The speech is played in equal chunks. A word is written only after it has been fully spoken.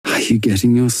you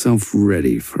getting yourself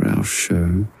ready for our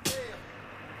show?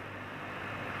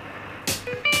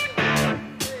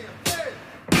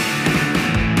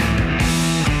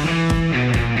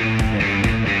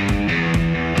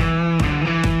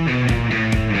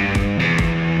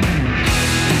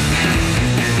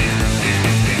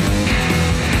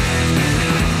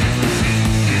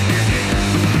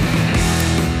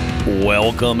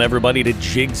 Welcome, everybody, to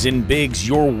Jigs and Bigs,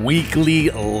 your weekly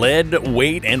lead,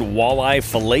 weight, and walleye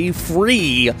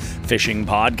fillet-free fishing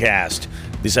podcast.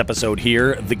 This episode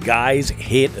here, the guys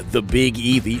hit the Big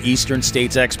E, the Eastern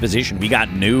States Exposition. We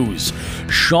got news.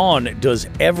 Sean does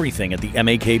everything at the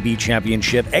MAKB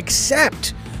Championship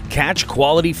except catch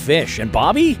quality fish. And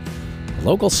Bobby,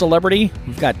 local celebrity,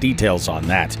 we've got details on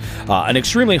that. An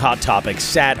extremely hot topic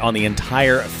sat on the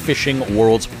entire fishing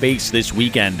world's face this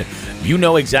weekend. You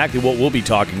know exactly what we'll be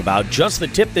talking about. Just the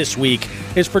tip this week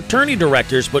is for tourney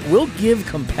directors, but we'll give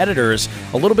competitors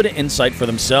a little bit of insight for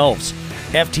themselves.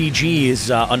 FTG is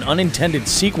an unintended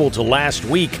sequel to last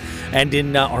week, and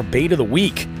in our bait of the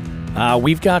week,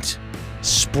 we've got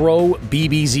Spro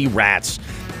BBZ Rats.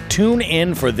 Tune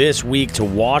in for this week to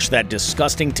wash that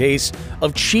disgusting taste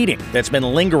of cheating that's been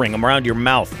lingering around your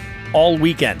mouth all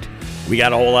weekend. We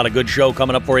got a whole lot of good show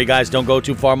coming up for you guys. Don't go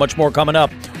too far. Much more coming up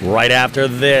right after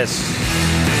this.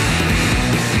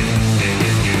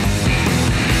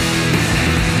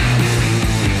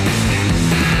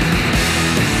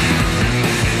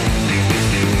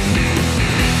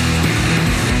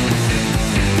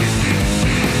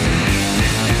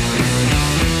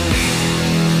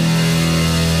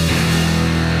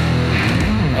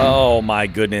 Oh my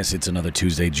goodness, it's another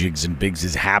Tuesday. Jigs and Bigs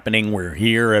is happening. We're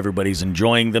here. Everybody's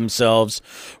enjoying themselves.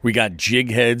 We got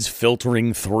jig heads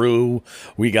filtering through.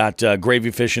 We got Gravy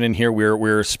fishing in here.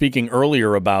 We're speaking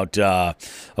earlier about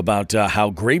how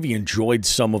Gravy enjoyed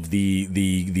some of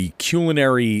the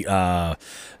culinary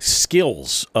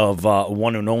skills of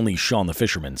one and only Sean the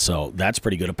Fisherman. So that's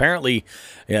pretty good. Apparently,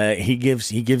 he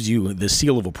gives you the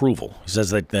seal of approval. He says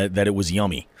that it was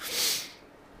yummy.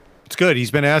 It's good.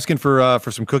 He's been asking for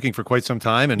some cooking for quite some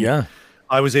time, and yeah,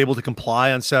 I was able to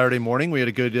comply on Saturday morning. We had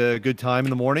a good time in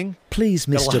the morning. Please,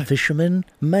 Mr. Fisherman,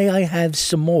 may I have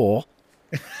some more?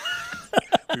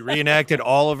 We reenacted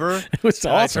Oliver. It was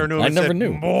awesome. I never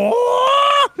knew. More?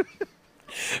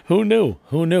 Who knew?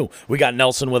 We got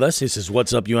Nelson with us. This is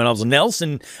What's Up, UNLs.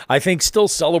 Nelson, I think, still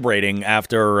celebrating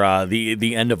after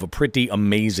the end of a pretty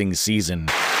amazing season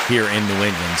here in New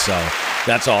England. So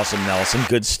that's awesome, Nelson.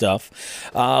 Good stuff.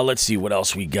 Let's see what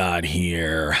else we got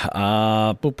here.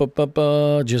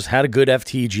 Just had a good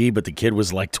FTG, but the kid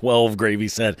was like 12, Gravy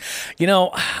said. You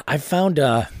know, I found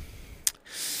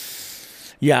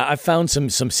some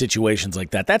situations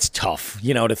like that. That's tough,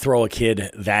 to throw a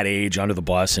kid that age under the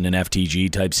bus in an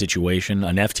FTG type situation,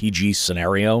 an FTG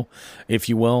scenario, if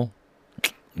you will.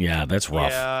 Yeah, that's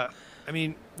rough. Yeah, I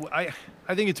mean, I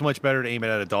think it's much better to aim it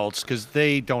at adults because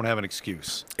they don't have an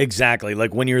excuse. Exactly.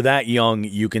 Like when you're that young,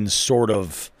 you can sort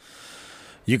of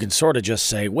just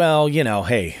say, well,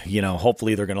 hey,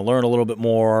 hopefully they're going to learn a little bit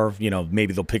more.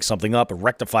 Maybe they'll pick something up and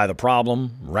rectify the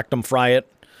problem, rectum fry it.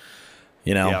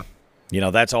 Yeah.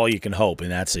 That's all you can hope in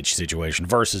that situation.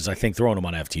 Versus, I think throwing them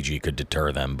on FTG could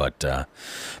deter them. But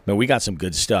we got some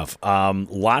good stuff.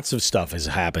 Lots of stuff has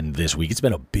happened this week. It's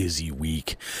been a busy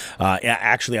week.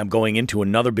 Actually, I'm going into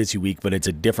another busy week, but it's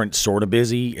a different sort of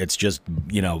busy. It's just,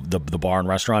 the bar and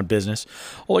restaurant business.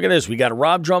 Oh, look at this. We got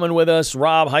Rob Drummond with us.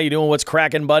 Rob, how you doing? What's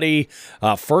cracking, buddy?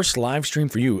 First live stream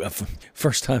for you.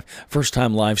 First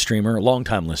time live streamer, long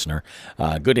time listener.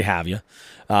 Good to have you.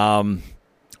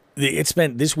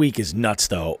 This week is nuts,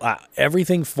 though.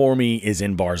 Everything for me is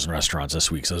in bars and restaurants this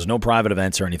week, so there's no private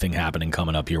events or anything happening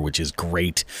coming up here, which is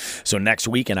great. So next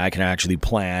weekend, I can actually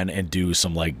plan and do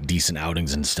some decent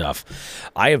outings and stuff.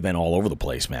 I have been all over the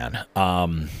place, man.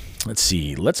 Let's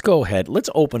see. Let's go ahead. Let's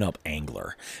open up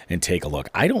Angler and take a look.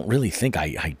 I don't really think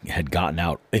I had gotten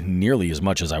out nearly as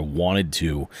much as I wanted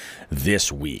to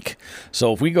this week.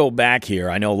 So if we go back here,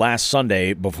 I know last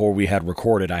Sunday before we had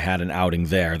recorded, I had an outing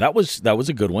there. That was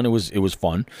a good one. It was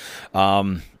fun.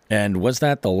 And was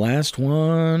that the last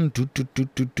one?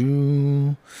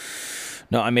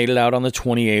 No, I made it out on the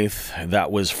 28th.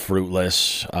 That was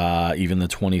fruitless. Even the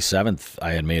 27th,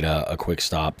 I had made a quick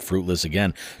stop. Fruitless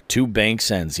again. 2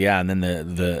 bank ends, yeah, and then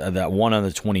that one on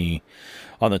the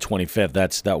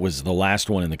 25th. That was the last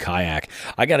one in the kayak.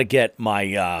 I got to get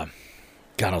my.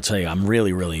 God, I'll tell you, I'm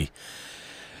really, really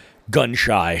gun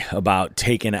shy about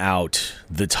taking out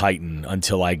the Titan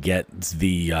until I get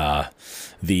the what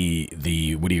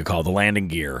do you call it, the landing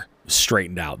gear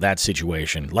straightened out, that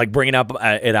situation. Like bringing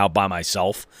it out by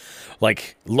myself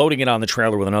Like loading it on the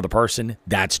trailer with another person,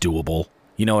 that's doable.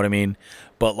 You know what I mean?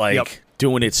 But like Yep.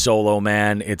 doing it solo,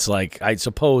 man, it's like I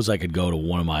suppose I could go to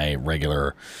one of my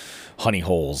regular honey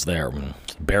holes there.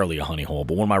 Barely a honey hole,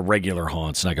 but one of my regular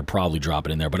haunts, and I could probably drop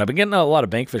it in there. But I've been getting a lot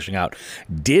of bank fishing out.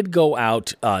 Did go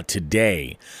out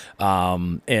today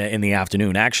in the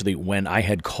afternoon. Actually, when I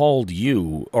had called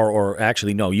you, or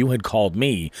actually, no, you had called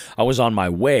me. I was on my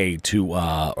way to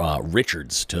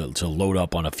Richards to load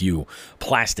up on a few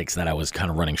plastics that I was kind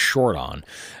of running short on.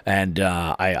 And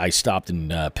I stopped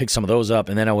and picked some of those up,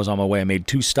 and then I was on my way. I made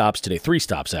 2 stops today, 3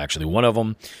 stops actually. One of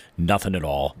them, nothing at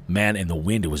all. Man, and the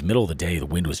wind, it was middle of the day. The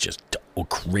wind was just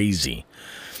crazy.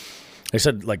 They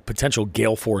said like potential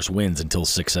gale force winds until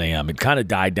 6 a.m. It kind of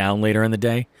died down later in the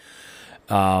day.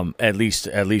 At least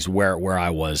where I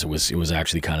was, it was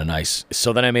actually kind of nice.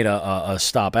 So then I made a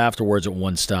stop afterwards at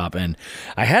one stop, and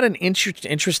I had an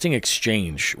interesting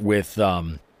exchange with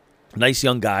nice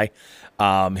young guy.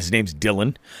 His name's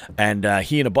Dylan, and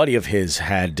he and a buddy of his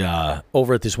had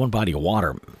over at this one body of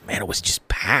water. Man, it was just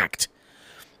packed.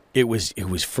 It was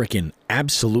freaking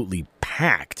absolutely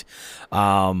packed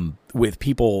with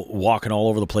people walking all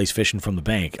over the place fishing from the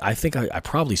bank. I think I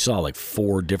probably saw like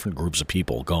 4 different groups of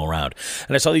people going around.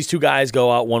 And I saw these 2 guys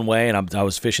go out one way, and I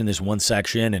was fishing this one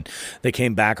section, and they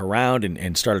came back around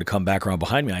and started to come back around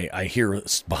behind me. I hear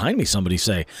behind me somebody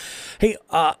say, "Hey,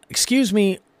 excuse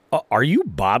me, are you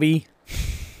Bobby?"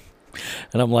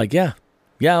 And I'm like, yeah,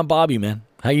 I'm Bobby, man.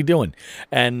 How you doing?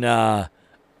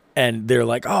 And they're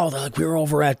like, we were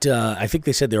over at, I think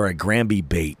they said they were at Granby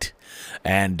Bait,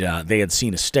 and they had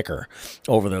seen a sticker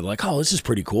over there. Like, oh, this is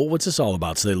pretty cool. What's this all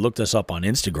about? So they looked us up on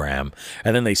Instagram,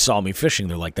 and then they saw me fishing.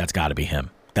 They're like, that's got to be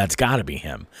him. That's got to be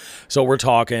him. So we're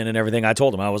talking and everything. I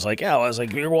told him, I was like,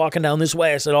 you're walking down this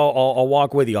way. I said, I'll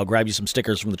walk with you. I'll grab you some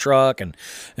stickers from the truck and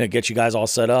get you guys all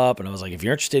set up. And I was like, if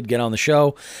you're interested, get on the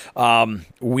show.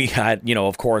 We had,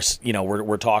 of course,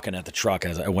 we're talking at the truck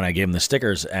when I gave him the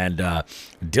stickers. And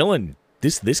Dylan,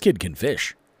 this kid can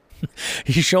fish.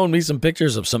 He's showing me some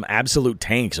pictures of some absolute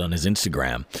tanks on his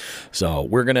Instagram. So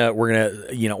we're gonna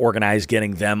organize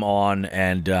getting them on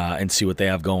and see what they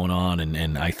have going on.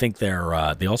 And I think they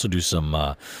also do some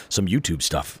YouTube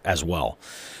stuff as well,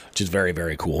 which is very,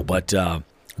 very cool. But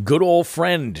good old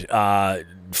friend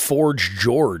Forge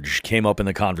George came up in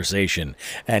the conversation,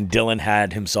 and Dylan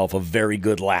had himself a very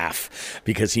good laugh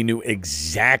because he knew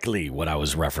exactly what I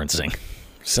was referencing.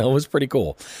 So it was pretty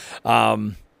cool.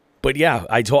 But yeah,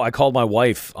 I called my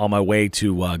wife on my way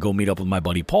to go meet up with my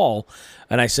buddy Paul,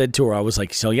 and I said to her, I was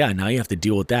like, so yeah, now you have to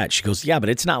deal with that. She goes, yeah, but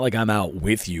it's not like I'm out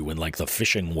with you in like the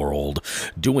fishing world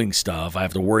doing stuff. I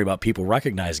have to worry about people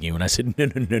recognizing you. And I said,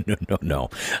 no,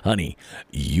 honey,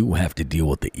 you have to deal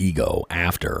with the ego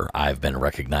after I've been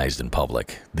recognized in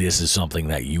public. This is something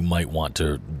that you might want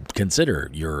to consider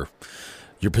your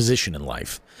position in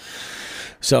life.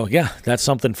 So, yeah, that's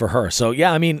something for her. So,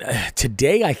 yeah, I mean,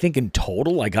 today I think in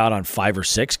total I got on 5 or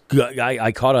 6.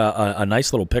 I caught a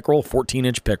nice little pickerel,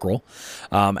 14-inch pickerel.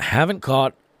 Haven't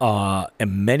caught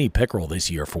many pickerel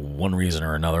this year for one reason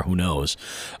or another. Who knows?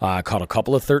 Caught a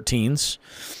couple of 13s.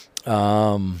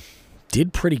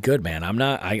 Did pretty good, man.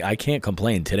 I can't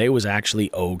complain. Today was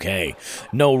actually okay.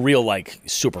 No real, like,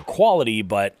 super quality,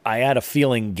 but I had a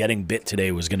feeling getting bit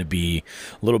today was going to be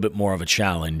a little bit more of a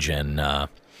challenge, and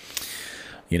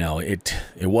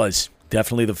it was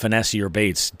definitely the finessier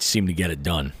baits seemed to get it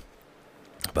done.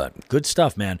 But good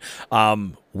stuff, man.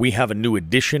 We have a new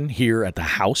addition here at the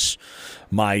house.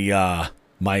 My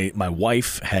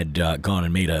wife had gone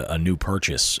and made a new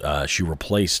purchase. She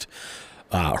replaced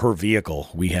her vehicle.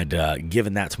 We had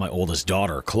given that to my oldest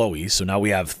daughter, Chloe. So now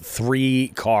we have 3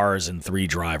 cars and 3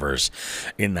 drivers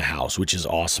in the house, which is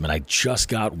awesome. And I just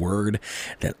got word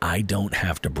that I don't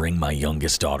have to bring my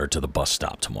youngest daughter to the bus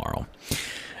stop tomorrow.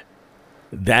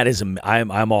 That is,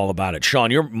 I'm all about it.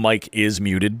 Sean, your mic is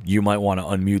muted. You might want to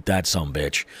unmute that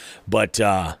sumbitch. But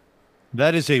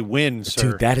that is a win,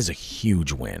 sir. Dude, that is a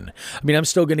huge win. I mean, I'm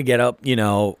still going to get up,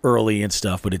 early and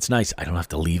stuff, but it's nice. I don't have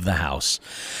to leave the house.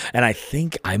 And I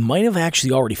think I might have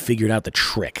actually already figured out the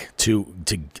trick to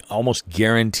almost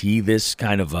guarantee this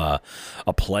kind of a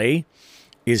play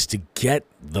is to get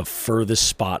the furthest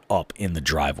spot up in the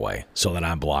driveway so that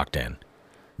I'm blocked in.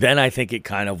 Then I think it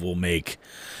kind of will make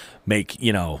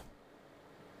the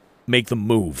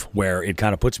move where it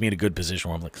kind of puts me in a good position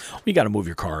where I'm like, well, you got to move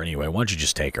your car anyway. Why don't you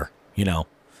just take her?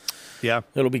 Yeah.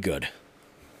 It'll be good.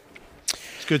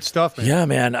 It's good stuff, man. Yeah,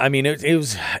 man. I mean, it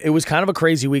was kind of a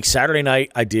crazy week. Saturday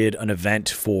night, I did an event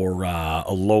for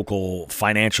a local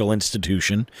financial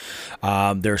institution.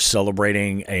 They're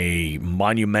celebrating a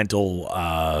monumental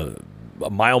a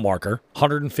mile marker,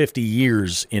 150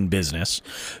 years in business.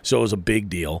 So it was a big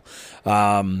deal.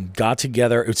 Got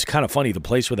together. It's kind of funny. The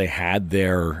place where they had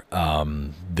their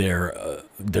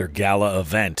gala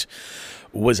event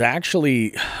was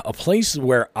actually a place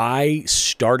where I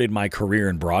started my career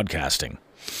in broadcasting.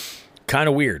 Kind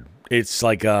of weird. It's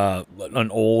like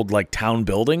an old like town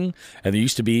building, and there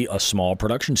used to be a small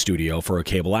production studio for a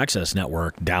cable access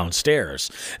network downstairs.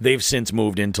 They've since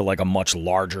moved into like a much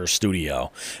larger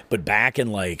studio. But back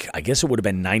in like, I guess it would have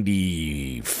been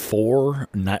 94,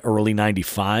 early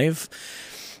 95,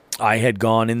 I had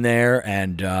gone in there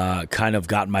and kind of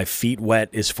gotten my feet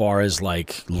wet as far as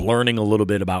like learning a little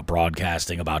bit about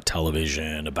broadcasting, about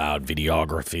television, about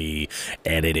videography,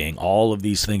 editing, all of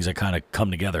these things that kind of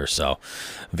come together. So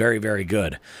very, very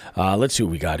good. Let's see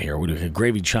what we got here. We got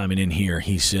Gravy chiming in here.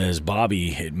 He says,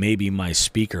 Bobby, it may be my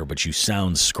speaker, but you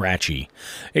sound scratchy.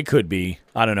 It could be.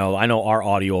 I don't know. I know our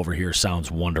audio over here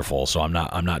sounds wonderful, so I'm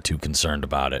not too concerned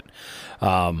about it.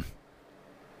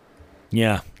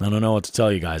 Yeah, I don't know what to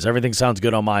tell you guys. Everything sounds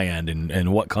good on my end,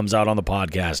 and what comes out on the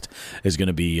podcast is going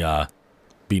to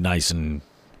be nice and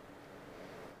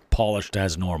polished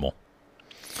as normal.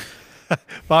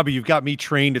 Bobby, you've got me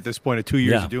trained at this point of 2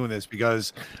 years of doing this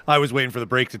because I was waiting for the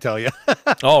break to tell you.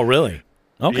 Oh, really?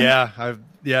 Okay.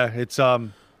 Yeah, it's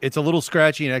a little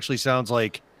scratchy and actually sounds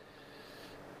like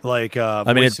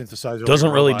I mean, it doesn't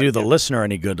really do the listener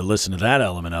any good to listen to that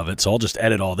element of it, so I'll just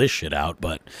edit all this shit out.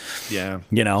 But yeah,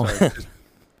 you know,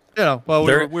 well,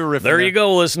 we were riffing there. You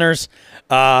go, listeners.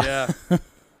 Yeah,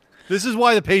 this is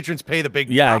why the patrons pay the big.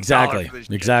 Yeah, exactly.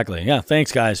 Yeah,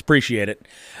 thanks, guys. Appreciate it.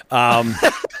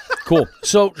 Cool.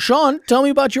 So, Sean, tell me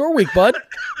about your week, bud.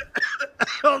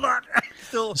 Hold on,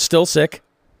 still sick.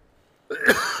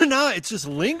 No, it's just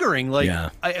lingering. Like,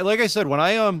 like I said, when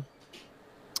I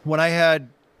had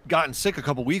gotten sick a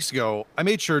couple weeks ago, I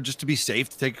made sure just to be safe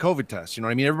to take a COVID test. You know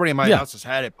what I mean? Everybody in my house has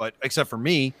had it, but except for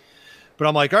me. But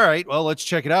I'm like, all right, well, let's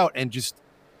check it out. And just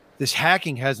this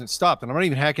hacking hasn't stopped. And I'm not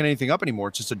even hacking anything up anymore.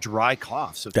 It's just a dry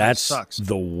cough. So that sucks.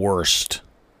 The worst.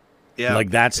 Yeah. Like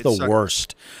that's the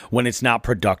worst when it's not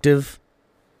productive.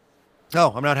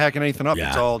 No, I'm not hacking anything up. Yeah,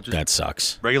 it's all just that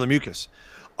sucks. Regular mucus.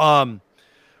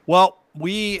 Well,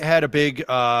 we had a big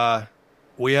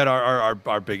we had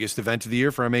our biggest event of the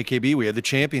year for MAKB. We had the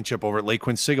championship over at Lake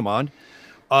Quinsigamond.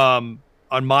 On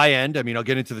my end, I mean, I'll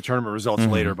get into the tournament results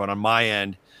later, but on my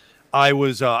end, I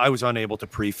was unable to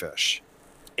pre-fish,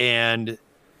 and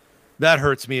that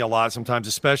hurts me a lot sometimes,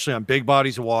 especially on big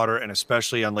bodies of water and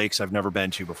especially on lakes I've never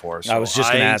been to before. So I was just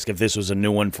going to ask if this was a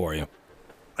new one for you.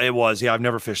 It was, yeah. I've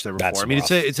never fished there before. That's I mean, rough.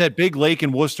 it's that big lake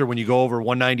in Worcester when you go over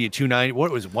 190 and 290.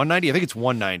 What was it, 190? I think it's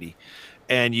 190,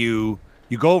 and you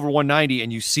go over 190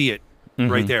 and you see it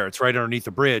right there. It's right underneath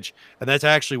the bridge. And that's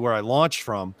actually where I launched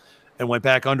from and went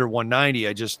back under 190.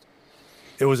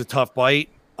 It was a tough bite.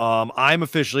 I'm going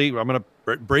to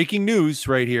breaking news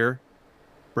right here.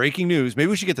 Breaking news. Maybe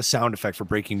we should get the sound effect for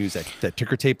breaking news, that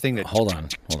ticker tape thing. Hold on.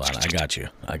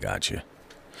 I got you.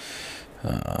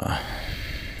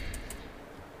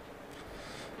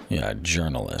 Yeah,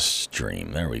 journalist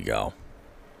dream. There we go.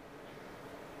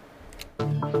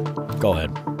 Go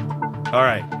ahead. All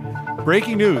right.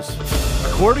 Breaking news.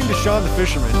 According to Sean the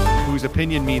Fisherman, whose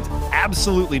opinion means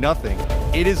absolutely nothing,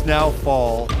 it is now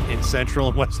fall in central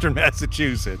and western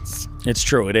Massachusetts. It's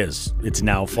true. It is. It's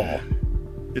now fall.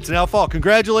 It's now fall.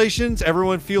 Congratulations.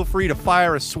 Everyone feel free to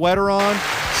fire a sweater on,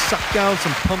 suck down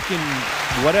some pumpkin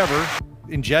whatever,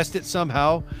 ingest it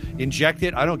somehow, inject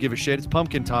it. I don't give a shit. It's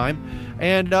pumpkin time.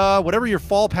 And whatever your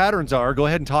fall patterns are, go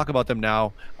ahead and talk about them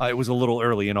now. It was a little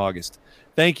early in August.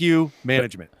 Thank you,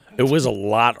 management. It was a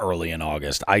lot early in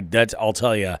August. I'll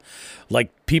tell you,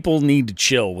 like, people need to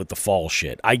chill with the fall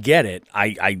shit. I get it.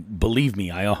 I believe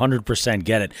me, I 100%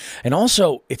 get it. And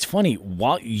also, it's funny,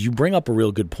 while you bring up a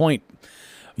real good point,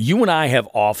 you and I have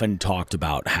often talked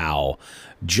about how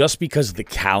just because the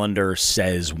calendar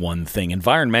says one thing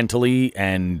environmentally,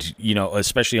 and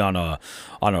especially on a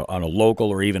local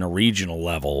or even a regional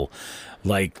level,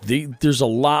 like there's a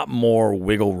lot more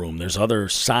wiggle room. There's other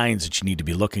signs that you need to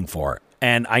be looking for.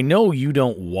 And I know you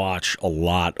don't watch a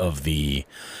lot of the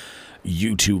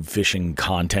YouTube fishing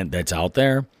content that's out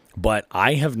there, but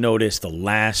I have noticed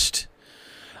I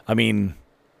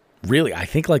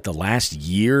think like the last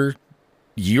year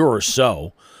or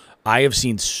so, I have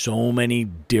seen so many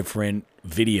different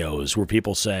videos where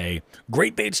people say,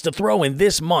 great baits to throw in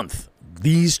this month,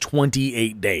 these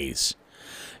 28 days.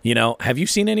 Have you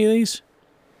seen any of these?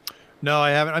 No,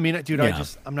 I haven't. I mean, dude, Yeah.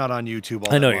 I'm not on YouTube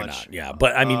all I know that you're much. not, yeah,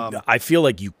 but I mean, I feel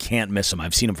like you can't miss them.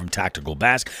 I've seen them from Tactical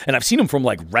Basque, and I've seen them from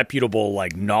like reputable,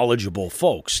 like knowledgeable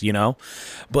folks, you know.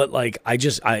 But like,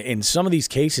 in some of these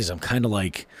cases, I'm kind of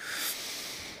like,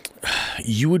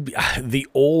 you would be the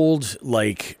old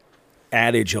like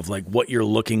adage of like what you're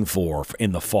looking for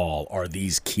in the fall are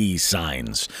these key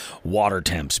signs. Water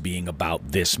temps being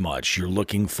about this much. You're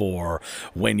looking for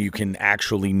when you can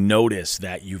actually notice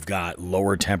that you've got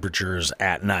lower temperatures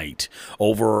at night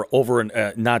over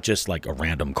not just like a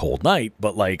random cold night,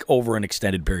 but like over an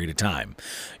extended period of time.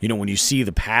 You know, when you see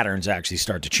the patterns actually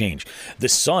start to change. The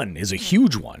sun is a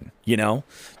huge one, you know.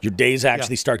 Your days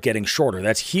actually start getting shorter.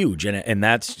 That's huge, and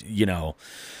that's, you know,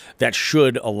 that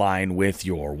should align with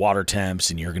your water temps,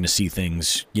 and you're going to see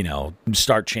things, you know,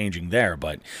 start changing there.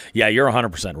 But yeah, you're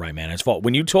 100% right, man. It's fault.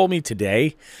 When you told me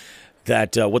today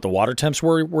that what the water temps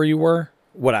were where you were,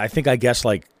 what I think I guessed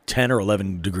like 10 or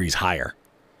 11 degrees higher.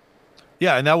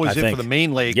 Yeah, and that was I think. for the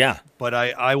main lake. Yeah. But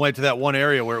I went to that one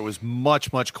area where it was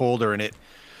much, much colder, and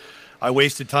I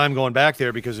wasted time going back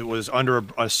there because it was under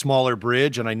a smaller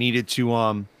bridge, and I needed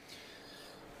to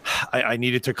I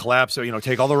needed to collapse, you know,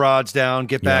 take all the rods down,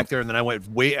 get back there, and then I went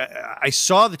I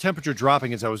saw the temperature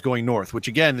dropping as I was going north, which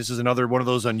again, this is another one of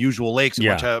those unusual lakes.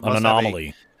 Yeah, which an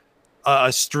anomaly.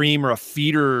 A stream or a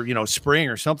feeder, you know, spring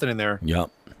or something in there. Yep.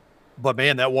 But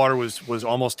man, that water was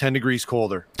almost 10 degrees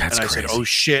colder. That's and I crazy. said, oh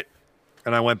shit.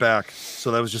 And I went back. So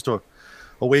that was just a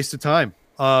waste of time.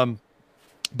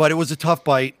 But it was a tough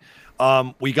bite.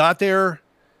 We got there.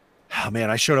 Oh man,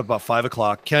 I showed up about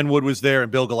 5:00. Ken Wood was there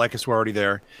and Bill Galekis were already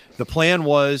there. The plan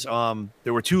was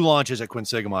there were 2 launches at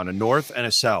Quinsigamond, a north and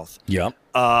a south. Yep.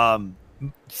 Out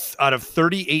of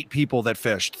 38 people that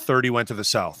fished, 30 went to the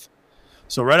south.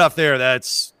 So right off there,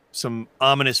 that's some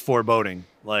ominous foreboding.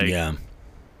 Like, Yeah.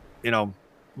 you know,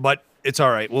 but it's all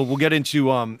right. We'll get into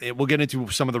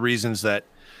some of the reasons that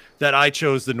I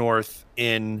chose the north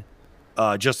in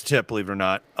just a tip, believe it or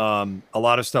not. A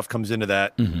lot of stuff comes into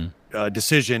that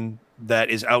decision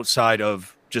that is outside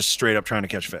of just straight up trying to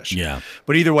catch fish. Yeah.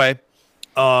 But either way,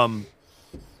 in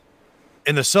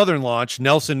the southern launch,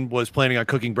 Nelson was planning on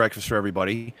cooking breakfast for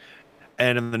everybody.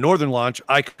 And in the northern launch,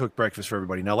 I cooked breakfast for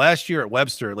everybody. Now, last year at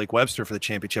Lake Webster for the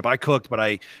championship, I cooked, but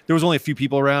there was only a few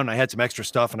people around. I had some extra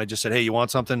stuff, and I just said, hey, you want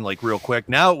something like real quick?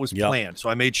 Now it was planned. So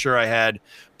I made sure I had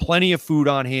plenty of food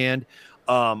on hand.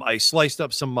 I sliced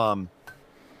up some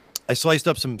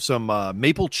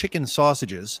maple chicken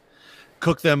sausages,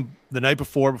 cooked them the night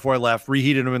before I left,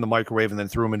 reheated them in the microwave, and then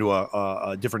threw them into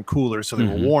a different cooler so they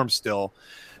were warm still.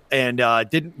 And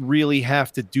didn't really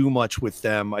have to do much with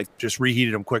them. I just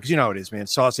reheated them quick because you know how it is, man.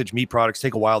 Sausage, meat products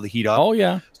take a while to heat up. Oh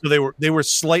yeah. So they were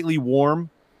slightly warm.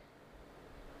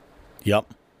 Yep.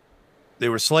 They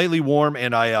were slightly warm,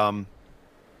 and I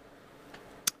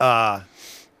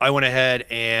went ahead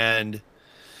and,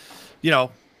 you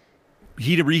know,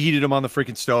 reheated them on the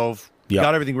freaking stove. Yep.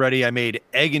 Got everything ready. I made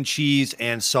egg and cheese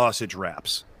and sausage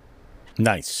wraps.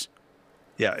 Nice.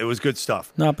 Yeah, it was good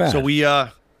stuff. Not bad. So we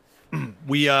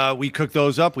cooked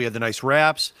those up. We had the nice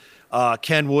wraps.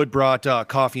 Ken Wood brought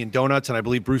coffee and donuts, and I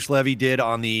believe Bruce Levy did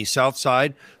on the south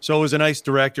side. So it was a nice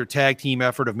director tag team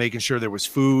effort of making sure there was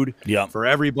food for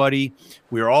everybody.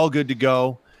 We were all good to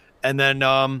go. And then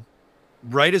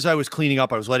right as I was cleaning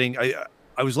up, I was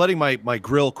letting my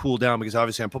grill cool down because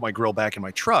obviously I put my grill back in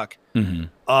my truck.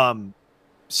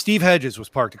 Steve Hedges was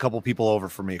parked a couple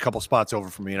spots over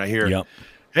from me, and I hear,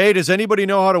 hey, does anybody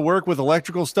know how to work with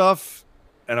electrical stuff?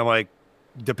 And I'm like,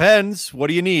 depends. What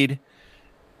do you need?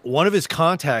 One of his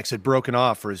contacts had broken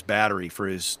off for his battery for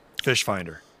his fish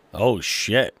finder. Oh,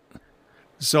 shit.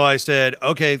 So I said,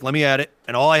 okay, let me add it.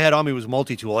 And all I had on me was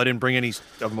multi-tool. I didn't bring any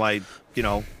of my, you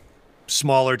know,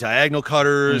 smaller diagonal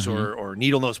cutters or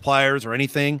needle nose pliers or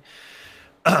anything.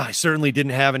 I certainly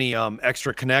didn't have any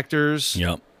extra connectors.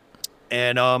 Yep.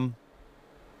 And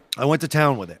I went to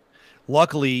town with it.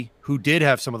 Luckily, who did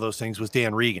have some of those things was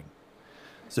Dan Regan.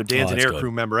 So Dan's an air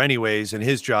crew member anyways in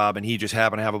his job, and he just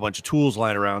happened to have a bunch of tools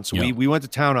lying around. So we went to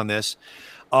town on this.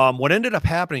 What ended up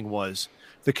happening was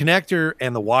the connector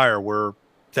and the wire were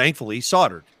thankfully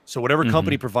soldered. So whatever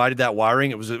company provided that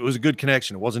wiring, it was a good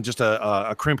connection. It wasn't just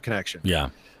a crimp connection.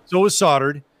 Yeah. So it was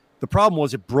soldered. The problem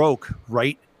was it broke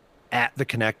right at the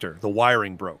connector. The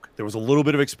wiring broke. There was a little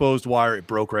bit of exposed wire. It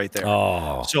broke right there.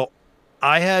 Oh. So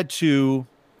I had to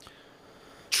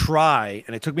try,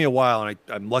 and it took me a while, and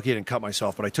I'm lucky I didn't cut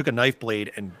myself, but I took a knife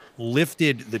blade and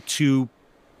lifted the two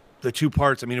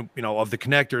parts. I mean, you know, of the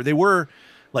connector. They were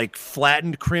like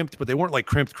flattened, crimped, but they weren't like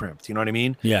crimped. You know what I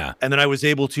mean? Yeah. And then I was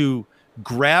able to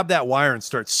grab that wire and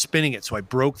start spinning it. So I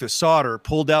broke the solder,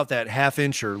 pulled out that 1/2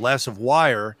 inch or less of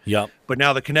wire. Yep. But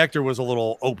now the connector was a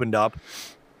little opened up.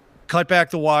 Cut back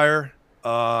the wire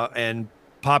and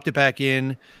popped it back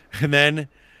in. And then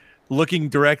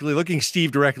looking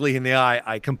Steve directly in the eye,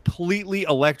 I completely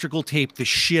electrical taped the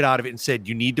shit out of it and said,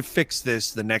 "You need to fix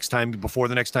this before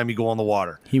the next time you go on the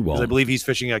water." He won't. Because I believe he's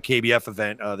fishing a KBF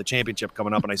event, the championship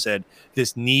coming up. And I said,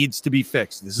 "This needs to be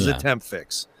fixed. This is a temp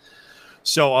fix."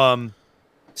 So,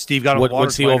 Steve got on the water.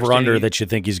 What's the over-under that you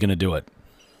think he's going to do it?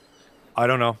 I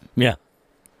don't know. Yeah.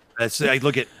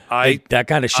 That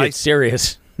kind of shit's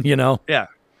serious, you know? Yeah.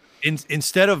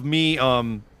 Instead of me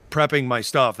prepping my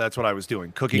stuff, that's what I was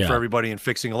doing, cooking for everybody and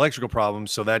fixing electrical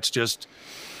problems. So that's just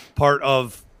part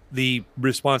of the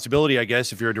responsibility, I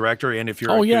guess, if you're a director and if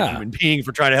you're a human being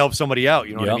for trying to help somebody out.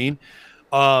 You know what I mean?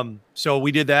 So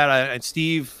we did that. And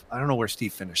Steve, I don't know where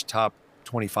Steve finished, top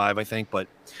 25, I think. But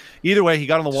either way, he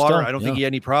got on the water. I don't think he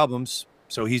had any problems.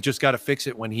 So he's just got to fix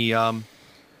it when he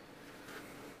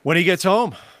gets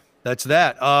home. That's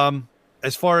that.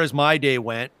 As far as my day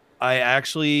went, I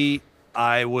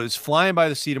was flying by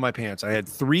the seat of my pants. I had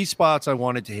 3 spots I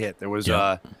wanted to hit. There was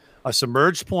a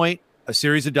submerged point, a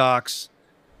series of docks,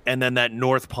 and then that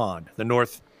north pond. The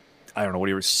north, I don't know what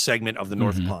it was, segment of the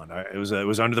north pond. It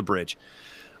was under the bridge.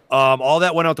 All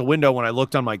that went out the window when I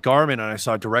looked on my Garmin and I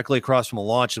saw directly across from the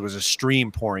launch there was a stream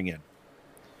pouring in.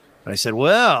 And I said,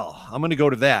 well, I'm going to go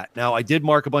to that. Now, I did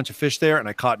mark a bunch of fish there, and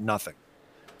I caught nothing.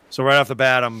 So right off the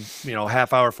bat, I'm,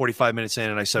 half hour, 45 minutes in,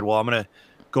 and I said, well, I'm going to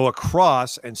go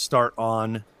across and start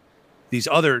on these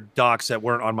other docks that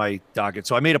weren't on my docket.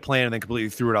 So I made a plan and then completely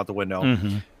threw it out the window.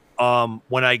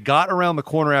 When I got around the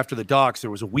corner after the docks, there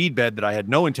was a weed bed that I had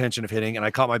no intention of hitting, and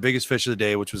I caught my biggest fish of the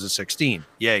day, which was a 16.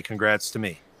 Yay, congrats to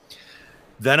me.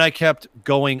 Then I kept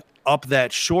going up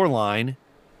that shoreline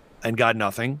and got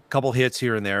nothing. A couple hits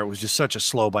here and there. It was just such a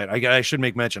slow bite. I should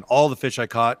make mention, all the fish I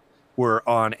caught were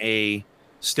on a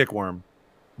stick worm,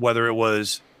 whether it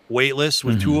was weightless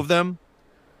with 2 of them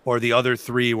or the other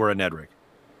 3 were a Ned rig.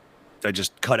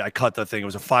 I cut the thing. It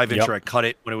was a 5-incher. I cut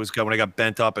it when I got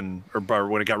bent up or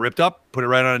when it got ripped up, put it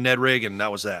right on a Ned rig, and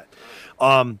that was that.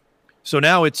 So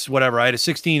now it's whatever. I had a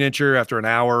 16-incher after an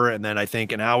hour, and then I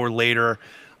think an hour later,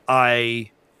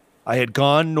 I had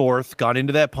gone north, got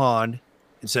into that pond,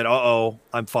 and said, uh-oh,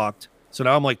 I'm fucked. So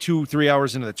now I'm like 2-3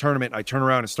 hours into the tournament. I turn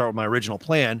around and start with my original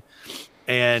plan.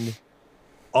 And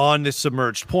on this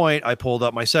submerged point, I pulled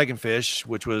up my second fish,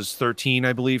 which was 13,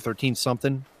 I believe, 13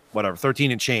 something, whatever,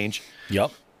 13 and change.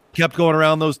 Yep. Kept going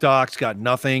around those docks, got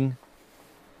nothing.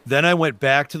 Then I went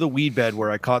back to the weed bed where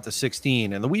I caught the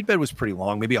 16. And the weed bed was pretty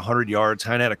long, maybe 100 yards,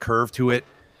 kind of had a curve to it.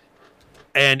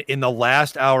 And in the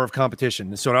last hour of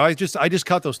competition, so I just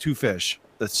caught those 2 fish,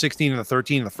 the 16 and the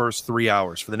 13 in the first 3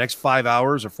 hours. For the next 5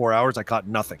 hours or 4 hours, I caught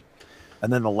nothing.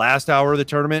 And then the last hour of the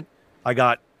tournament, I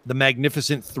got the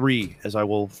magnificent 3, as I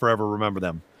will forever remember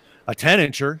them. A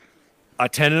 10-incher, a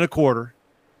 10 1/4,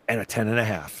 and a 10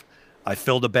 1/2. I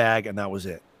filled a bag, and that was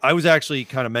it. I was actually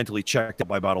kind of mentally checked up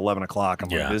by about 11 o'clock. I'm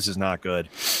like, this is not good.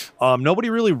 Nobody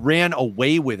really ran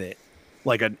away with it.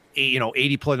 Like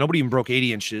 80 plus, nobody even broke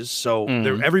 80 inches. So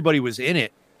everybody was in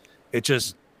it. It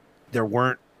just, there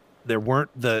weren't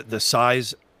the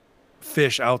size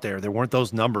fish out there. There weren't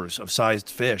those numbers of sized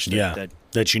fish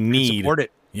that you need. Support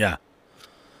it. Yeah.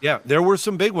 Yeah. There were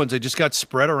some big ones that just got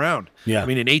spread around. Yeah. I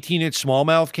mean, an 18-inch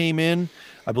smallmouth came in,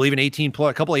 I believe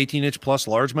a couple 18-inch plus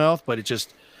largemouth, but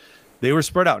they were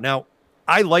spread out. Now,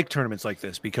 I like tournaments like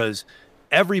this because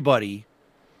everybody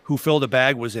who filled a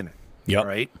bag was in it. Yep.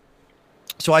 Right.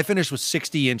 So I finished with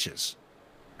 60 inches.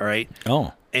 All right.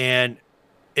 Oh. And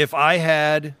if I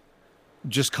had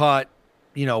just caught,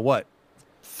 3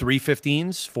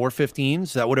 15s, 4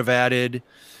 15s, that would have added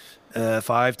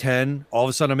 5, 10. All of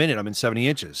a sudden I'm in it. I'm in 70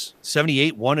 inches.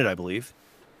 78 won it, I believe.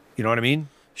 You know what I mean?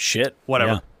 Shit.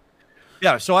 Whatever.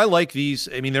 Yeah. So I like these.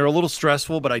 I mean, they're a little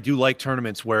stressful, but I do like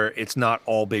tournaments where it's not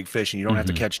all big fish and you don't have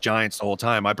to catch giants the whole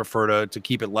time. I prefer to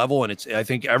keep it level. And I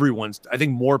think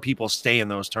more people stay in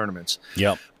those tournaments.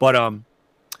 Yeah. But,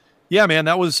 yeah, man,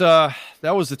 that was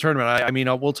the tournament. I mean,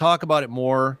 we'll talk about it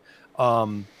more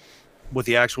with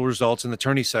the actual results in the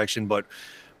tourney section, but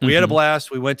we had a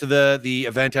blast. We went to the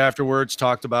event afterwards,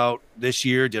 talked about this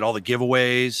year, did all the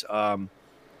giveaways,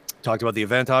 talked about the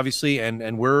event, obviously,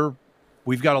 and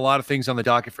we've got a lot of things on the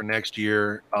docket for next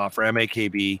year for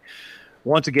MAKB.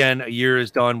 Once again, a year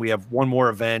is done. We have one more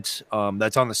event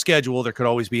that's on the schedule. There could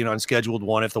always be an unscheduled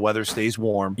one if the weather stays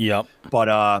warm. Yep.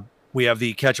 But we have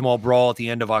the Catch 'em All Brawl at the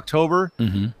end of October,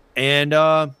 and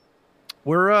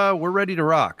we're ready to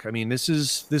rock. I mean, this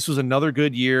was another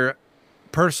good year.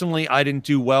 Personally, I didn't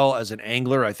do well as an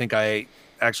angler. I think I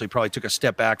actually probably took a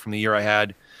step back from the year I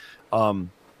had in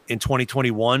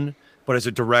 2021. But as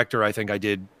a director, I think I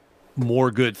did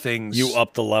more good things. You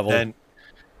upped the level.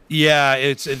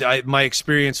 My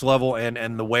experience level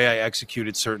and the way I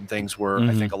executed certain things were,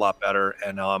 I think, a lot better.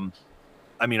 And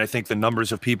I mean, I think the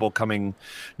numbers of people coming,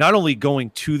 not only going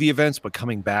to the events, but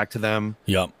coming back to them,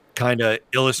 kind of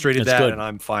illustrated that, good. And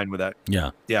I'm fine with that.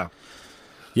 Yeah.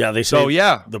 So They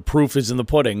say the proof is in the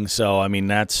pudding. So I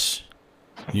mean,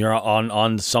 you're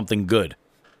on something good.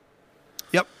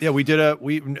 Yep. Yeah, we did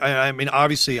I mean,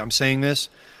 obviously, I'm saying this.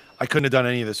 I couldn't have done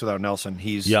any of this without Nelson.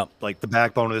 He's like the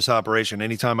backbone of this operation.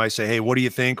 Anytime I say, hey, what do you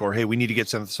think? Or, hey, we need to get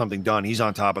something done, he's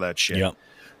on top of that shit. Yep.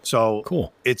 So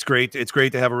cool. It's great. It's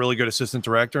great to have a really good assistant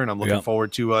director, and I'm looking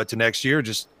forward to next year,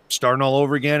 just starting all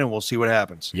over again, and we'll see what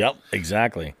happens. Yep,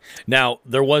 exactly. Now,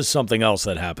 there was something else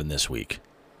that happened this week.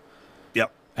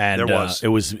 Yep, and there was. It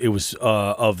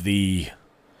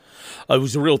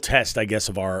was a real test, I guess,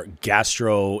 of our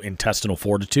gastrointestinal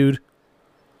fortitude.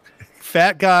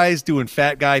 Fat guys doing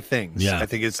fat guy things. Yeah. I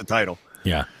think it's the title.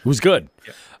 Yeah, it was good.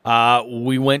 Yeah.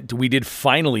 We did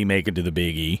finally make it to the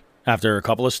Big E. After a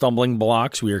couple of stumbling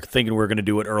blocks, we were thinking we were going to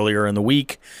do it earlier in the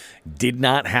week. Did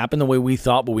not happen the way we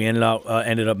thought, but we ended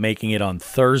up making it on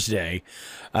Thursday.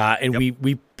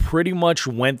 We pretty much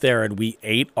went there and we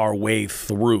ate our way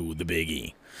through the Big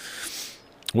E,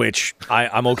 which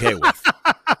I'm okay with.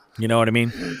 You know what I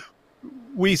mean?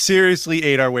 We seriously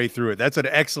ate our way through it. That's an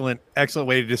excellent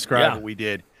way to describe what we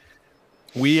did.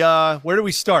 Where do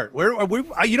we start?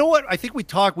 You know what? I think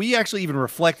we actually even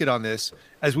reflected on this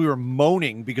as we were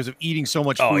moaning because of eating so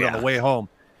much food on the way home.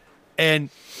 And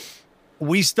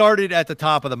we started at the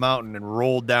top of the mountain and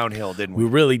rolled downhill, didn't we? We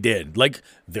really did. Like,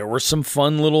 there were some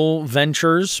fun little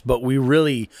ventures, but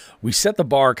we set the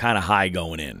bar kind of high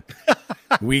going in.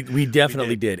 We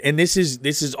definitely did. And this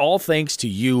is all thanks to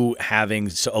you having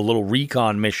a little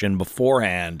recon mission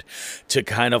beforehand to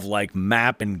kind of like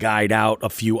map and guide out a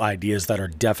few ideas that are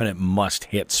definite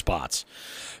must-hit spots.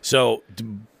 So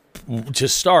to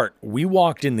start, we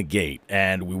walked in the gate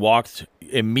and we walked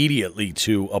immediately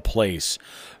to a place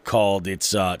called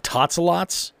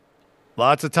Tots-a-Lots.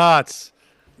 Lots of tots.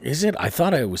 Is it? I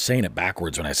thought I was saying it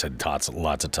backwards when I said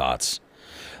lots of tots.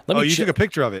 You took a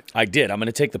picture of it. I did. I'm going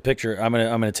to take the picture. I'm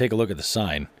going to take a look at the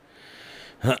sign,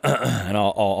 and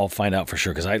I'll find out for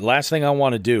sure. Because last thing I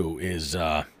want to do is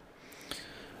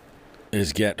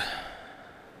get.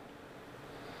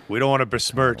 We don't want to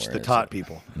besmirch the tot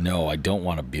people. No, I don't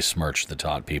want to besmirch the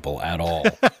tot people at all.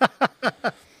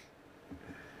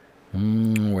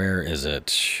 Where is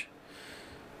it?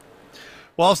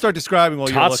 Well, I'll start describing while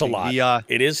you're looking.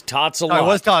 It is Tots-a-Lot. Oh, it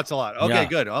was Tots-a-Lot. Okay,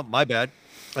 good. Oh, my bad.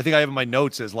 I think I have in my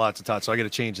notes as lots of tots, so I got to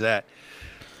change that.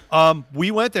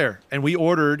 We went there and we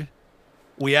ordered.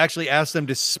 We actually asked them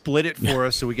to split it for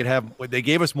us so we could have. They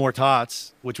gave us more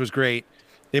tots, which was great.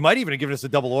 They might even have given us a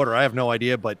double order. I have no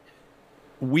idea, but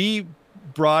we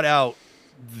brought out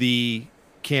the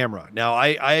camera. Now,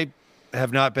 I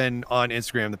have not been on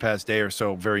Instagram the past day or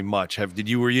so very much.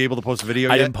 Were you able to post a video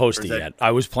yet? I didn't post it yet.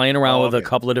 I was playing around with a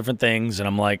couple of different things, and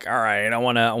I'm like, all right, I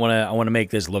want to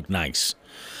make this look nice.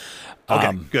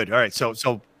 Okay, good. All right,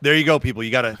 so there you go, people.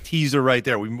 You got a teaser right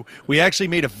there. We actually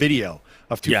made a video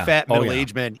of two fat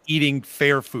middle-aged men eating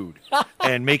fair food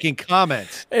and making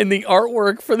comments. And the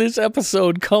artwork for this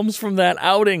episode comes from that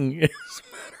outing.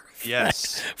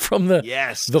 Yes, from the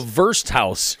Verst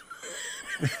House.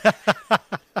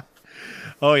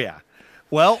 Oh yeah.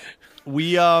 Well,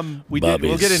 we did.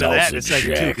 We'll get into that in a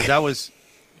second too, because that was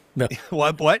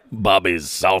what? Bobby's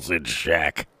Sausage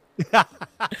Shack.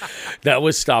 That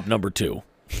was stop number 2.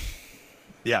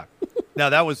 Yeah. Now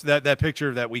that was that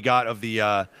picture that we got of the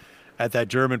at that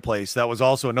German place. That was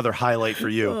also another highlight for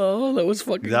you. Oh, that was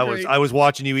fucking great. I was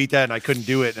watching you eat that and I couldn't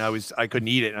do it, and I couldn't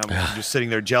eat it, and I'm just sitting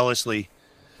there jealously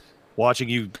watching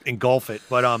you engulf it.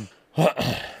 But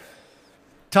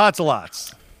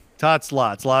Tots-a-Lots. Lots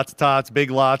of tots,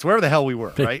 big lots, wherever the hell we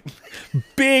were, right?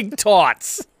 Big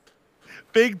tots.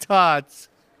 Big tots.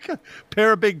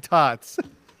 Pair of big tots.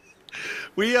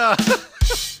 We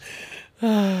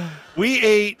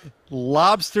ate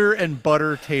lobster and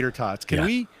butter tater tots.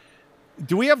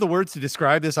 Do we have the words to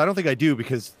describe this? I don't think I do,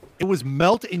 because it was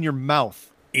melt in your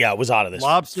mouth. Yeah, it was out of this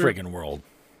friggin' world.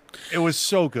 It was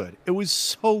so good. It was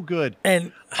so good.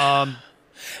 And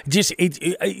just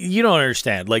you don't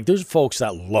understand. Like, there's folks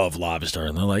that love lobster,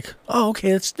 and they're like, "Oh,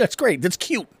 okay, that's great. That's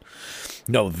cute."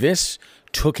 No, this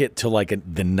took it to like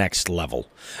the next level.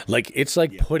 Like, it's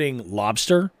like putting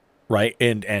lobster, right,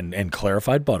 and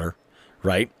clarified butter,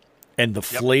 right, and the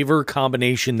flavor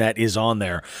combination that is on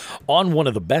there on one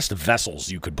of the best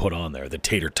vessels you could put on there, the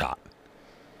tater tot.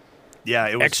 Yeah,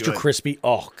 it was Extra good. crispy.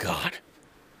 Oh, God.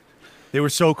 They were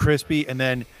so crispy. And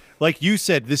then, like you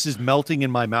said, this is melting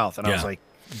in my mouth. And I was Yeah. like,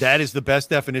 that is the best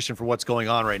definition for what's going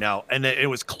on right now. And then it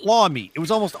was claw meat. It was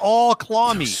almost all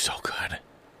claw meat. So good.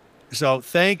 So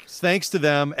thanks to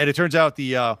them. And it turns out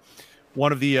the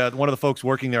one of the folks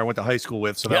working there I went to high school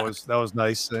with. So Yeah. that was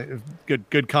nice.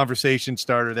 Good conversation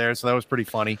starter there. So that was pretty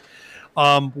funny.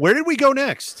 Where did we go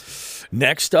next?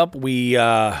 Next up, we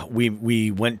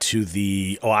went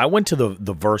to I went to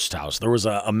the Wurst House. There was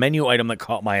a menu item that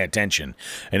caught my attention,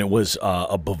 and it was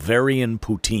a Bavarian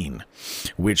poutine,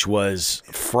 which was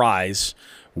fries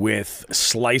with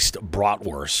sliced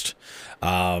bratwurst,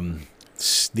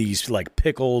 these like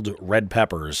pickled red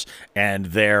peppers, and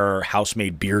their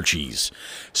house-made beer cheese,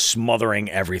 smothering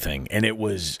everything, and it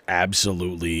was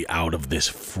absolutely out of this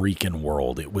freaking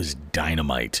world. It was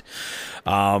dynamite.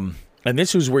 And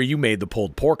this was where you made the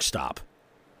pulled pork stop,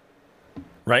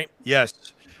 right? Yes.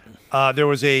 There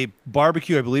was a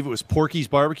barbecue. I believe it was Porky's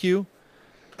Barbecue,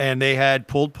 and they had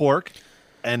pulled pork,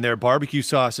 and their barbecue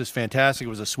sauce is fantastic.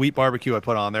 It was a sweet barbecue I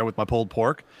put on there with my pulled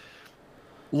pork.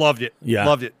 Loved it. Yeah.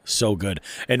 Loved it. So good.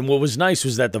 And what was nice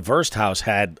was that the Wurst House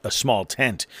had a small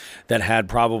tent that had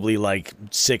probably like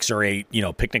 6 or 8,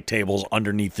 picnic tables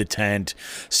underneath the tent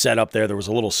set up there. There was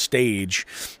a little stage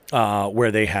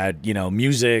where they had,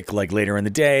 music like later in the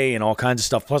day and all kinds of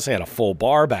stuff. Plus they had a full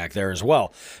bar back there as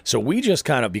well. So we just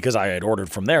kind of, because I had ordered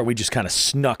from there, we just kind of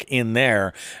snuck in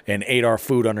there and ate our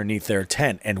food underneath their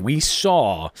tent. And we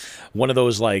saw one of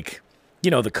those like, the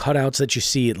cutouts that you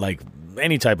see at like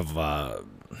any type of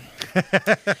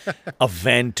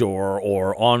event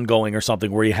or ongoing or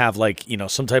something where you have like,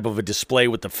 some type of a display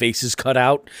with the faces cut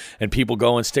out and people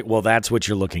go and stick. Well, that's what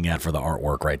you're looking at for the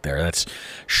artwork right there. That's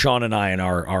Sean and I and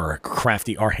our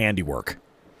handiwork.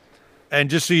 And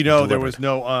just so you know, there Delivered. was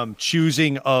no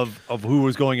choosing of who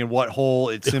was going in what hole.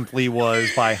 It simply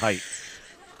was by height,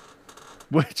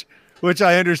 which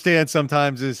I understand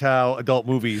sometimes is how adult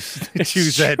movies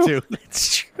choose that too.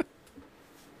 It's true.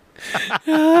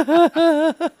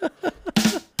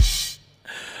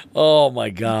 Oh my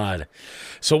God.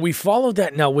 So we followed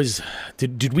that. Now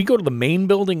did we go to the main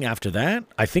building after that?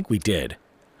 I think we did.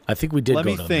 Let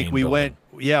me think. We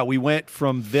went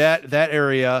from that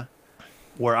area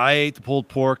where I ate the pulled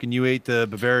pork and you ate the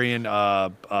Bavarian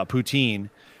poutine.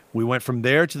 We went from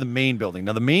there to the main building.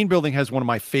 Now the main building has one of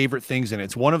my favorite things in it.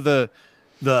 It's one of the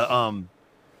no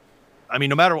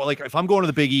matter what, like if I'm going to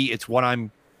the Big E, it's what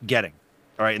I'm getting.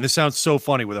 All right. And this sounds so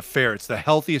funny with a fair. It's the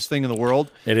healthiest thing in the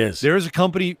world. It is. There's a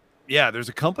company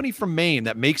from Maine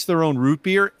that makes their own root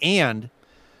beer and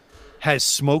has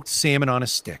smoked salmon on a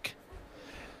stick.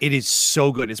 It is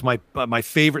so good. It's my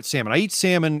favorite salmon. I eat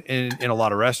salmon in a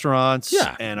lot of restaurants.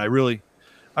 Yeah. And I really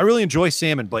enjoy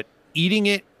salmon, but eating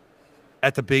it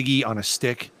at the Big E on a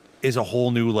stick is a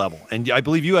whole new level. And I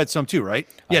believe you had some too, right?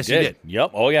 Yes, you did.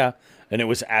 Yep. Oh yeah. And it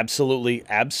was absolutely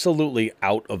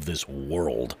out of this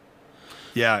world.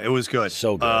 Yeah, it was good.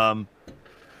 So good.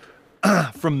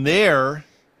 From there,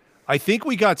 I think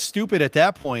we got stupid at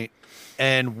that point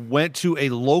and went to a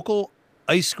local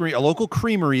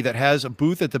creamery that has a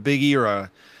booth at the Big E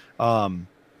or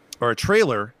a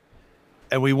trailer,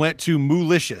 and we went to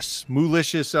Moolicious.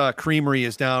 Moolicious Creamery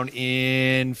is down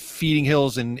in Feeding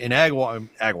Hills in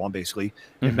Agawam, basically,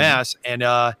 in Mass, and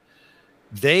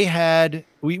they had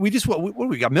we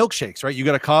got milkshakes, right? You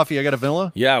got a coffee, I got a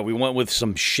vanilla. Yeah, we went with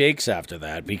some shakes after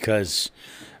that because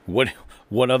what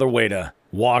other way to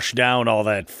wash down all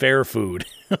that fair food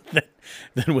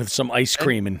than with some ice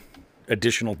cream and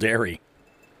additional dairy?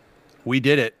 We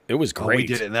did it. It was great. We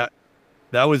did it. And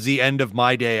that was the end of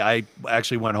my day. I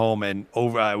actually went home and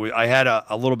I had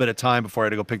a little bit of time before I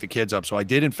had to go pick the kids up. So I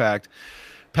did, in fact,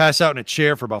 pass out in a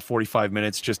chair for about 45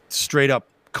 minutes, just straight up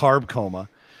carb coma.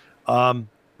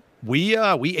 We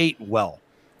ate well.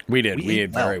 We did. We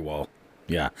ate very well.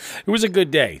 Yeah, it was a good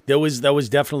day. That was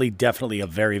definitely a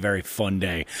very, very fun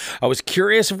day. I was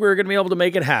curious if we were going to be able to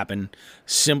make it happen,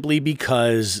 simply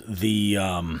because the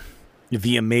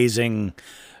amazing,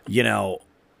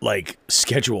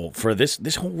 schedule for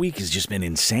this whole week has just been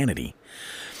insanity.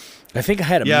 I think I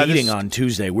had a meeting on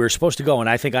Tuesday. We were supposed to go, and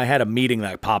I think I had a meeting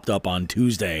that popped up on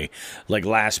Tuesday, like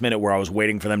last minute, where I was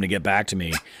waiting for them to get back to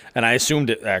me. And I assumed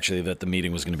that the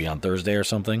meeting was going to be on Thursday or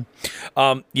something.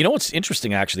 What's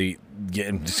interesting, actually,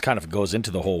 and this kind of goes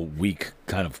into the whole week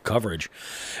kind of coverage,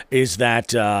 is that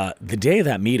the day of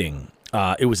that meeting,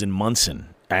 it was in Munson,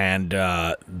 and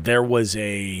there was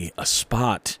a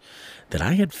spot that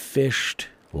I had fished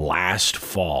last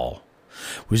fall.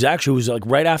 It was like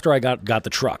right after I got the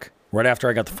truck. right after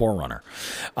I got the Forerunner.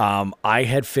 I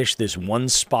had fished this one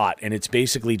spot, and it's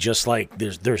basically just like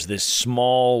there's this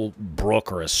small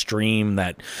brook or a stream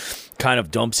that kind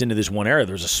of dumps into this one area.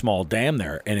 There's a small dam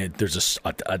there, and there's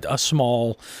a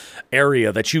small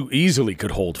area that you easily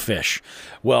could hold fish.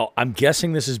 Well, I'm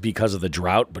guessing this is because of the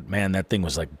drought, but man, that thing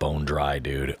was like bone dry,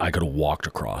 dude. I could have walked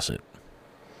across it.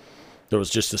 There was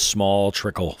just a small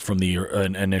trickle from the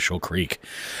initial creek,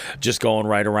 just going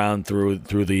right around through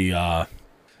the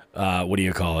what do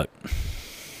you call it?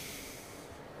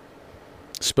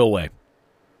 Spillway.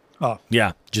 Oh.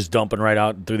 Yeah, just dumping right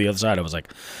out through the other side. I was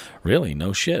like, really?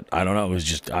 No shit. I don't know. It was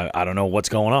just, I don't know what's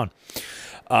going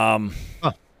on.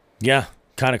 Yeah,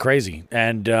 kind of crazy.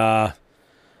 And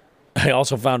I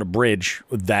also found a bridge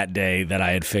that day that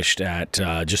I had fished at,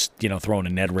 just, throwing a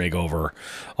Ned rig over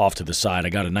off to the side. I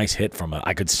got a nice hit from it.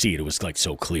 I could see it. It was like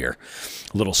so clear.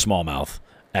 Little smallmouth.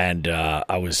 And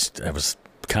I was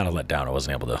kind of let down. I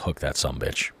wasn't able to hook that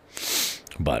sumbitch.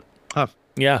 But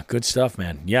yeah, good stuff,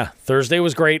 man. Yeah, Thursday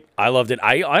was great. I loved it.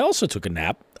 I also took a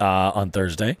nap on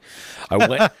Thursday.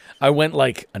 I went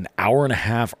like an hour and a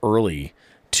half early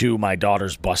to my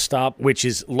daughter's bus stop, which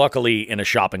is luckily in a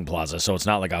shopping plaza, so it's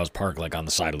not like I was parked like on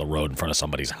the side of the road in front of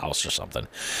somebody's house or something.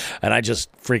 And I just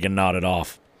freaking nodded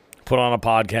off, put on a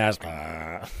podcast,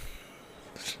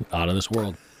 out of this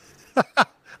world.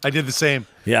 I did the same.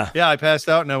 Yeah, I passed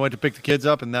out and I went to pick the kids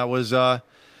up, and that was it.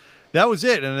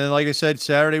 And then, like I said,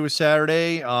 Saturday was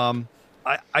Saturday.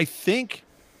 I think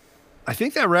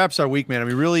that wraps our week, man. I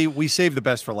mean, really, we saved the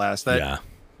best for last.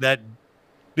 That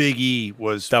Big E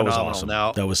was phenomenal. Was awesome.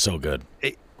 Now, that was so good.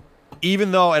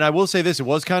 Even though, and I will say this, it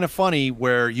was kind of funny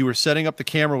where you were setting up the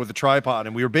camera with the tripod,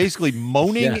 and we were basically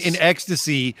moaning in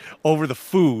ecstasy over the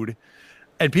food,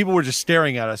 and people were just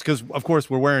staring at us because, of course,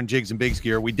 we're wearing Jigs and Bigs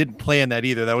gear. We didn't plan that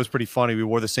either. That was pretty funny. We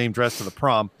wore the same dress to the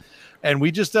prom. And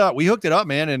we just we hooked it up,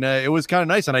 man, and it was kind of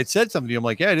nice. And I said something to you. I'm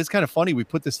like, yeah, it is kind of funny. We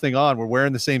put this thing on. We're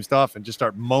wearing the same stuff and just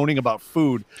start moaning about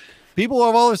food. People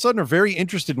all of a sudden are very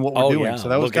interested in what we're doing. Yeah. So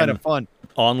that was kind of fun.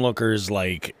 Onlookers,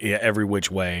 like every which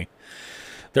way.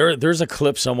 There's a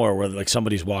clip somewhere where like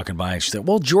somebody's walking by and she said,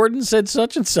 well, Jordan said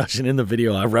such and such. And in the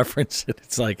video, I reference it.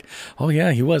 It's like, oh,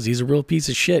 yeah, he was. He's a real piece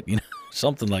of shit.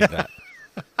 Something like that.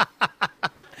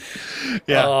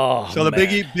 Yeah. Oh, so the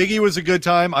Big E was a good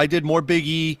time. I did more Big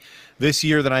E this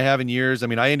year than I have in years. I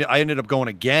mean, I ended up going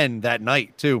again that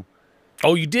night too.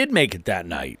 Oh, you did make it that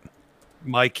night.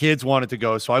 My kids wanted to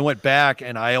go, so I went back,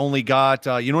 and I only got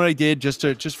you know what I did just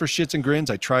for shits and grins.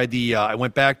 I tried I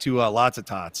went back to Lots of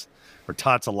Tots or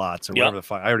Tots of Lots or whatever the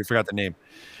fuck. I already forgot the name.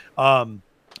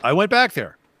 I went back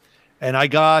there, and I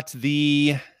got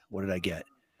what did I get?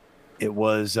 It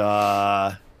was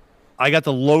I got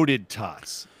the loaded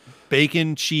Tots.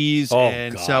 Bacon, cheese,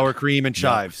 and sour cream and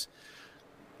chives.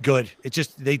 Good. It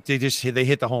just they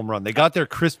hit the home run. They got their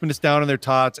crispness down in their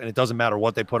tots, and it doesn't matter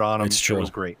what they put on them. It's true. It was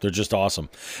great. They're just awesome.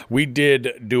 We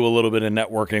did do a little bit of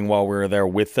networking while we were there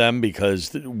with them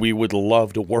because we would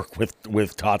love to work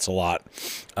with Tots a lot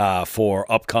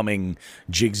for upcoming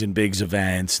Jigs and Bigs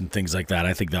events and things like that.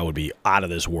 I think that would be out of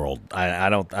this world. I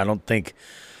don't think.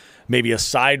 Maybe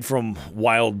aside from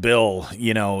Wild Bill,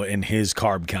 and his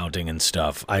carb counting and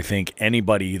stuff, I think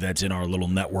anybody that's in our little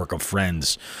network of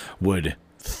friends would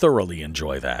thoroughly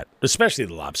enjoy that, especially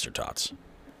the lobster tots.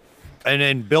 And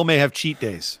then Bill may have cheat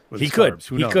days. He could.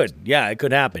 He could. Yeah, it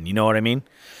could happen. You know what I mean?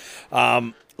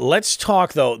 Let's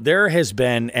talk, though. There has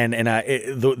been, and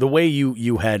the way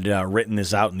you had written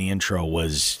this out in the intro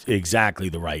was exactly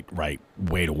the right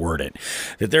way to word it.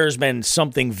 That there has been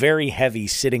something very heavy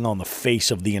sitting on the face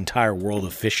of the entire world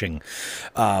of fishing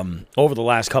over the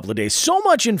last couple of days. So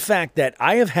much, in fact, that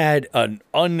I have had an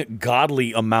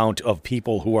ungodly amount of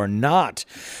people who are not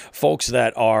folks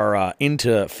that are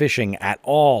into fishing at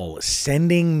all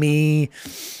sending me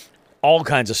all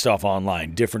kinds of stuff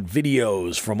online, different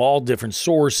videos from all different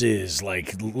sources,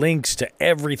 like links to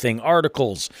everything,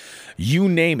 articles, you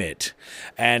name it.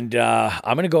 And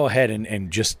I'm going to go ahead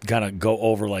and just kind of go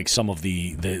over like some of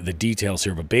the details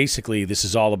here. But basically, this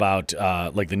is all about,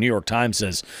 like the New York Times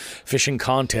says, fishing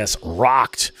contests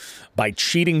rocked by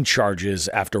cheating charges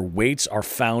after weights are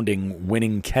found in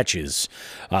winning catches.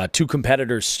 Two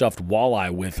competitors stuffed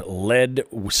walleye with lead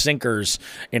sinkers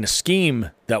in a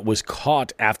scheme that was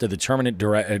caught after the tournament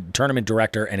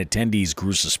director and attendees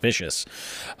grew suspicious.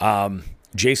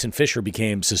 Jason Fisher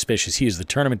became suspicious. He is the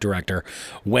tournament director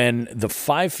when the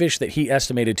 5 fish that he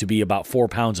estimated to be about 4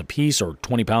 pounds apiece or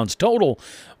 20 pounds total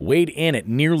weighed in at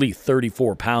nearly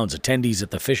 34 pounds. Attendees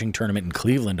at the fishing tournament in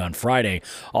Cleveland on Friday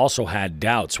also had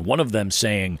doubts, one of them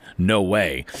saying, no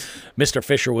way. Mr.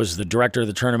 Fisher was the director of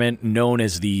the tournament, known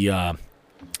as the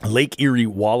Lake Erie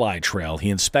Walleye Trail. He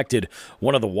inspected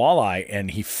one of the walleye,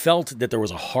 and he felt that there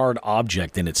was a hard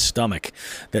object in its stomach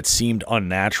that seemed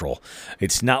unnatural.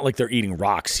 It's not like they're eating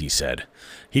rocks, he said.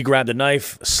 He grabbed a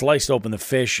knife, sliced open the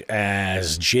fish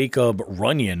as Jacob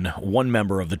Runyon, one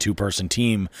member of the two-person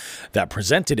team that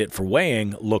presented it for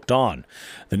weighing, looked on.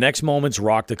 The next moments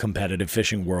rocked the competitive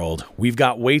fishing world. "We've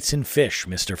got weights and fish,"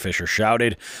 Mr. Fisher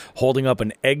shouted, holding up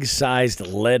an egg-sized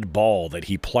lead ball that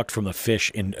he plucked from the fish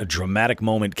in a dramatic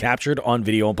moment captured on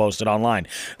video and posted online.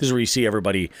 This is where you see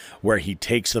everybody where he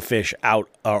takes the fish out,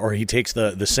 or he takes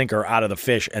the sinker out of the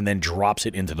fish and then drops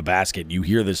it into the basket. You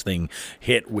hear this thing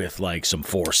hit with like some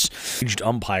force.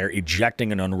 Umpire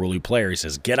ejecting an unruly player. He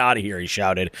says, "Get out of here," he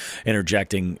shouted,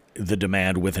 interjecting the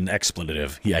demand with an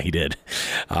expletive. Yeah, he did.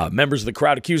 Members of the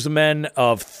crowd accused the men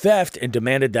of theft and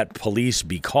demanded that police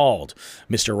be called.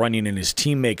 Mr. Runyon and his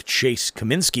teammate Chase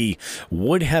Kaminsky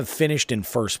would have finished in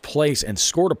first place and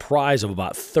scored a prize of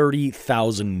about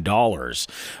 $30,000,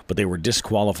 but they were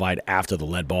disqualified after the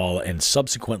lead ball, and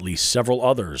subsequently several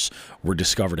others were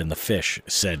discovered in the fish,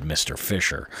 said Mr.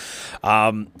 Fisher.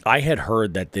 I had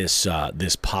heard that this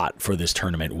pot for this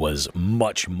tournament was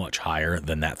much, much higher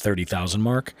than that 30,000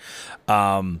 mark.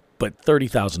 But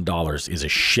 $30,000 is a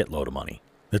shitload of money.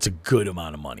 That's a good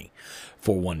amount of money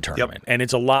for one tournament. Yep. And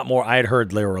it's a lot more. I had heard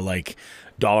there were like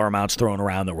dollar amounts thrown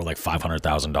around that were like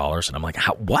 $500,000. And I'm like,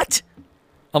 what?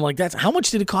 I'm like, that's how much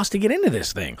did it cost to get into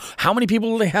this thing? How many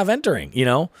people do they have entering? You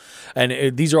know,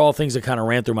 and these are all things that kind of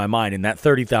ran through my mind. And that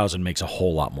 30,000 makes a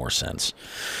whole lot more sense.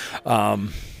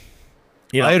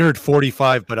 You know, I had heard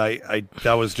 45, but I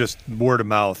that was just word of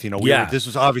mouth. You know, this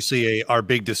was obviously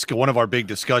one of our big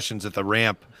discussions at the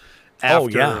ramp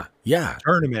after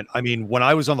tournament. I mean, when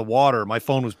I was on the water, my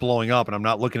phone was blowing up, and I'm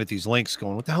not looking at these links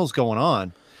going, "What the hell's going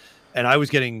on?" And I was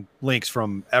getting links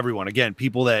from everyone. Again,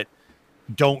 people that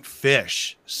don't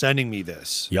fish sending me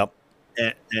this. Yep.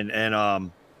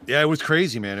 And yeah, it was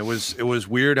crazy, man. It was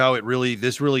weird how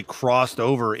this really crossed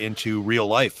over into real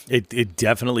life. It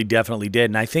definitely did.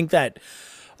 And I think that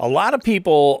a lot of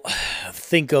people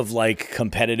think of like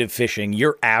competitive fishing,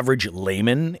 your average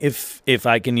layman, if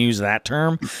I can use that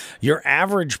term, your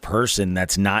average person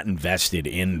that's not invested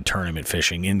in tournament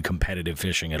fishing, in competitive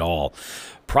fishing at all,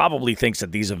 probably thinks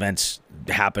that these events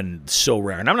happen so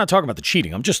rare. And I'm not talking about the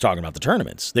cheating. I'm just talking about the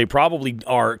tournaments. They probably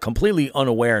are completely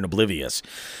unaware and oblivious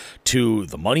to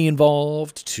the money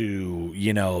involved, to,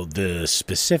 you know, the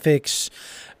specifics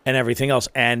and everything else.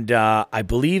 And I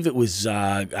believe it was,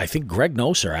 I think Greg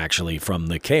Noser, actually, from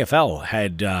the KFL,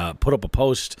 had put up a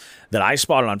post that I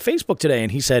spotted on Facebook today,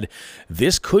 and he said,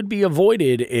 this could be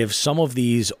avoided if some of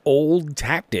these old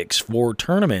tactics for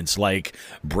tournaments, like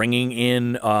bringing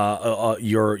in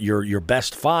your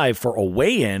best five for a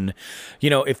weigh-in, you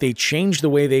know, if they changed the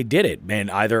way they did it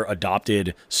and either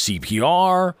adopted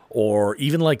CPR or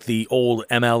even like the old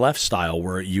MLF style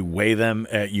where you weigh them,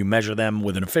 you measure them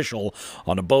with an official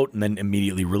on a boat and then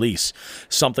immediately release.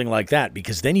 Something like that,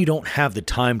 because then you don't have the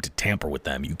time to tamper with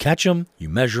them. You catch them, you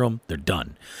measure them, they're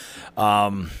done.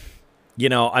 You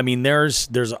know, I mean,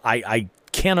 I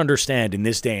can't understand in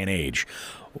this day and age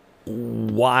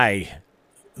why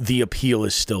the appeal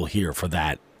is still here for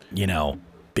that, you know,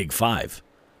 big five.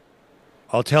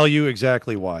 I'll tell you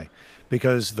exactly why.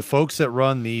 Because the folks that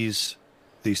run these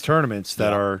tournaments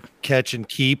that are catch and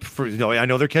keep, I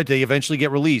know they eventually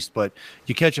get released, but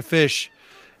you catch a fish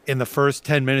in the first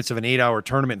 10 minutes of an 8-hour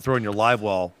tournament and throw in your live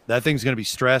well, that thing's going to be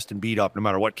stressed and beat up no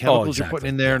matter what chemicals you're putting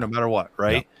in there, no matter what,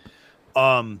 right?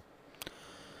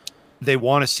 They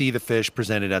want to see the fish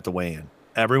presented at the weigh-in.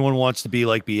 Everyone wants to be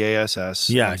like BASS.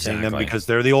 Yeah, exactly. Them because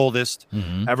they're the oldest.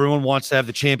 Mm-hmm. Everyone wants to have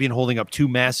the champion holding up two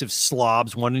massive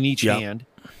slobs, one in each hand,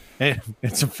 and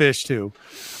some fish too.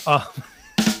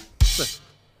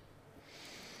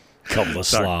 Couple of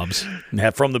slobs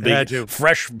from the big,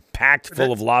 fresh, packed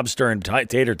full of lobster and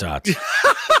tater tots.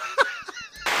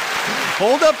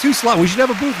 Hold up two slobs. We should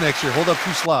have a booth next year. Hold up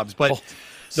two slobs. But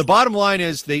the bottom line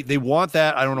is they want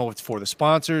that. I don't know if it's for the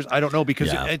sponsors. I don't know,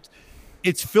 because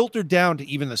it's filtered down to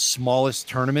even the smallest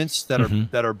tournaments that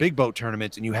are big boat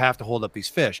tournaments, and you have to hold up these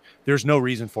fish. There's no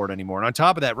reason for it anymore. And on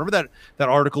top of that, remember that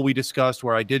article we discussed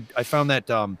where I found that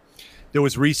there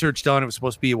was research done. It was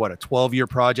supposed to be a 12-year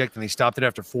project, and they stopped it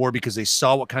after 4 because they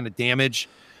saw what kind of damage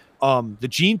the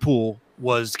gene pool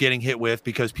was getting hit with,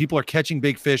 because people are catching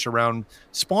big fish around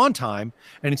spawn time,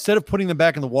 and instead of putting them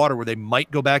back in the water where they might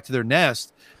go back to their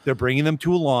nest, they're bringing them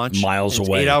to a launch miles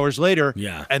away 8 hours later.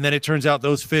 Yeah. And then it turns out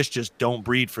those fish just don't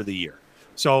breed for the year.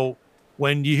 So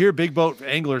when you hear big boat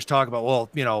anglers talk about, well,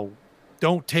 you know,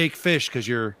 don't take fish because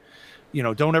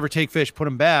don't ever take fish, put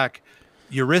them back.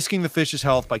 you're risking the fish's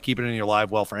health by keeping it in your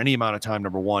live well for any amount of time,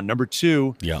 number one. Number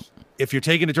two, if you're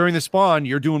taking it during the spawn,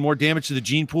 you're doing more damage to the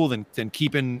gene pool than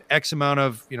keeping X amount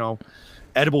of,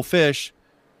 edible fish.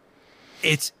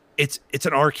 It's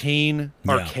an arcane,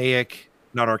 archaic,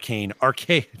 not arcane,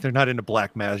 archaic. They're not into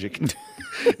black magic.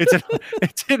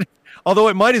 Although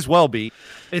it might as well be.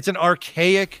 It's an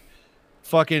archaic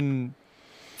fucking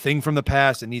thing from the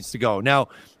past that needs to go. Now,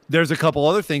 there's a couple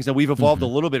other things that we've evolved a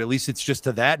little bit. At least it's just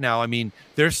to that now. I mean,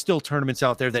 there's still tournaments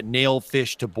out there that nail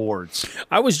fish to boards.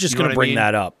 I was just going to bring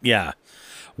that up. Yeah.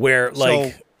 Where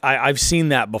I've seen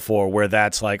that before where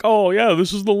that's like, oh yeah,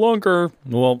 this is the lunker.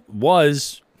 Well,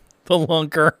 was the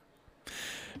lunker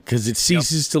because it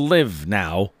ceases to live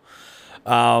now.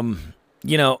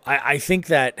 I think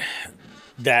that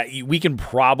we can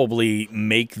probably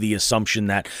make the assumption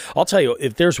that I'll tell you,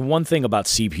 if there's one thing about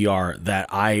CPR that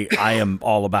I am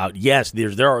all about, yes,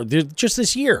 there are just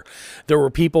this year there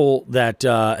were people that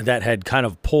had kind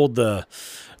of pulled the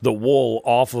wool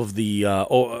off of the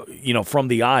from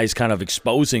the eyes, kind of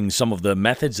exposing some of the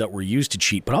methods that were used to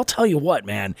cheat. But I'll tell you what,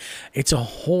 man, it's a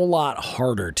whole lot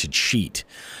harder to cheat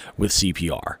with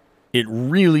CPR. It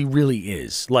really, really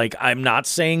is. Like, I'm not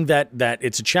saying that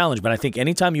it's a challenge, but I think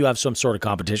anytime you have some sort of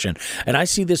competition, and I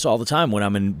see this all the time when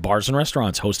I'm in bars and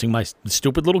restaurants hosting my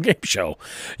stupid little game show,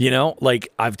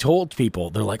 like I've told people,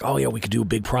 they're like, oh yeah, we could do a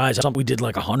big prize. We did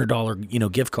like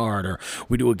 $100, gift card, or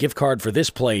we do a gift card for this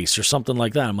place or something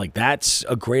like that. I'm like, that's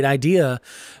a great idea.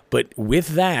 But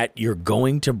with that, you're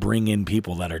going to bring in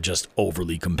people that are just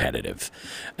overly competitive.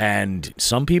 And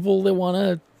some people, they want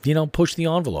to, push the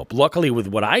envelope. Luckily, with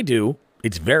what I do,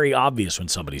 it's very obvious when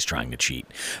somebody's trying to cheat.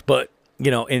 But,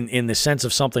 in the sense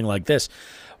of something like this,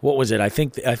 what was it? I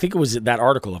think it was that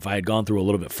article, if I had gone through a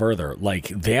little bit further, like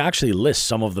they actually list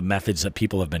some of the methods that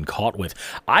people have been caught with.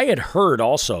 I had heard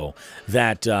also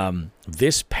that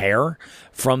this pair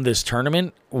from this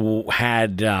tournament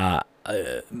had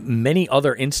many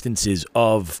other instances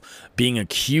of being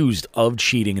accused of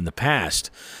cheating in the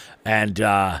past,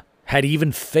 and had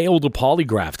even failed a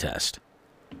polygraph test.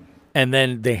 And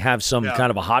then they have some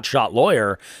kind of a hotshot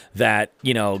lawyer that,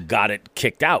 got it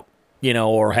kicked out,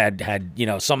 or had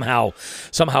somehow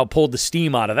pulled the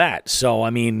steam out of that. So, I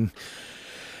mean,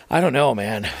 I don't know,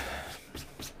 man.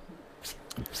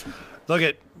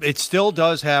 Look, it still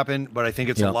does happen, but I think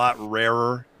it's a lot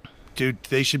rarer. Dude,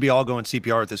 they should be all going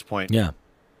CPR at this point. Yeah.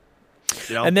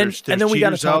 And then we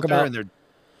got to talk about,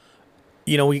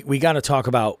 we got to talk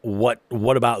about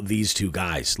what about these two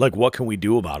guys? Like, what can we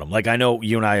do about them? Like, I know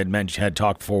you and I had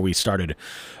talked before we started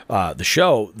the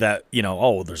show that,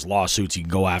 there's lawsuits, you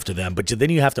can go after them, but then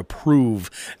you have to prove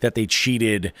that they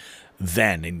cheated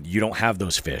then, and you don't have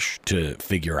those fish to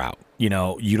figure out. You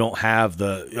don't have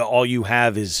all you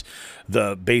have is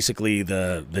basically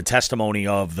the testimony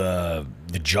of the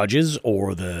judges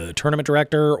or the tournament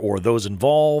director or those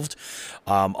involved,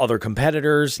 other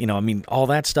competitors, all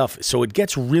that stuff. So it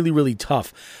gets really, really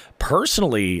tough.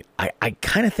 Personally, I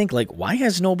kind of think, like, why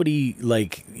has nobody,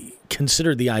 like,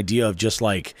 considered the idea of just,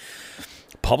 like,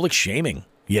 public shaming?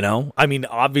 I mean,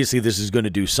 obviously this is going to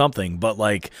do something, but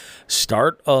like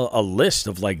start a list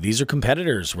of like, these are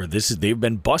competitors where they've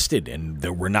been busted and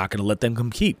we're not going to let them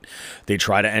compete. They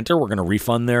try to enter, we're going to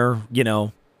refund their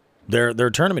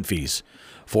tournament fees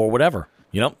for whatever.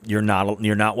 You're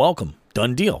not welcome.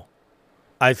 Done deal.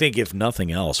 I think if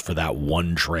nothing else, for that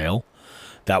one trail,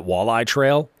 that walleye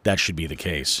trail, that should be the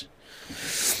case.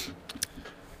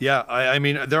 Yeah, I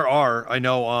mean, there are. I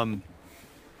know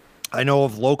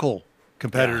of local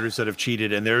competitors that have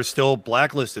cheated, and they're still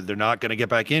blacklisted. They're not going to get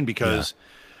back in because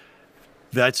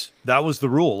that was the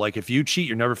rule. Like, if you cheat,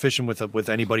 you're never fishing with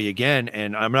anybody again.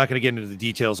 And I'm not going to get into the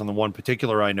details on the one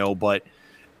particular I know, but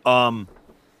I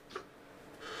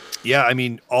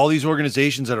mean, all these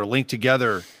organizations that are linked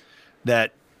together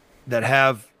that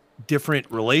have different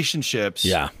relationships.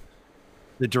 Yeah,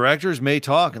 the directors may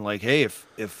talk and like, hey, if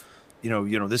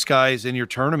this guy's in your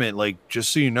tournament, like,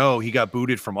 just so you know, he got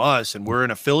booted from us and we're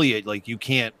an affiliate. Like, you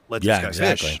can't let this guy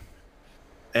fish.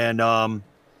 And,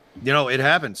 it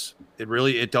happens.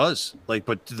 It does. Like,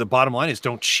 but the bottom line is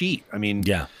don't cheat. I mean,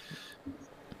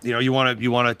 you want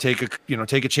to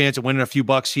take a chance at winning a few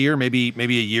bucks here, maybe a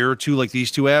year or two, like these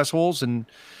two assholes, and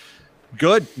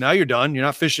good. Now you're done. You're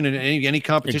not fishing in any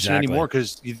competition anymore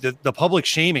because the public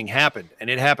shaming happened, and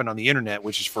it happened on the internet,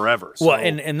 which is forever. So. Well,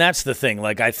 and that's the thing.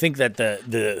 Like, I think that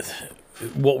the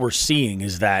what we're seeing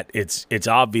is that it's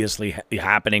obviously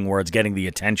happening where it's getting the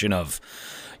attention of,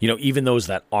 even those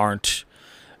that aren't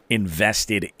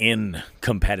invested in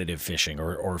competitive fishing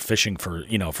or fishing for,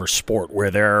 for sport, where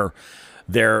they're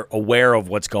they're aware of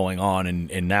what's going on,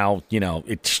 and now,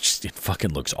 it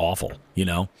fucking looks awful,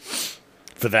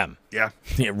 for them. Yeah.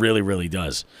 It really, really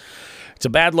does. It's a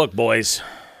bad look, boys.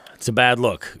 It's a bad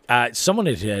look. Someone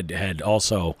had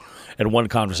also, in one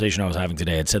conversation I was having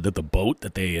today, had said that the boat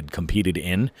that they had competed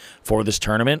in for this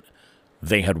tournament,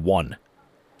 they had won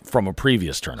from a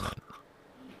previous tournament.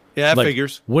 Yeah, that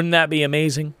figures. Wouldn't that be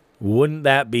amazing? Wouldn't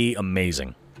that be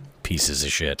amazing? Pieces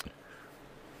of shit.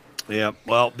 Yeah,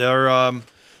 well, they're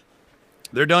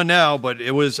done now, but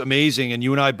it was amazing, and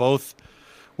you and I both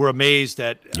were amazed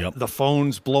at the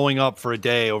phones blowing up for a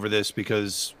day over this,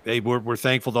 because we're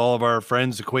thankful to all of our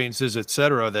friends, acquaintances,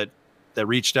 etc. that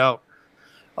reached out.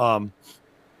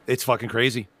 It's fucking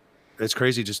crazy. It's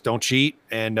crazy. Just don't cheat.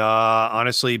 And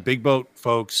honestly, big boat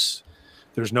folks,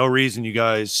 there's no reason you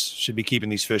guys should be keeping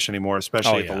these fish anymore,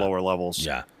 especially at the lower levels.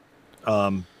 Yeah.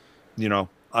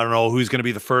 I don't know who's going to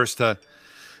be the first to.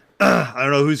 I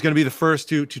don't know who's going to be the first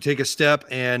to take a step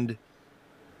and,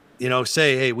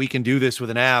 say, hey, we can do this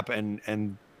with an app,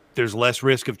 and there's less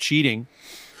risk of cheating.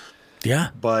 Yeah.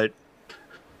 But,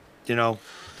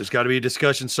 there's got to be a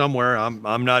discussion somewhere.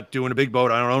 I'm not doing a big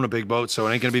boat. I don't own a big boat, so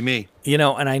it ain't going to be me.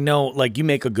 And I know, you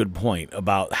make a good point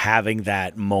about having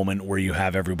that moment where you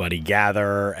have everybody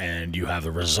gather and you have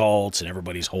the results and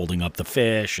everybody's holding up the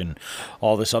fish and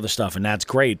all this other stuff, and that's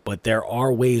great. But there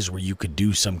are ways where you could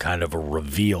do some kind of a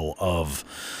reveal of,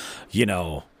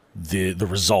 the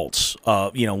results.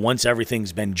 Once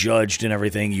everything's been judged and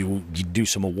everything, you do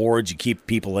some awards, you keep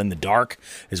people in the dark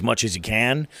as much as you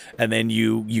can, and then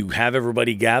you have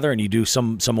everybody gather and you do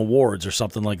some awards or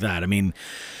something like that. I mean,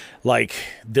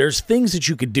 there's things that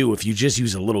you could do if you just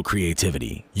use a little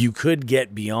creativity. You could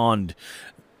get beyond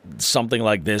something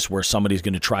like this where somebody's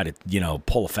going to try to,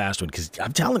 pull a fast one, because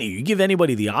I'm telling you, you give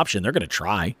anybody the option, they're going to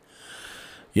try.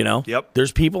 Yep.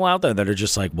 There's people out there that are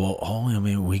just like,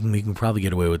 we can probably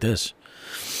get away with this.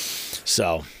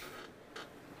 So,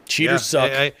 cheaters suck.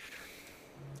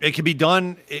 It can be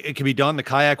done. It can be done. The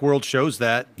kayak world shows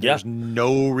that. There's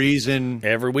no reason.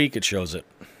 Every week it shows it.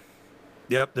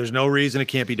 Yep. There's no reason it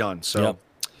can't be done. So,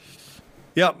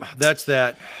 yep, that's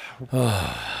that.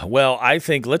 Well, I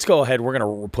think let's go ahead. We're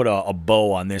going to put a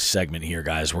bow on this segment here,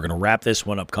 guys. We're going to wrap this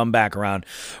one up, come back around.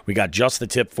 We got Just the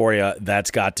Tip for you.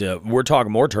 We're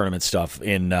talking more tournament stuff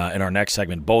in our next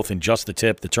segment, both in Just the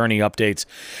Tip, the tourney updates,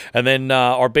 and then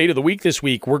our bait of the week this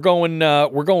week. We're going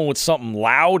with something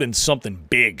loud and something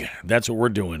big. That's what we're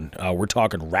doing. We're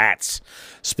talking rats,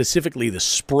 specifically the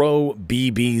Spro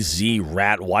BBZ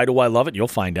rat. Why do I love it? You'll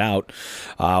find out.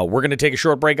 We're going to take a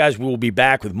short break, guys. We will be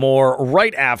back with more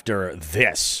right after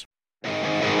this.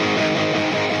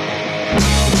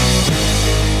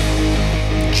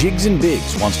 Jigs and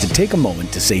Bigs wants to take a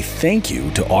moment to say thank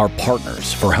you to our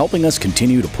partners for helping us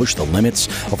continue to push the limits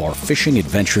of our fishing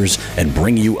adventures and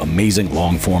bring you amazing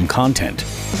long-form content.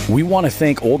 We want to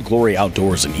thank Old Glory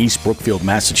Outdoors in East Brookfield,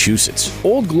 Massachusetts.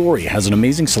 Old Glory has an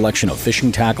amazing selection of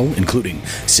fishing tackle, including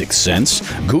 6th Sense,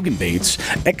 Guggen Baits,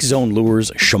 X-Zone Lures,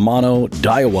 Shimano,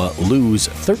 Daiwa, Lew's,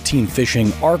 13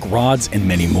 Fishing, Arc Rods, and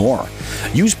many more.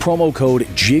 Use promo code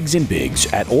Jigs and Bigs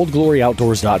at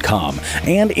oldgloryoutdoors.com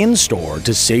and in-store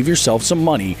to save yourself some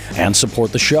money and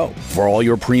support the show. For all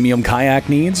your premium kayak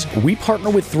needs, we partner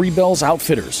with Three Bells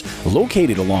Outfitters,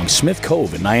 located along Smith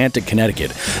Cove in Niantic,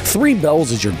 Connecticut. Three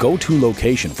Bells is your go-to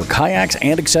location for kayaks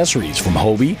and accessories from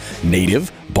Hobie, Native,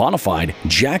 Bonafide,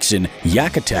 Jackson,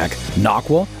 Yakutak,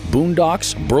 Naqua,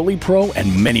 Boondocks, Burley Pro,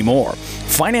 and many more.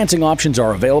 Financing options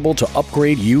are available to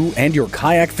upgrade you and your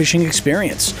kayak fishing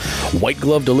experience. White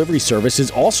glove delivery service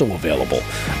is also available.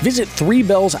 Visit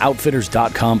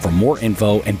threebellsoutfitters.com for more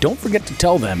info, and don't forget to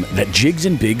tell them that Jigs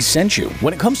and Bigs sent you.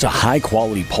 When it comes to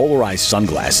high-quality polarized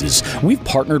sunglasses, we've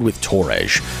partnered with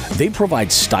Torej. They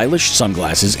provide stylish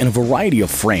sunglasses in a variety of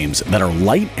frames that are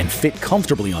light and fit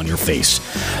comfortably on your face.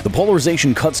 The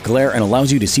polarization cuts glare and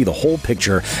allows you to see the whole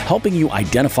picture, helping you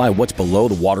identify what's below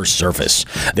the water's surface.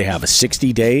 They have a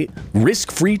 60-day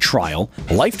risk-free trial,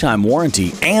 lifetime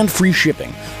warranty, and free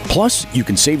shipping. Plus, you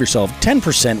can save yourself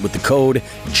 10% with the code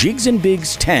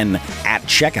JIGSandBIGS10 at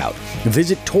checkout.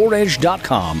 Visit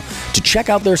Torej.com to check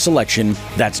out their selection.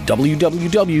 That's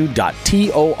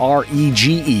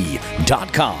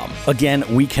www.torege.com. Again,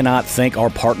 we cannot thank our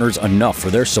partners enough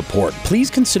for their support. Please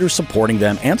consider supporting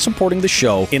them and supporting the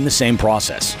show in the same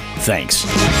process. Thanks.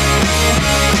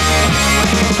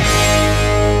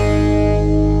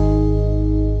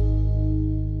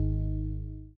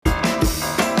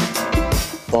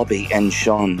 Bobby and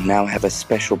Sean now have a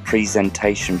special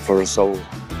presentation for us all.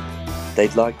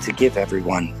 They'd like to give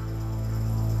everyone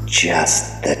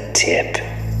just the tip.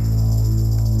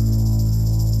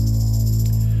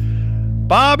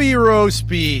 Bobby Roast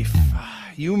Beef.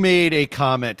 You made a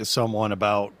comment to someone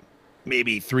about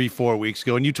maybe 3-4 weeks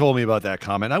ago, and you told me about that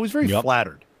comment. I was very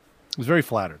flattered. I was very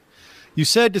flattered. You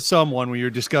said to someone when you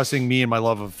were discussing me and my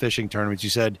love of fishing tournaments, you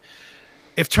said,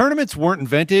 if tournaments weren't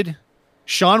invented,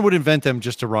 Sean would invent them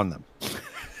just to run them.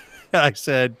 I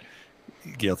said,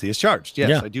 guilty as charged.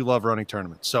 Yes, I do love running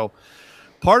tournaments. So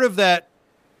part of that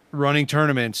running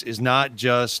tournaments is not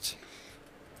just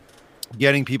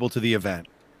getting people to the event.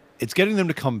 It's getting them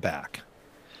to come back.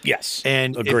 Yes.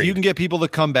 And agreed. If you can get people to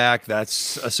come back,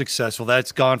 that's a successful.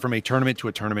 That's gone from a tournament to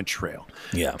a tournament trail.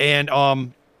 Yeah. And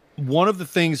one of the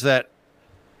things that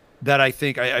I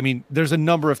think, I mean, there's a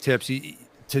number of tips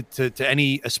to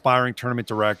any aspiring tournament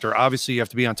director. Obviously, you have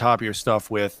to be on top of your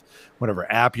stuff with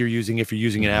whatever app you're using. If you're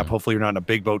using an app, hopefully you're not in a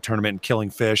big boat tournament and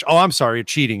killing fish. Oh, I'm sorry, you're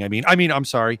cheating. I mean, I'm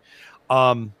sorry.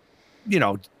 You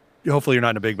know, hopefully you're not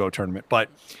in a big boat tournament. But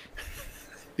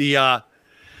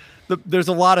there's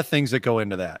a lot of things that go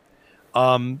into that.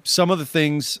 Some of the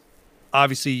things,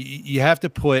 obviously, you have to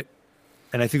put,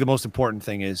 and I think the most important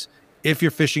thing is, if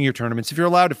you're fishing your tournaments, if you're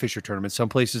allowed to fish your tournaments, some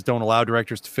places don't allow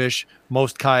directors to fish.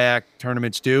 Most kayak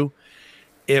tournaments do.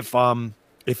 If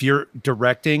you're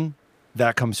directing,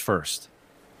 that comes first.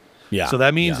 Yeah. So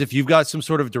that means if you've got some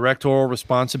sort of directorial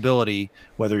responsibility,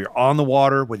 whether you're on the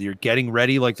water, whether you're getting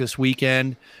ready like this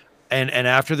weekend, and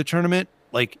after the tournament,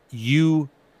 like you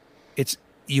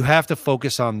have to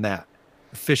focus on that.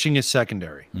 Fishing is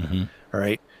secondary. All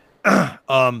right.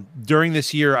 During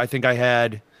this year, I think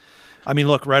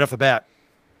look, right off the bat,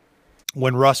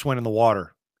 when Russ went in the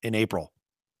water in April,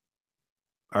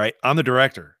 all right, I'm the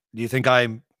director. Do you think I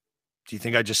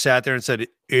just sat there and said,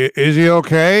 is he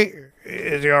okay?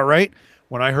 Is he all right?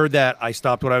 When I heard that, I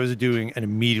stopped what I was doing and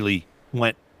immediately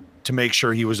went to make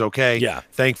sure he was okay. Yeah.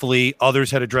 Thankfully,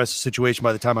 others had addressed the situation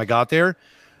by the time I got there,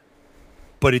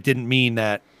 but it didn't mean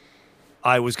that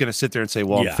I was going to sit there and say,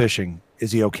 well, I'm fishing.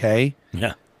 Is he okay?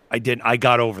 Yeah. I didn't. I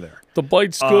got over there. The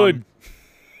bite's good.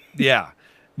 Yeah.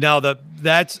 Now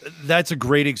that's a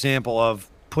great example of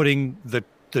putting the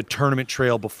tournament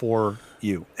trail before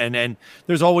you. And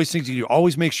there's always things you do.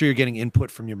 Always make sure you're getting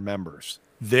input from your members.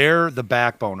 They're the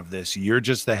backbone of this. You're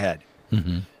just the head.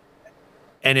 And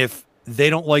if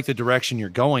they don't like the direction you're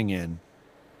going in,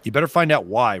 you better find out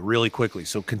why really quickly.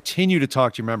 So continue to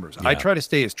talk to your members. I try to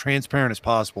stay as transparent as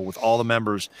possible with all the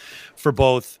members for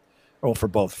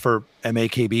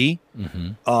MAKB,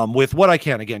 with what I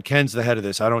can. Again, Ken's the head of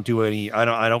this. I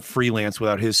don't freelance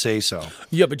without his say so.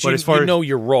 Yeah, but you know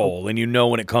your role, and you know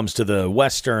when it comes to the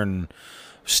Western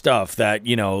stuff that,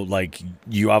 you know, like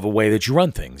you have a way that you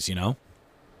run things, you know?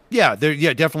 Yeah,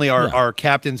 definitely our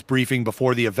captain's briefing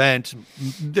before the event.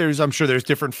 I'm sure there's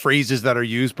different phrases that are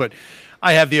used, but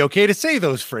I have the okay to say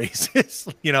those phrases,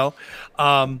 you know?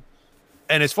 And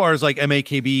as far as like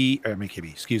MAKB,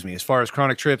 excuse me, as far as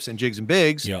Chronic Trips and Jigs and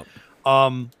Bigs,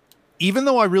 even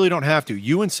though I really don't have to,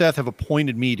 you and Seth have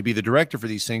appointed me to be the director for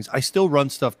these things. I still run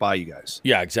stuff by you guys.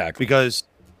 Yeah, exactly. Because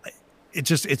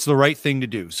it's the right thing to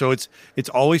do. So it's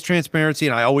always transparency.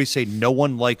 And I always say no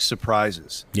one likes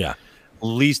surprises. Yeah.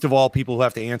 Least of all people who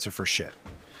have to answer for shit.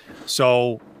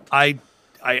 So I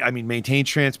mean, maintain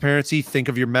transparency. Think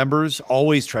of your members.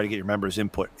 Always try to get your members'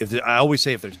 input. I always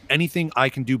say, if there's anything I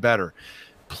can do better,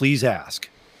 please ask.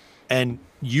 And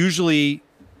usually,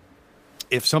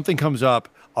 if something comes up,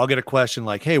 I'll get a question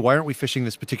like, "Hey, why aren't we fishing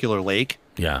this particular lake?"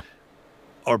 Yeah.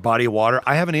 Or body of water.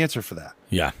 I have an answer for that.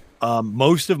 Yeah.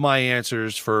 Most of my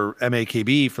answers for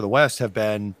MAKB for the West have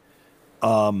been,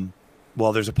 well,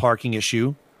 there's a parking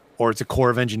issue, or it's a Corps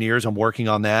of Engineers. I'm working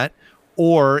on that.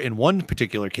 Or in one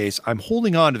particular case, I'm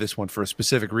holding on to this one for a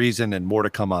specific reason, and more to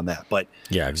come on that. But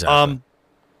yeah, exactly.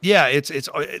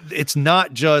 It's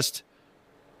not just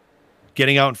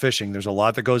getting out and fishing. There's a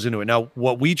lot that goes into it. Now,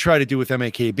 what we try to do with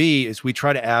MAKB is we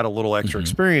try to add a little extra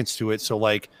experience to it. So,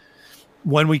 like,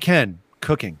 when we can,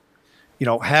 cooking, you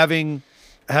know, having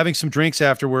some drinks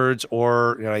afterwards,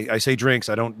 or, you know, I say drinks,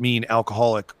 I don't mean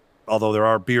alcoholic, although there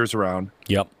are beers around.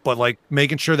 Yep. But like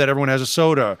making sure that everyone has a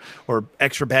soda or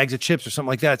extra bags of chips or something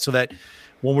like that, so that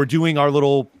when we're doing our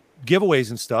little giveaways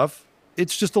and stuff,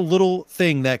 it's just a little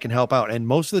thing that can help out. And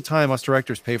most of the time, us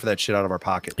directors pay for that shit out of our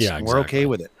pockets. Yeah, and we're okay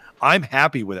with it. I'm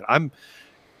happy with it. I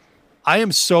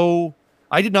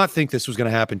did not think this was going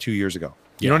to happen 2 years ago.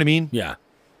 You know what I mean? Yeah.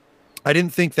 I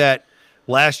didn't think that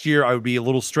last year I would be a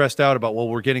little stressed out about, well,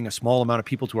 we're getting a small amount of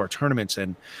people to our tournaments,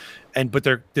 but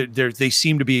they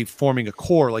seem to be forming a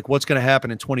core. Like, what's going to happen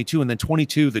in 22? And then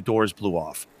 22, the doors blew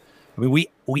off. I mean,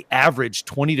 we averaged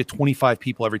 20 to 25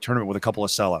 people every tournament with a couple of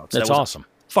sellouts. That's awesome.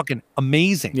 Fucking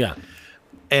amazing. Yeah.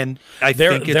 And I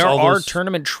think there are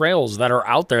tournament trails that are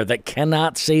out there that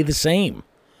cannot say the same.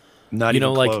 Not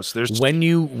even like close. There's when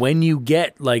you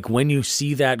get like when you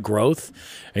see that growth,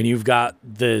 and you've got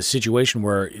the situation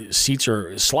where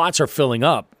slots are filling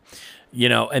up,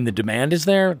 and the demand is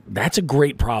there. That's a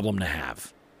great problem to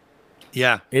have.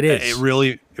 Yeah, it is. It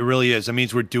really is. It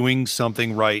means we're doing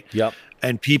something right. Yep.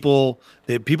 And people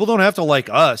don't have to like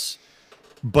us,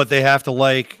 but they have to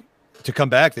like to come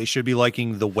back. They should be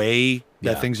liking the way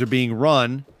that things are being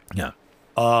run. Yeah.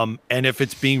 And if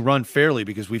it's being run fairly,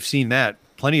 because we've seen that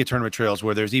plenty of tournament trails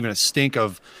where there's even a stink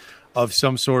of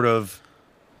some sort of,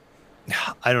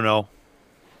 I don't know,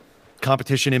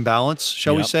 competition imbalance,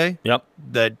 shall we say? Yep.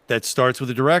 That starts with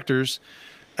the directors,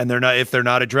 and if they're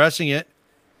not addressing it,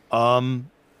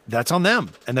 that's on them,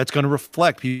 and that's going to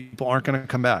reflect. People aren't going to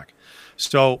come back.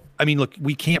 So, I mean, look,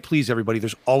 we can't please everybody.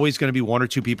 There's always going to be one or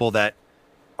two people that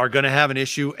are going to have an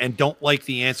issue and don't like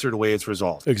the answer the way it's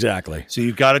resolved. Exactly. So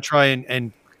you've got to try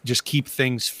and just keep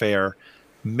things fair.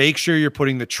 Make sure you're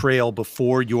putting the trail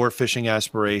before your fishing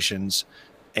aspirations.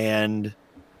 And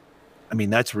I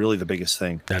mean, that's really the biggest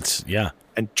thing.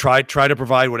 And try to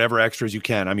provide whatever extras you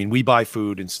can. I mean, we buy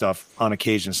food and stuff on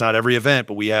occasion. It's not every event,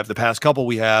 but we have the past couple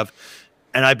we have,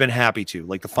 and I've been happy to.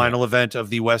 Like the final event of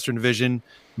the Western Division,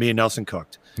 me and Nelson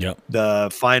cooked. Yep. The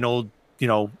final,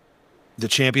 the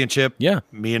championship,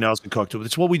 me and Nelson cooked.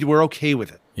 It's what we do. We're okay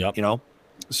with it. Yep.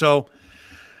 So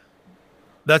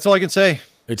that's all I can say.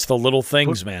 It's the little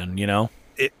things, man,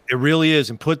 It really is.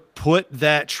 And put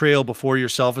that trail before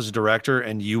yourself as a director,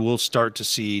 and you will start to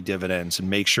see dividends. And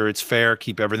make sure it's fair,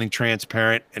 keep everything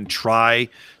transparent, and try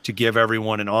to give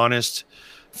everyone an honest,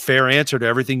 fair answer to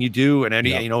everything you do. And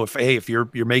if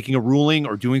you're making a ruling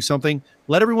or doing something,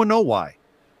 let everyone know why.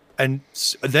 And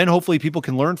then hopefully people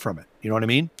can learn from it. You know what I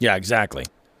mean? Yeah, exactly.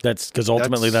 That's because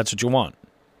ultimately that's what you want.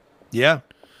 Yeah,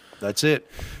 that's it.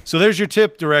 So there's your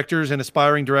tip, directors and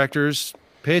aspiring directors.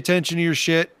 Pay attention to your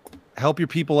shit. Help your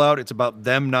people out. It's about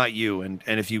them, not you. And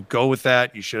if you go with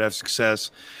that, you should have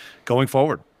success going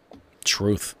forward.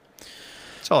 Truth.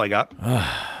 That's all I got.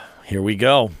 Here we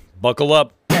go. Buckle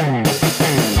up. Fuck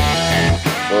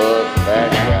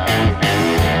that guy.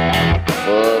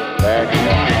 Fuck that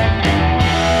guy.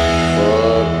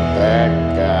 Fuck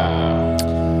that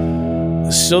guy.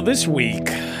 So this week,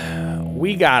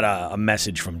 we got a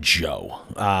message from Joe,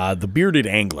 the Bearded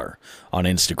Angler on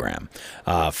Instagram,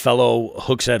 fellow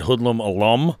Hookset Hoodlum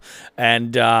alum.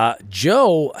 And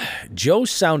Joe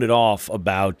sounded off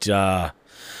about,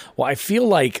 I feel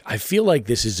like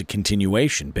this is a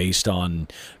continuation based on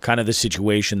kind of the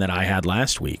situation that I had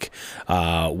last week,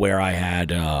 where I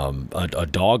had a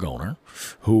dog owner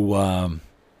who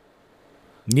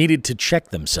needed to check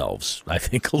themselves. I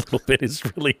think a little bit is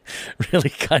really,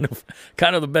 really kind of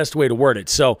the best way to word it.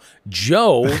 So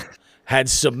Joe had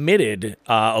submitted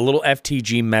a little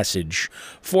FTG message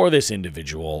for this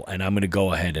individual, and I'm going to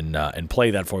go ahead and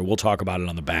play that for you. We'll talk about it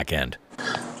on the back end.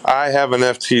 I have an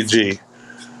FTG.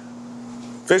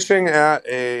 Fishing at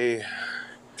a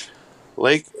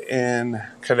lake in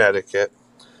Connecticut.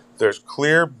 There's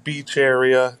clear beach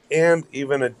area and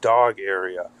even a dog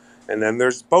area. And then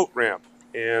there's boat ramp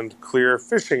and clear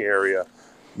fishing area,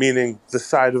 meaning the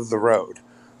side of the road.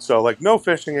 So like no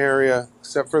fishing area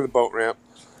except for the boat ramp.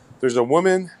 There's a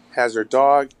woman, has her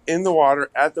dog in the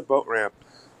water at the boat ramp,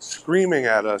 screaming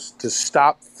at us to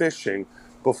stop fishing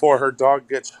before her dog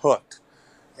gets hooked.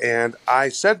 And I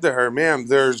said to her, ma'am,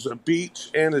 there's a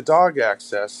beach and a dog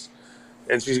access.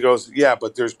 And she goes, yeah,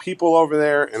 but there's people over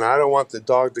there and I don't want the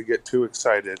dog to get too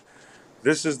excited.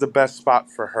 This is the best spot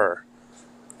for her.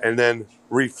 And then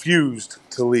refused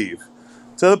to leave.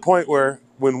 To the point where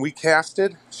when we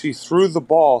casted, she threw the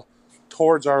ball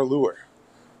towards our lure,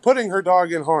 putting her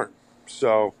dog in harm.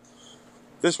 So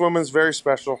this woman's very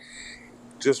special.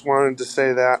 Just wanted to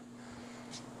say that.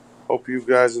 Hope you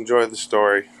guys enjoy the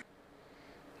story.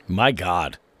 My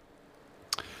God.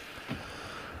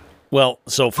 Well,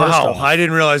 so first off, I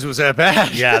didn't realize it was that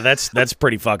bad. Yeah, that's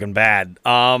pretty fucking bad.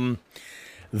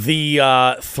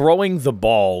 The throwing the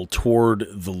ball toward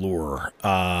the lure,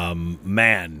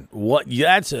 man,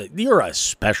 you're a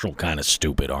special kind of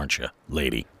stupid, aren't you,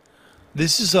 lady?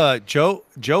 This is Joe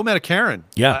met a Karen.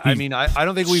 Yeah, I mean, I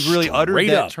don't think we've really uttered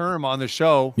that term on the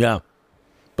show. Yeah,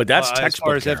 but that's textbook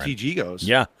as far as Karen. FTG goes.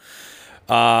 Yeah,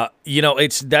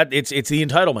 it's the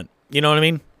entitlement. You know what I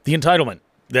mean? The entitlement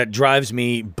that drives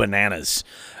me bananas.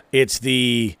 It's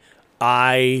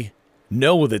I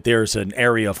know that there's an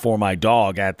area for my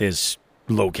dog at this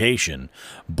location,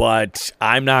 but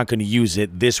I'm not going to use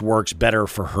it. This works better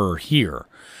for her here.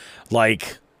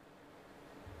 Like,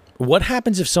 what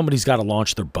happens if somebody's got to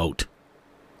launch their boat?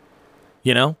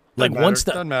 Like once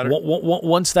that Doesn't matter.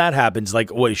 once that happens,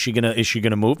 like, what is she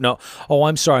gonna move? No. Oh,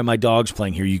 I'm sorry, my dog's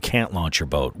playing here. You can't launch your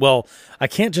boat. Well, I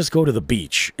can't just go to the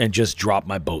beach and just drop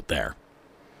my boat there.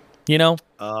 You know?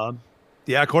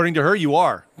 Yeah, according to her, you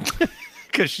are,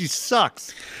 because she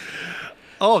sucks.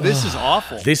 Oh, this is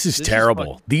awful. This is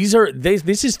terrible.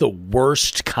 This is the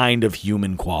worst kind of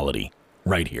human quality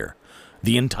right here.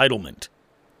 The entitlement.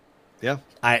 Yeah.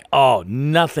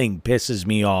 Nothing pisses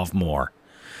me off more.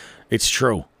 It's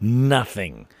true.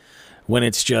 Nothing. When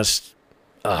it's just,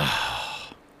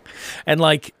 and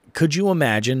like, could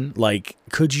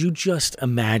you just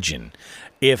imagine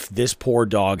if this poor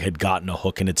dog had gotten a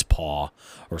hook in its paw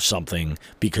or something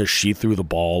because she threw the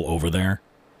ball over there?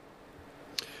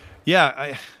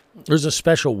 Yeah. There's a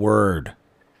special word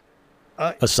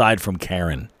aside from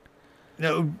Karen.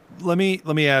 No, let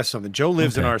me ask something. Joe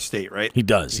lives in our state, right? He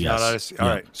does, He's not yes. out of- all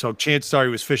right. So chances are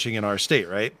he was fishing in our state,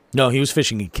 right? No, he was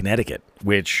fishing in Connecticut,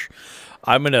 which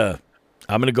I'm gonna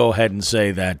go ahead and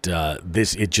say that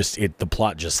the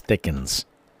plot just thickens.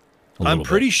 I'm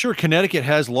pretty sure Connecticut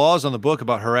has laws on the book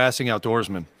about harassing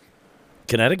outdoorsmen.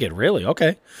 Connecticut, really?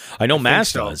 Okay. I know Mass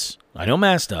so. does. I know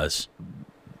Mass does.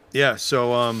 Yeah.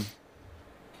 So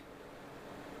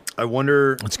I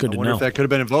wonder. That's good to wonder know. if that could have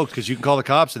been invoked, because you can call the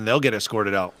cops and they'll get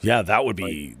escorted out. Yeah, that would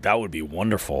be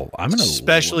wonderful. I'm gonna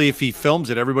Especially if he films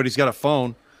it. Everybody's got a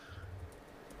phone.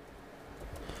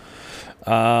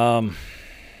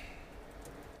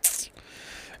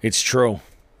 It's true.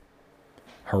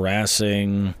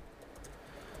 Harassing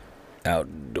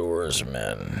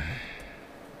outdoorsmen.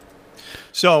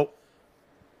 So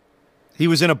he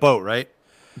was in a boat, right?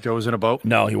 Joe was in a boat.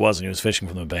 No, he wasn't. He was fishing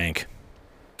from the bank.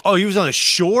 Oh, he was on the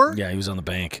shore? Yeah, he was on the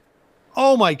bank.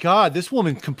 Oh my God, this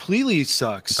woman completely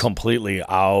sucks. Completely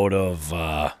out of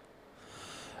her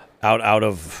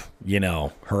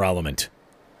element.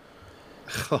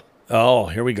 Oh,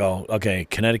 here we go. Okay,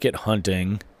 Connecticut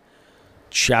hunting,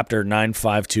 Chapter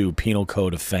 952, Penal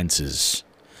Code offenses.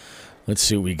 Let's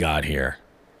see what we got here.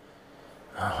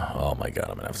 Oh my God,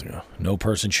 I'm gonna have to go. No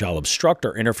person shall obstruct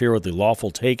or interfere with the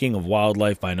lawful taking of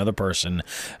wildlife by another person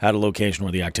at a location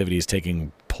where the activity is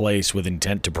taking place with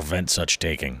intent to prevent such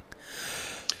taking.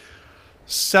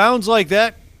 Sounds like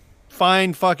that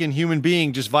fine fucking human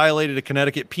being just violated a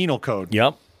Connecticut penal code.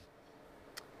 Yep.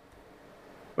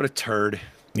 What a turd.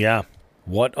 Yeah.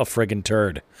 What a friggin'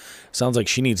 turd. Sounds like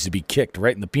she needs to be kicked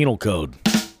right in the penal code.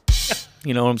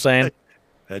 You know what I'm saying?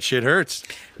 That shit hurts.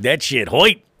 That shit,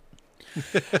 hoit.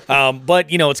 But,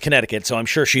 it's Connecticut, so I'm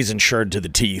sure she's insured to the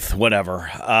teeth. Whatever.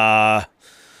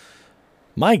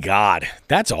 My God,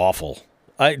 that's awful.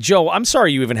 Joe, I'm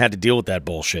sorry you even had to deal with that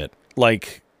bullshit.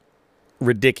 Like,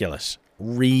 ridiculous.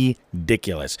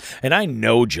 Ridiculous. And I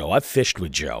know Joe. I've fished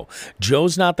with Joe.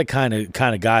 Joe's not the kind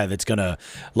of guy that's gonna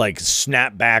like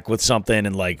snap back with something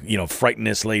and frighten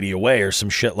this lady away or some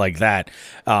shit like that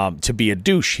to be a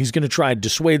douche. He's gonna try and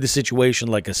dissuade the situation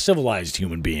like a civilized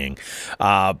human being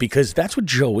because that's what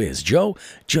Joe is. Joe's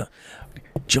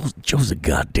a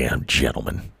goddamn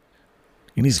gentleman,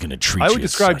 and he's gonna treat you. I would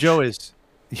describe such. Joe as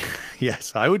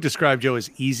yes. I would describe Joe as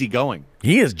easygoing.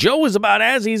 He is. Joe is about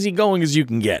as easygoing as you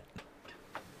can get.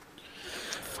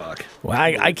 Fuck. Well,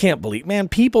 I can't believe, man,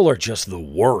 people are just the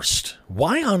worst.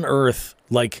 Why on earth,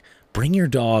 bring your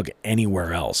dog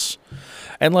anywhere else?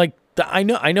 And I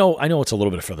know it's a little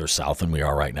bit further south than we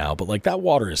are right now, but that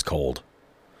water is cold.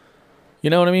 You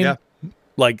know what I mean?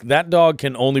 Yeah. That dog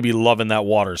can only be loving that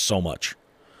water so much.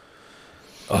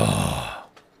 Oh,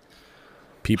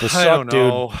 people suck, I don't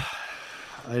know.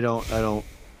 dude. I don't.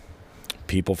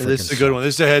 People freaking This is a good one.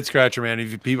 This is a head scratcher, man.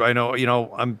 If you, people, I know,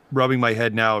 I'm rubbing my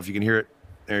head now. If you can hear it,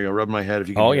 there you go. Rubbing my head. If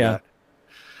you can. Oh, hear yeah. that.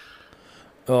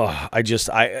 Oh,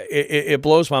 it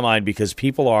blows my mind because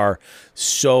people are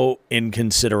so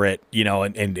inconsiderate,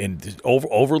 and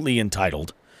overly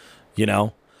entitled,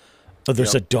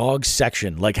 There's a dog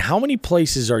section. How many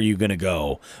places are you going to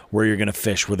go where you're going to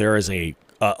fish where there is a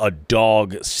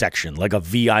dog section, like a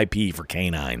VIP for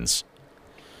canines?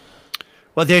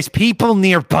 Well, there's people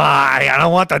nearby. I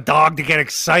don't want the dog to get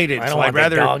excited. I don't want the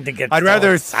dog to get I'd so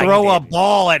rather throw a excited.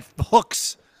 ball at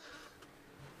hooks.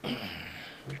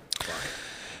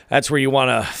 That's where you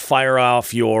want to fire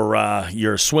off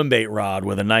your swim bait rod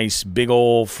with a nice big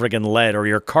old friggin' lead, or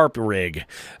your carp rig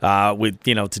with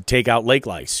to take out lake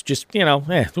lice. Just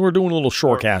we're doing a little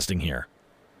shore casting here.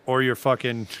 Or you're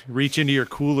fucking reach into your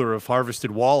cooler of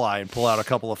harvested walleye and pull out a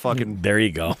couple of fucking There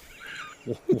you go.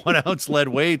 1 ounce lead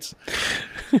weights.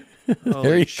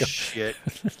 There you go. Shit.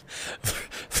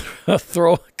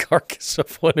 Throw a carcass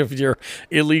of one of your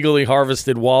illegally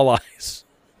harvested walleyes.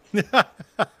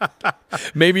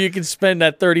 Maybe you can spend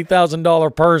that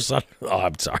 $30,000 purse on. Oh,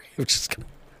 I'm sorry. I'm just gonna.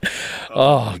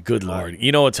 Oh, good Lord.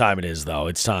 You know what time it is, though.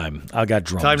 It's time. I got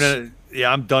drums.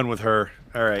 I'm done with her.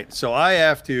 All right. So I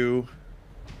have to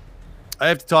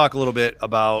talk a little bit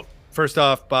about, first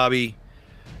off, Bobby,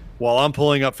 while I'm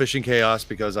pulling up Fishing Chaos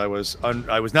because I was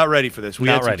not ready for this. We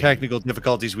had some technical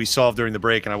difficulties we solved during the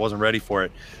break, and I wasn't ready for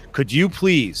it. Could you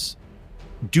please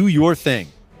do your thing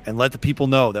and let the people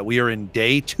know that we are in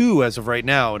day 2 as of right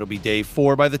now? It'll be day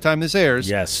 4 by the time this airs.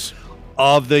 Yes.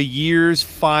 Of the year's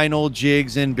final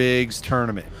Jigs and Bigs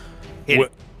tournament.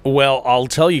 Well, I'll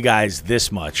tell you guys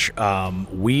this much.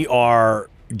 We are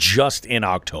just in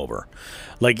October.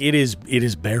 Like, it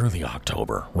is barely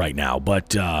October right now,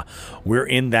 but we're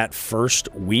in that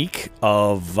first week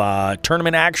of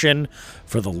tournament action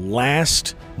for the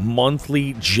last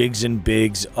monthly Jigs and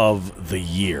Bigs of the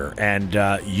year. And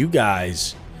you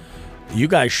guys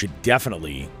should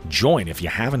definitely join if you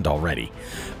haven't already.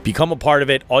 Become a part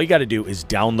of it. All you got to do is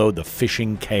download the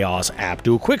Fishing Chaos app.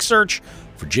 Do a quick search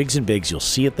for Jigs and Bigs. You'll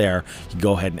see it there. You can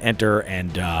go ahead and enter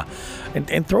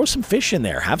and throw some fish in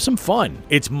there. Have some fun.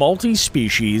 It's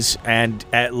multi-species, and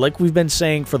like we've been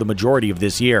saying for the majority of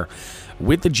this year,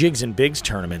 with the Jigs and Bigs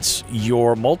tournaments,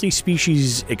 your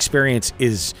multi-species experience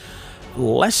is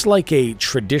less like a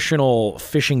traditional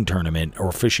fishing tournament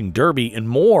or fishing derby and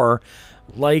more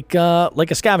like a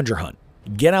scavenger hunt.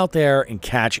 Get out there and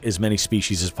catch as many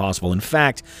species as possible. In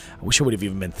fact, I wish I would have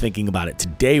even been thinking about it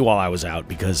today while I was out,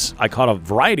 because I caught a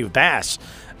variety of bass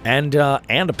and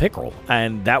a pickerel,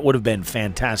 and that would have been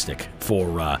fantastic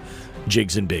for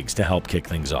Jigs and Bigs to help kick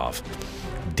things off.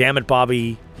 Damn it,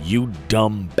 Bobby, you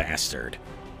dumb bastard.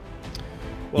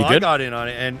 Well, I got in on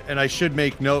it, and I should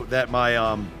make note that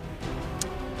my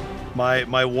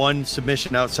my one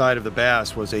submission outside of the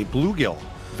bass was a bluegill.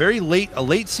 A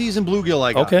late season bluegill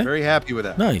I got. Okay. Very happy with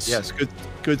that. Nice. Yes,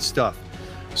 good stuff.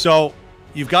 So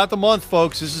you've got the month,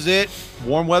 folks. This is it.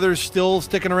 Warm weather's still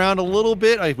sticking around a little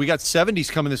bit. We got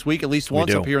 70s coming this week, at least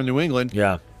once up here in New England.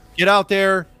 Yeah. Get out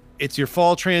there. It's your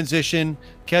fall transition.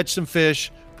 Catch some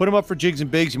fish. Put them up for Jigs and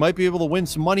Bigs. You might be able to win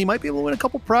some money. You might be able to win a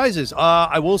couple prizes.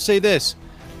 I will say this.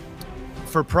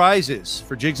 For prizes,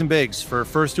 for Jigs and Bigs, for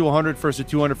first to 100, first to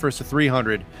 200, first to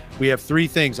 300, we have 3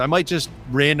 things. I might just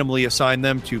randomly assign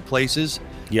them to places.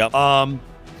 Yep.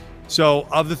 So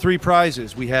of the 3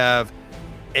 prizes, we have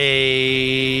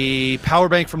a power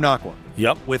bank from Nocqua.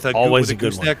 Yep. With a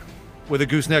gooseneck. With a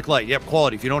gooseneck light. Yep,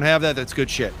 quality. If you don't have that, that's good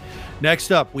shit.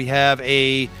 Next up, we have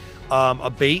a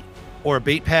bait or a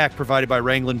bait pack provided by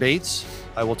Wranglin Baits.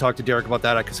 I will talk to Derek about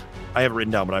that because I have it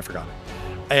written down, but I forgot it.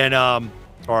 And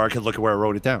or I could look at where I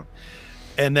wrote it down.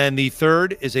 And then the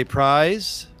third is a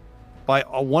prize by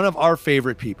one of our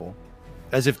favorite people,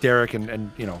 as if Derek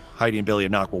and Heidi and Billy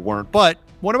and Nocqua weren't, but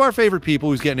one of our favorite people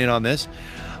who's getting in on this.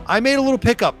 I made a little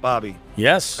pickup, Bobby.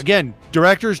 Yes. Again,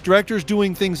 directors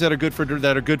doing things that are good for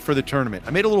the tournament.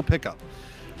 I made a little pickup.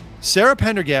 Sarah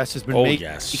Pendergast has been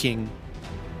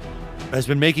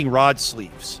making rod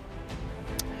sleeves.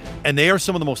 And they are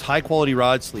some of the most high quality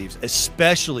rod sleeves,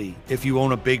 especially if you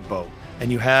own a big boat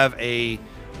and you have a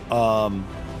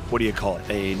what do you call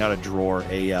it? Not a drawer,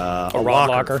 a rod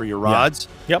locker for your rods.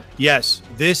 Yeah. Yep. Yes,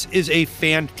 this is a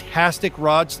fantastic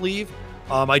rod sleeve.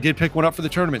 I did pick one up for the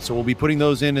tournament, so we'll be putting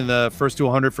those in the first to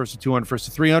 100, first to 200, first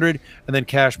to 300, and then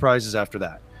cash prizes after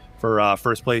that for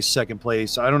first place, second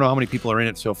place. I don't know how many people are in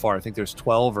it so far. I think there's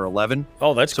 12 or 11.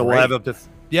 Oh, that's so great. We'll have up to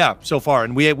so far,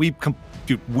 and we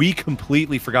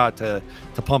completely forgot to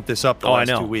pump this up the last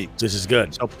 2 weeks. This is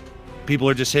good. So people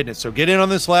are just hitting it. So get in on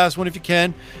this last one if you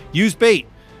can. Use bait,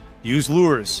 use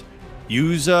lures.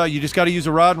 You just got to use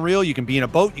a rod and reel. You can be in a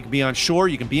boat, you can be on shore,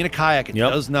 you can be in a kayak. It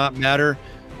does not matter.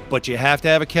 But you have to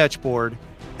have a catch board,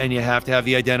 and you have to have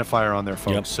the identifier on there,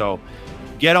 folks. Yep. So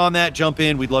get on that, jump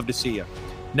in. We'd love to see you.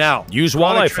 Now, use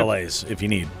walleye fillets if you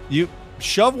need. You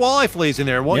shove walleye fillets in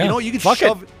there. Well, you can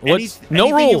shove anything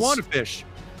rules. you want to fish.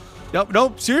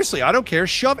 No, seriously, I don't care.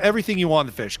 Shove everything you want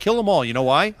to fish. Kill them all. You know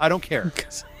why? I don't care.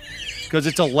 Because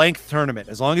it's a length tournament.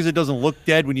 As long as it doesn't look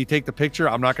dead when you take the picture,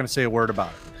 I'm not going to say a word about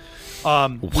it.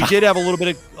 We did have a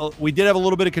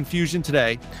little bit of confusion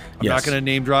today. I'm not going to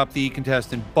name drop the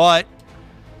contestant, but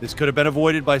this could have been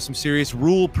avoided by some serious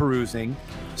rule perusing.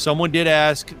 Someone did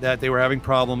ask that they were having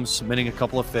problems submitting a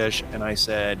couple of fish, and I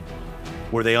said,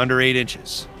 were they under 8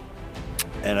 inches?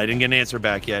 And I didn't get an answer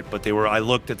back yet, but they were. I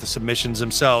looked at the submissions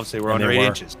themselves; they were under 8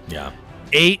 inches. Yeah,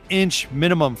 8-inch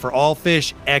minimum for all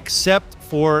fish except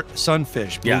for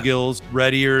sunfish, bluegills,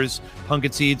 red ears,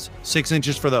 pumpkin seeds. 6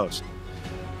 inches for those.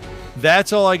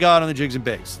 That's all I got on the Jigs and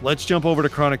Bigs. Let's jump over to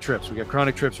Chronic Trips. We got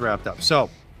Chronic Trips wrapped up. So,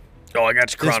 I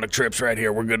got your Chronic Trips right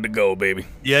here. We're good to go, baby.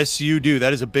 Yes, you do.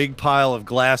 That is a big pile of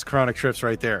glass Chronic Trips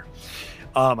right there.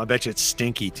 I bet you it's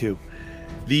stinky too.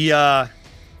 The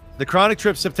Chronic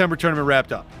Trip September tournament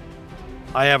wrapped up.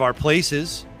 I have our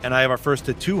places, and I have our first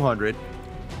to 200.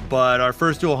 But our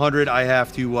first to 100, I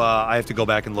have to go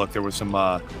back and look. There was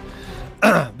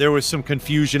some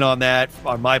confusion on that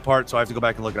on my part, so I have to go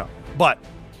back and look it up. But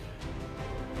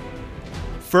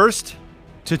first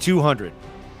to 200,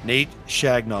 Nate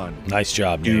Chagnon. Nice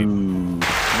job, dude.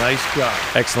 Nice job.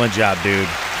 Excellent job, dude.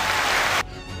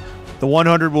 The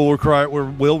 100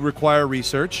 will require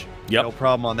research. Yep. No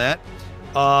problem on that.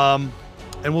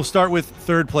 And we'll start with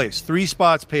third place. 3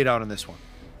 spots paid out on this one.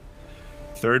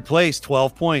 Third place,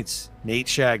 12 points, Nate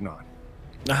Chagnon.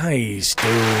 Nice, dude.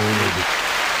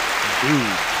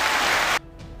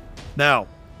 Now,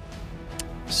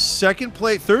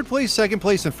 third place, second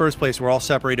place, and first place were all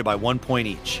separated by 1 point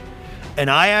each.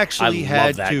 And I actually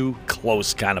love that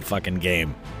close kind of fucking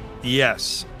game.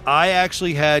 Yes. I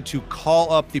actually had to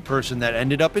call up the person that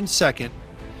ended up in second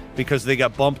because they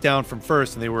got bumped down from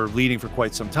first and they were leading for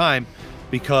quite some time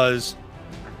because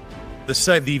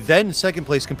the then second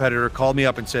place competitor called me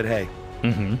up and said, hey,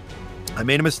 I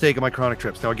made a mistake on my Chronic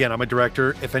Trips. Now, again, I'm a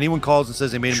director. If anyone calls and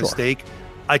says they made a mistake,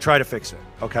 I try to fix it,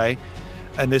 okay?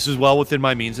 And this is well within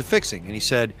my means of fixing. And he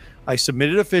said, I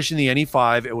submitted a fish in the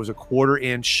NE5. It was a quarter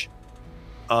inch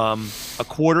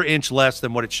less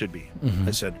than what it should be.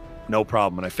 I said, no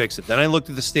problem, and I fixed it. Then I looked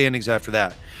at the standings after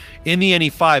that. In the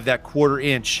NE5, that quarter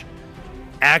inch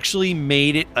actually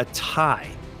made it a tie.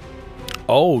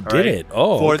 Oh, did it?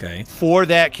 Oh, okay. For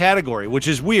that category, which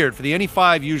is weird. For the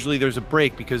NE5, usually there's a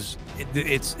break because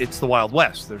it's the Wild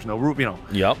West. There's no root,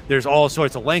 Yep. There's all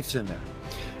sorts of lengths in there.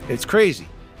 It's crazy.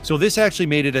 So this actually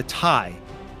made it a tie,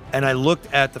 and I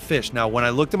looked at the fish. Now, when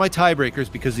I looked at my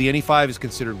tiebreakers, because the NE5 is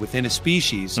considered within a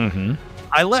species,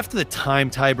 I left the time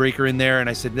tiebreaker in there, and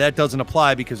I said that doesn't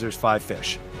apply because there's 5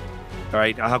 fish. All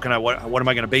right, how can I? What am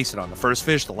I going to base it on? The first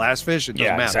fish, the last fish? It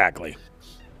doesn't matter. Exactly.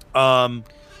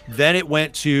 Then it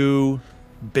went to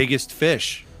biggest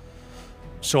fish.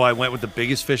 So I went with the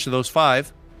biggest fish of those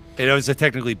 5. It was a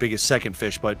technically biggest second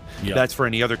fish, but that's for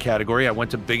any other category. I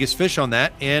went to biggest fish on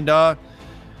that, and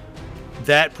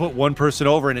that put one person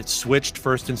over, and it switched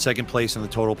first and second place in the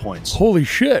total points. Holy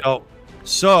shit.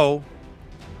 So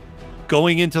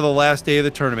going into the last day of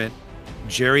the tournament,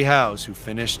 Jerry Howes, who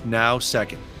finished now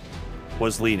second,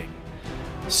 was leading.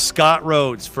 Scott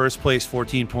Rhodes, first place,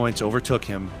 14 points, overtook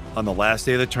him on the last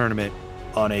day of the tournament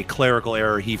on a clerical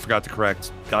error he forgot to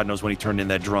correct. God knows when he turned in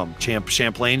that drum.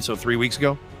 Champlain, so 3 weeks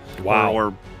ago.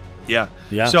 Wow. Yeah.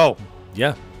 So,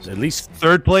 at least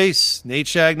third place, Nate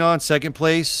Chagnon. Second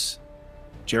place,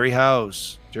 Jerry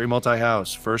Howes, Jerry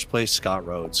Multi-House. First place, Scott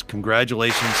Rhodes.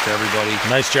 Congratulations to everybody.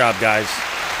 Nice job, guys.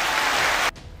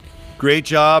 Great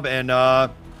job. And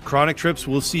Chronic Trips,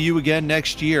 we'll see you again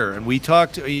next year. And we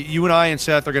talked, you and I and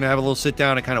Seth are going to have a little sit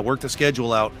down and kind of work the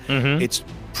schedule out. It's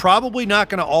probably not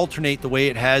going to alternate the way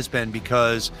it has been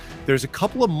because there's a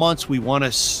couple of months we want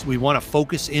to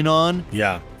focus in on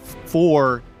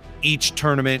for each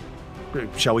tournament,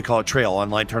 shall we call it trail,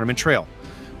 online tournament trail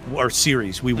or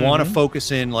series. We want to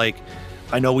focus in, like,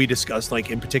 I know we discussed,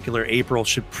 like, in particular, April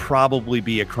should probably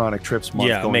be a Chronic Trips month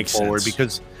going forward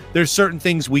because there's certain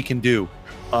things we can do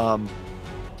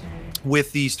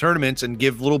with these tournaments and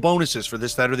give little bonuses for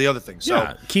this, that, or the other thing.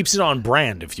 So keeps it on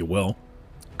brand, if you will.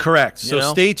 Correct.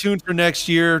 So stay tuned for next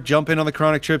year. Jump in on the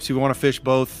Chronic Trips if you want to fish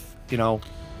both,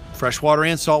 freshwater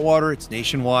and saltwater. It's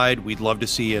nationwide. We'd love to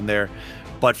see you in there.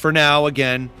 But for now,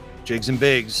 again, Jigs and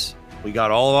Bigs, we got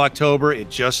all of October.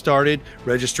 It just started.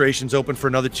 Registration's open for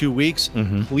another 2 weeks.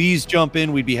 Please jump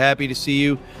in. We'd be happy to see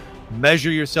you.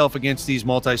 Measure yourself against these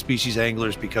multi-species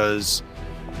anglers because,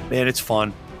 man, it's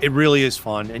fun. It really is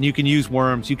fun. And you can use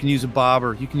worms. You can use a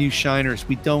bobber. You can use shiners.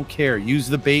 We don't care. Use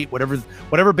the bait,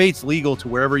 whatever bait's legal to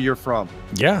wherever you're from.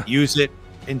 Yeah. Use it.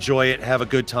 Enjoy it. Have a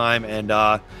good time. And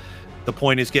the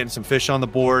point is getting some fish on the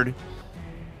board.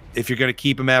 If you're going to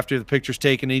keep them after the picture's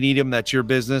taken and eat them, that's your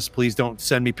business. Please don't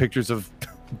send me pictures of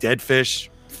dead fish,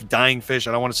 dying fish.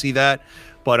 I don't want to see that.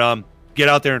 But get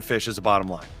out there and fish is the bottom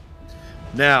line.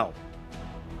 Now,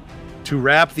 to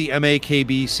wrap the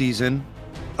MAKB season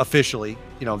officially,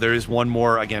 there is one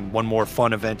more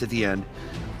fun event at the end.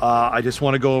 I just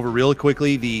want to go over real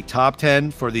quickly the top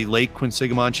 10 for the Lake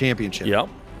Quinsigamond Championship. Yep.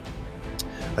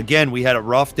 Again, we had a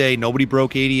rough day. Nobody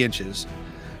broke 80 inches.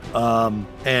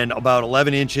 And about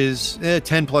 11 inches,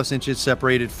 10 plus inches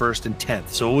separated first and 10th.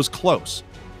 So it was close.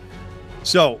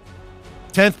 So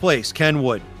 10th place, Ken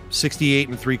Wood, 68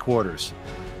 3/4.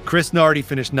 Chris Nardi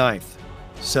finished 9th,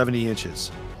 70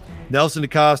 inches. Nelson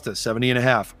DaCosta,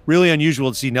 70.5. Really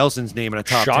unusual to see Nelson's name in a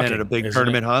top 10 at a big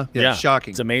tournament, huh? Yeah,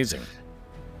 shocking. It's amazing.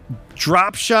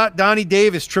 Drop shot Donnie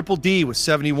Davis, Triple D, with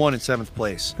 71 in 7th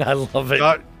place. I love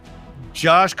it.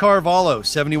 Josh Carvalho,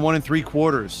 71 and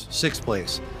 3/4, 6th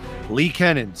place. Lee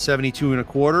Kennan, 72 and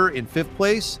 1/4 in 5th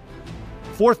place.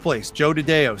 4th place, Joe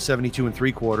DiDeo, 72 and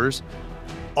 3/4.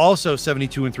 Also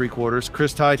 72 and 3/4,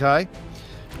 Chris Tai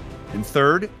in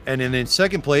 3rd. And then in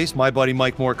 2nd place, my buddy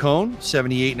Mike Morcone,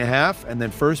 78 and a half. And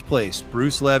then 1st place,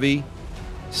 Bruce Levy,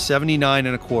 79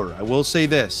 and 1/4. I will say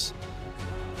this,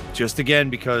 just again,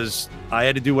 because I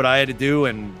had to do what I had to do,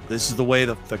 and this is the way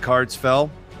the cards fell.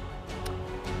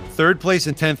 3rd place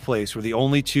and 10th place were the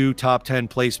only 2 top 10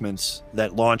 placements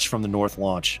that launched from the North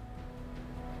launch.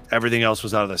 Everything else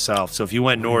was out of the South. So if you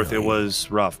went North, It was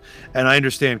rough. And I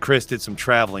understand Chris did some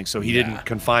traveling, so he didn't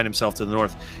confine himself to the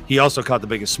North. He also caught the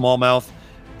biggest smallmouth,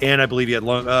 and I believe he had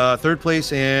 3rd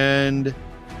place, and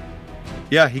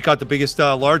he caught the biggest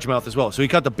largemouth as well. So he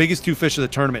caught the biggest 2 fish of the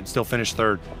tournament and still finished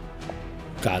 3rd.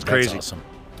 God, that's crazy. awesome.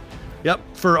 Yep.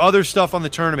 For other stuff on the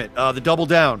tournament, the Double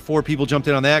Down, 4 people jumped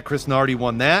in on that. Chris Nardi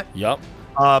won that. Yep.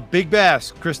 Big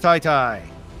Bass, Chris Tai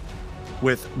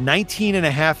with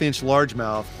 19.5-inch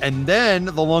largemouth. And then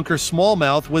the Lunker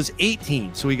smallmouth was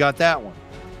 18. So we got that one.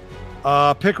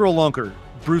 Pickerel Lunker,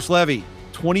 Bruce Levy,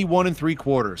 21 and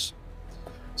 3/4.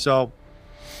 So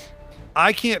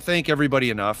I can't thank everybody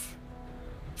enough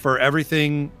for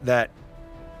everything that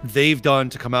they've done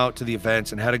to come out to the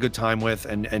events and had a good time with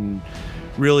and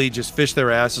really just fish their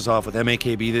asses off with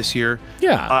MAKB this year.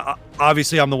 Yeah.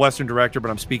 Obviously, I'm the Western director, but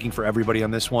I'm speaking for everybody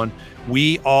on this one.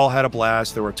 We all had a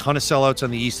blast. There were a ton of sellouts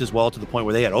on the East as well, to the point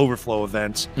where they had overflow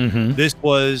events. Mm-hmm. This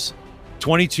was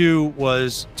 22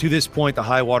 was, to this point, the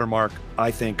high water mark,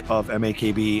 I think, of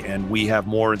MAKB, and we have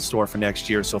more in store for next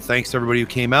year. So thanks to everybody who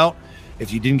came out.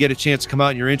 If you didn't get a chance to come out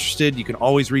and you're interested, you can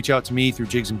always reach out to me through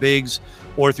Jigs and Bigs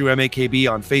or through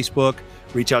MAKB on Facebook.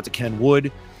 Reach out to Ken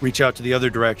Wood. Reach out to the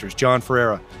other directors, John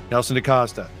Ferreira, Nelson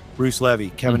DaCosta, Bruce Levy,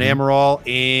 Kevin Amaral,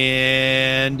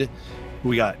 and who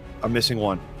we got? I'm missing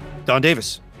one. Don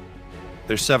Davis.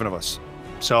 There's 7 of us.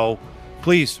 So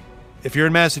please, if you're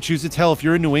in Massachusetts, hell, if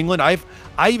you're in New England, I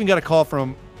even got a call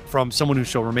from someone who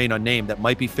shall remain unnamed that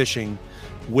might be fishing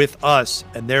with us,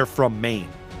 and they're from Maine.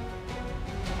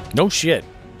 No shit.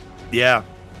 Yeah,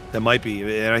 that might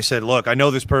be. And I said, look, I know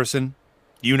this person.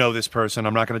 You know this person.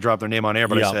 I'm not going to drop their name on air,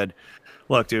 but I said,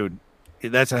 look, dude,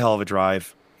 that's a hell of a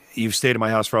drive. You've stayed at my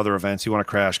house for other events. You want to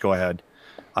crash, go ahead.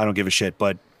 I don't give a shit,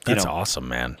 but that's awesome,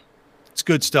 man. It's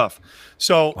good stuff.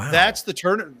 So that's the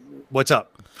turn. What's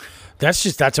up?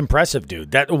 That's impressive,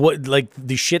 dude. That what, like,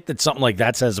 the shit that something like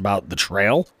that says about the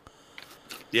trail.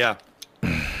 Yeah.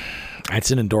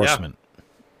 That's an endorsement. Yeah.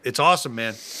 It's awesome,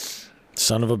 man.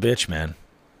 Son of a bitch, man.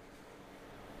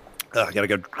 I gotta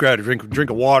go grab a drink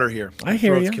of water here. I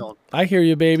hear you. I hear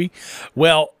you, baby.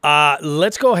 Well,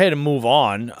 let's go ahead and move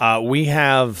on. We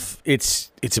have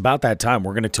it's about that time.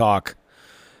 We're gonna talk.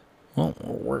 Well,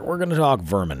 we're gonna talk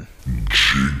vermin.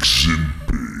 Jigs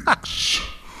and Bigs,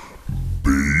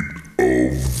 bait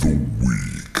of the week.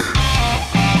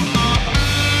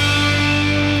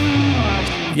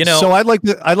 You know, so I'd like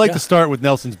to start with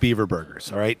Nelson's Beaver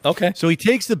Burgers. All right. Okay. So he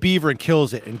takes the beaver and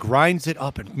kills it and grinds it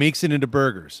up and makes it into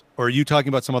burgers. Or are you talking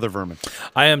about some other vermin?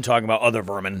 I am talking about other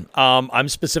vermin. I'm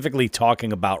specifically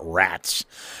talking about rats.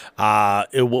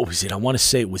 What was it? I want to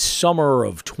say it was summer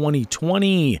of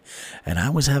 2020, and I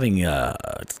was having a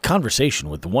conversation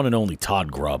with the one and only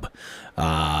Todd Grubb,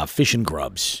 Fish and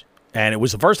Grubs, and it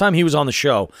was the first time he was on the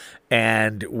show,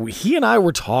 and he and I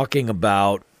were talking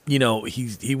about. You know,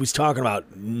 he was talking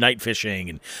about night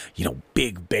fishing and, you know,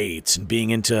 big baits and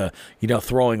being into, you know,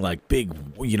 throwing like big,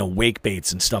 you know, wake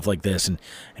baits and stuff like this. And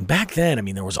back then, I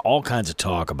mean, there was all kinds of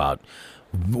talk about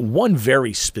one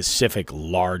very specific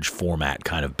large format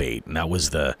kind of bait, and that was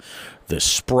the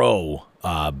Spro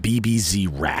BBZ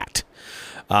Rat.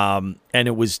 And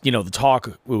it was, you know, the talk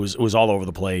it was all over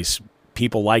the place.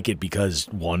 People like it because,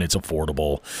 1, it's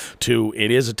affordable. 2,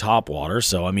 it is a topwater.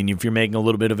 So, I mean, if you're making a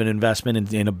little bit of an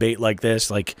investment in a bait like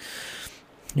this, like,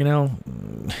 you know,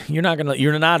 you're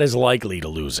not as likely to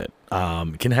lose it.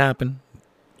 It can happen.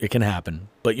 It can happen,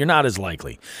 but you're not as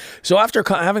likely. So after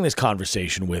having this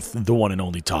conversation with the one and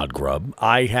only Todd Grubb,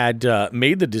 I had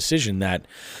made the decision that,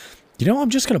 you know, I'm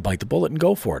just going to bite the bullet and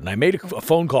go for it. And I made a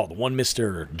phone call to one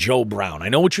Mr. Joe Brown. I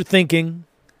know what you're thinking.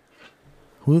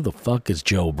 Who the fuck is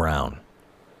Joe Brown?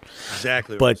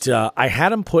 Exactly. But I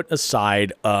had him put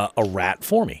aside a rat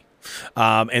for me.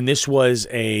 And this was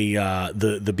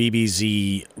the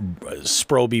BBZ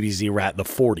Spro BBZ Rat, the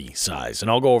 40 size. And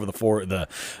I'll go over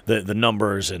the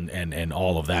numbers and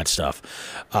all of that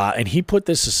stuff. And he put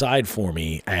this aside for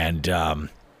me, and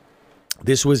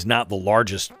this was not the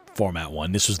largest format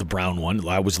one. This was the brown one.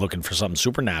 I was looking for something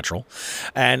supernatural,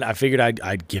 and I figured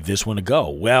I'd give this one a go.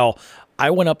 Well, I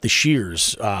went up the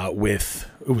shears with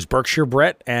it was Berkshire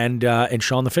Brett and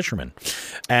Sean the Fisherman,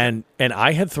 and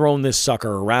I had thrown this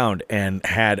sucker around and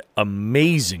had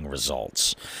amazing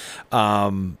results.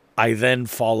 I then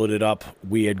followed it up.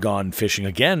 We had gone fishing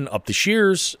again up the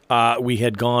shears. We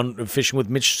had gone fishing with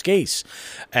Mitch Skase,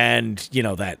 and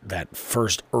that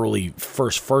first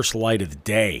light of the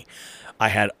day, I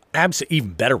had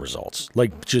even better results,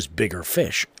 like just bigger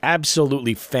fish.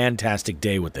 Absolutely fantastic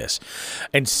day with this,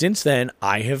 and since then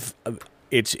I have.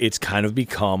 It's kind of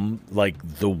become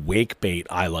like the wake bait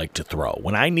I like to throw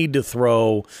when I need to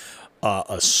throw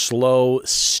a slow,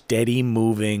 steady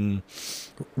moving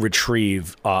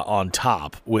retrieve on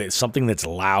top with something that's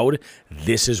loud.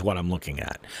 This is what I'm looking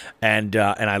at, and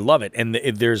I love it. And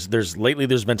there's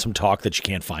been some talk that you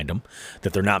can't find them,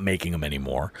 that they're not making them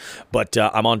anymore. But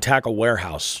I'm on Tackle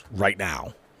Warehouse right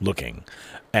now looking,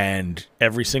 and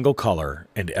every single color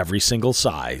and every single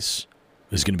size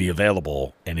is going to be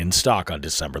available and in stock on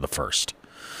December the 1st.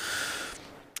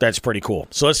 That's pretty cool.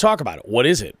 So let's talk about it. What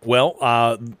is it? Well,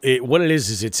 what it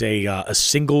is it's a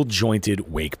single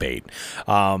jointed wake bait.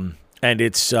 And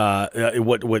it's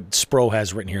what Spro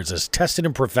has written here. It says, tested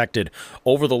and perfected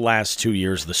over the last 2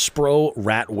 years, the Spro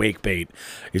Rat Wake Bait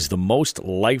is the most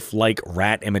lifelike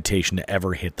rat imitation to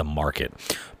ever hit the market.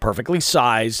 Perfectly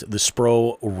sized, the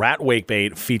Spro Rat Wake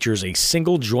Bait features a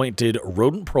single-jointed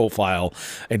rodent profile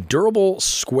and durable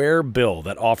square bill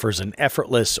that offers an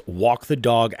effortless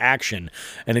walk-the-dog action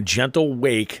and a gentle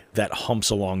wake that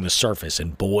humps along the surface,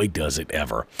 and boy, does it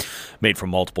ever. Made from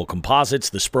multiple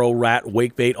composites, the Spro Rat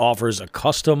Wake Bait offers a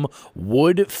custom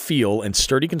wood feel and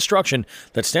sturdy construction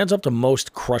that stands up to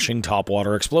most crushing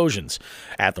topwater explosions.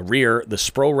 At the rear, the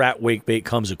Spro Rat Wake Bait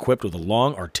comes equipped with a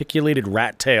long, articulated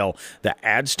rat tail that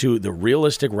adds to the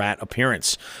realistic rat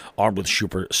appearance. Armed with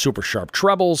super sharp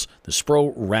trebles, the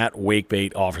Spro Rat Wake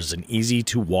Bait offers an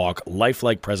easy-to-walk,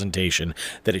 lifelike presentation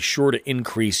that is sure to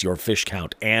increase your fish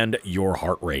count and your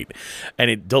heart rate.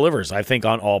 And it delivers, I think,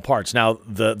 on all parts. Now,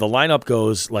 the lineup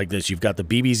goes like this. You've got the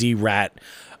BBZ Rat,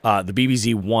 the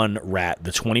BBZ-1 Rat,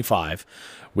 the 25,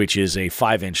 which is a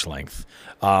 5-inch length.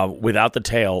 Without the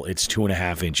tail, it's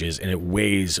 2.5 inches, and it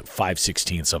weighs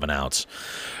 5/16 of an ounce.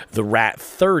 The Rat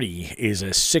 30 is a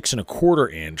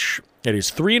 6.25 inch. It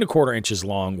is 3.25 inches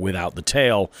long without the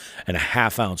tail and a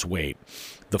 1/2 ounce weight.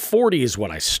 The 40 is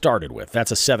what I started with.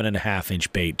 That's a 7.5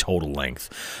 inch bait total length,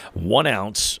 1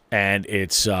 ounce, and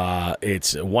it's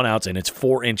 1 ounce and it's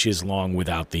 4 inches long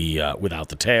without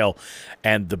the tail.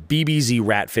 And the BBZ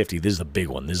Rat 50, this is the big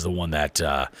one. This is the one that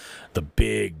the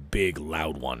big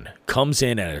loud one comes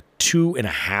in at a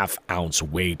 2.5 ounce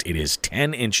weight. It is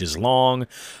 10 inches long.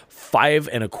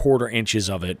 5.25 inches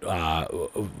of it,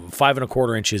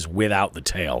 5.25 inches without the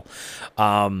tail.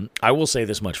 I will say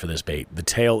this much for this bait: the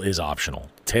tail is optional.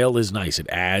 Tail is nice; it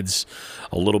adds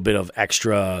a little bit of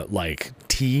extra like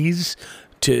tease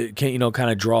to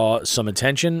kind of draw some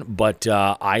attention. But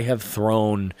I have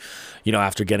thrown,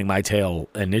 after getting my tail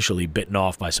initially bitten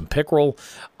off by some pickerel,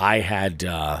 I had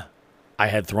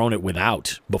thrown it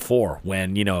without before.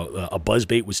 When a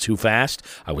buzzbait was too fast,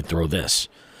 I would throw this.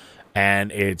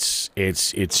 And it's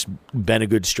been a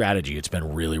good strategy. It's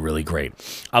been really, really great.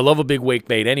 I love a big wake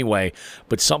bait anyway,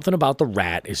 but something about the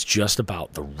Rat is just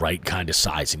about the right kind of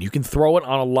size, and you can throw it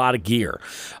on a lot of gear.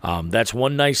 That's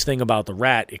one nice thing about the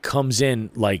Rat. It comes in,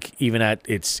 like, even at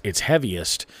its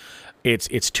heaviest, it's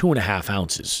 2.5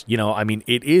 ounces.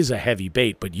 It is a heavy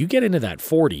bait, but you get into that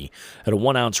 40 at a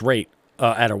 1 ounce rate,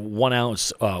 at a 1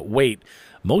 ounce weight,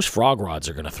 most frog rods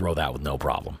are going to throw that with no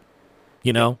problem.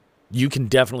 You can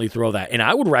definitely throw that. And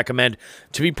I would recommend,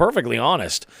 to be perfectly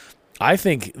honest, I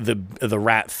think the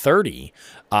Rat 30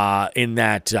 in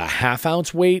that 1/2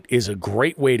 ounce weight is a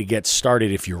great way to get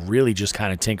started if you're really just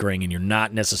kind of tinkering and you're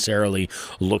not necessarily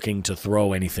looking to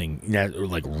throw anything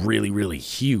like really, really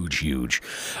huge.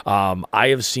 I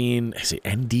have seen,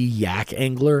 ND Yak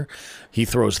Angler. He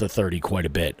throws the 30 quite a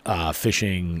bit,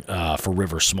 fishing for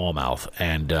river smallmouth,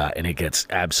 and it gets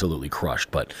absolutely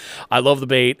crushed. But I love the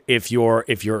bait. If you're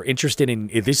interested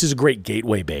if this is a great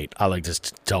gateway bait, I like to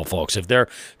tell folks, if they're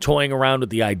toying around with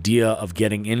the idea of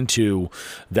getting into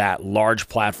that large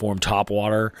platform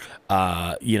topwater,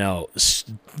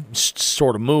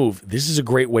 sort of move, this is a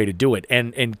great way to do it.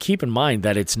 And keep in mind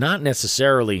that it's not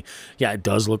necessarily, it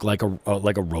does look like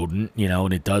a rodent,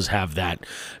 and it does have that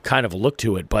kind of a look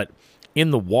to it, but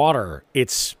in the water,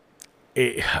 it's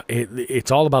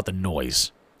all about the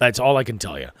noise. That's all I can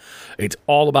tell you. It's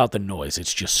all about the noise.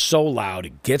 It's just so loud.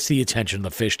 It gets the attention of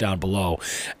the fish down below,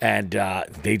 and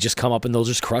they just come up and they'll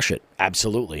just crush it.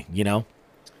 Absolutely,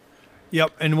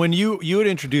 Yep. And when you had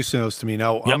introduced those to me,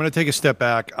 now I'm going to take a step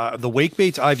back. The wake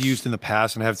baits I've used in the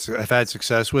past and have had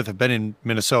success with have been in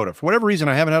Minnesota. For whatever reason,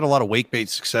 I haven't had a lot of wake bait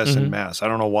success in Mass. I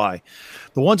don't know why.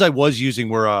 The ones I was using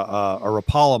were a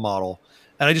Rapala model,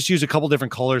 and I just used a couple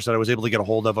different colors that I was able to get a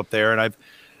hold of up there. And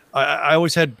I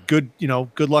always had good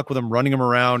luck with them, running them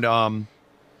around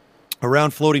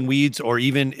floating weeds, or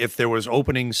even if there was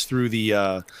openings through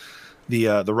the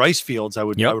rice fields, I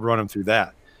would run them through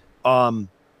that.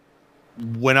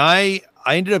 When I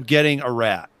ended up getting a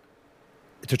rat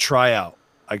to try out,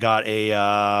 I got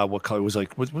a what color? It was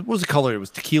like what was the color? It was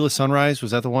Tequila Sunrise.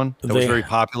 Was that the one that was very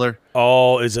popular?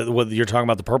 Oh, is it what you're talking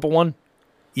about? The purple one?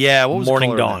 Yeah, what was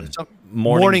Morning the color Dawn?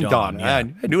 Morning Dawn. Yeah.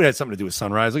 I knew it had something to do with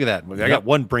sunrise. Look at that. I got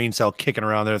one brain cell kicking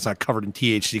around there. It's not covered in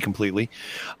THC completely.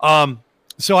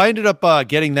 So I ended up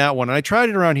getting that one, and I tried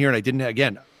it around here, and I didn't.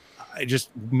 Again,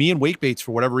 me and wake baits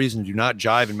for whatever reason do not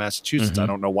jive in Massachusetts. I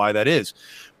don't know why that is,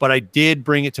 but I did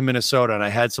bring it to Minnesota, and I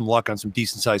had some luck on some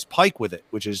decent sized pike with it,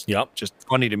 which is just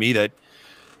funny to me that,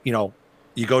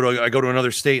 I go to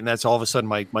another state, and that's all of a sudden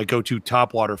my go-to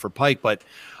top water for pike. But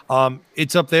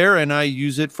it's up there, and I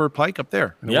use it for pike up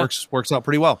there, and it works out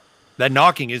pretty well. That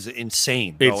knocking is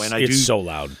insane, though, and it's so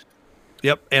loud.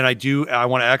 Yep, and I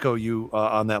want to echo you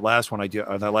on that last one.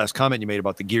 That last comment you made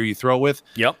about the gear you throw with.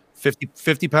 Yep.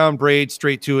 50-pound braid,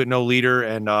 straight to it, no leader,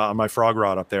 and on my frog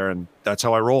rod up there, and that's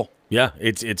how I roll. Yeah,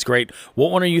 it's great. What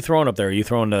one are you throwing up there? Are you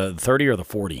throwing the 30 or the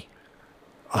 40?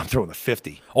 I'm throwing the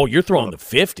 50. Oh, you're throwing the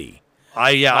 50.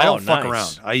 I don't fuck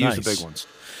around. I use the big ones.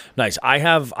 Nice. I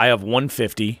have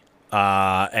 150.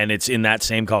 And it's in that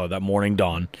same color, that Morning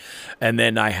Dawn. And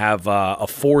then I have a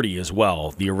 40 as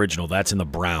well, the original. That's in the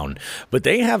brown. But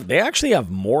they actually have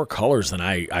more colors than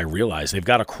I realized. They've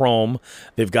got a chrome.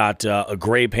 They've got a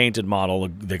gray painted model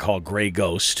they call Gray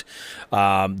Ghost.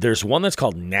 There's one that's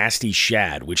called Nasty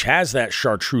Shad, which has that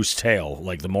chartreuse tail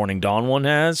like the Morning Dawn one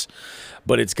has.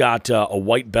 But it's got a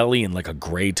white belly and like a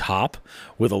gray top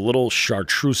with a little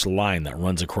chartreuse line that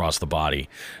runs across the body.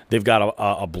 They've got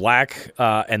a black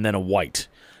and then a white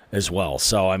as well.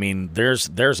 So, I mean,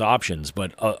 there's options.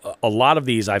 But a lot of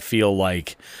these I feel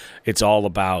like it's all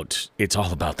about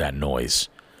that noise.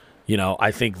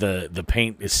 I think the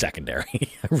paint is secondary.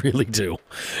 I really do.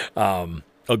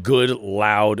 A good,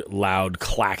 loud,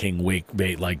 clacking wake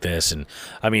bait like this. And,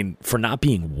 I mean, for not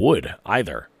being wood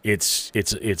either. It's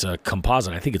a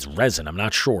composite. I think it's resin. I'm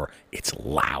not sure. It's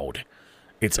loud.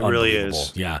 It really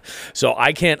is. Yeah. So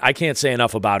I can't say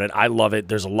enough about it. I love it.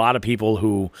 There's a lot of people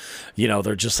who,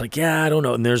 they're just like, yeah, I don't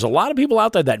know. And there's a lot of people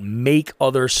out there that make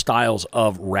other styles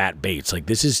of rat baits. Like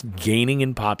this is gaining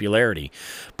in popularity.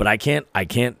 But I can't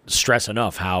stress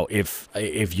enough how if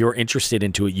you're interested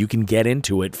into it, you can get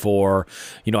into it for,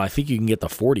 I think you can get the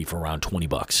 40 for around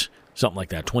 $20. Something like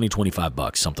that,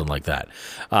 $20-$25, something like that.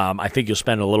 I think you'll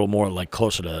spend a little more, like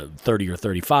closer to 30 or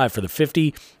 35 for the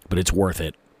 50, but it's worth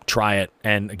it. Try it.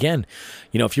 And again,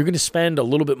 if you're going to spend a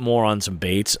little bit more on some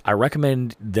baits, I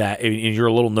recommend that, and you're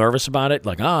a little nervous about it,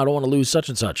 like, I don't want to lose such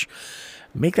and such,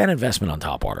 make that investment on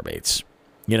topwater baits.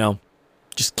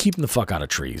 Just keep them the fuck out of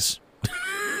trees.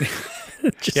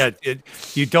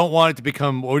 You don't want it to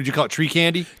become, what would you call it, tree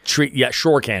candy?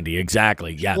 Shore candy,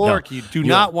 exactly. Yeah, you do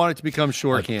not want it to become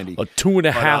shore candy. A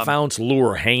 2.5 ounce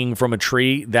lure hanging from a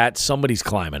tree that somebody's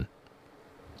climbing.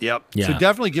 Yep. Yeah. So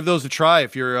definitely give those a try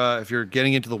if you're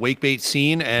getting into the wake bait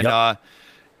scene. And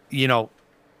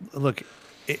look,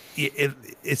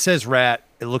 it says rat.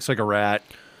 It looks like a rat.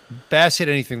 Bass hit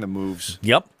anything that moves.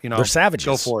 Yep. They're savages.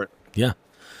 Go for it. Yeah.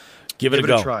 Give it a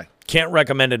go. A try. Can't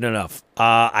recommend it enough.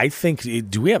 I think we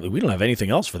don't have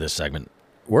anything else for this segment.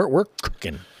 We're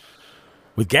cooking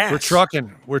with gas. We're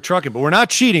trucking, but we're not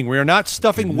cheating. We are not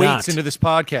stuffing weights into this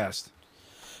podcast.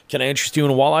 Can I interest you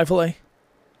in a walleye fillet?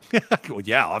 Well,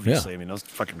 yeah, obviously. Yeah. I mean, those are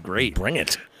fucking great. Bring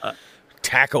it.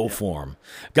 Taco form.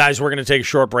 Guys, we're going to take a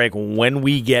short break. When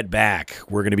we get back,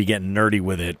 we're going to be getting nerdy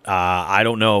with it. I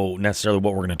don't know necessarily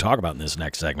what we're going to talk about in this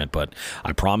next segment, but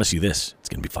I promise you this. It's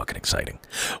going to be fucking exciting.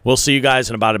 We'll see you guys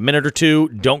in about a minute or two.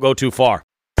 Don't go too far.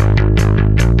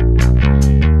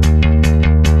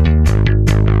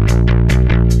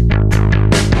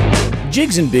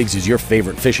 Jigs and Bigs is your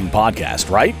favorite fishing podcast,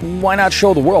 right? Why not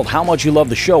show the world how much you love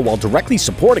the show while directly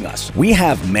supporting us? We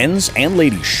have men's and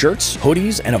ladies' shirts,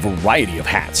 hoodies, and a variety of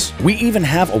hats. We even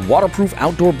have a waterproof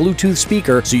outdoor Bluetooth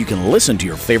speaker so you can listen to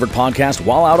your favorite podcast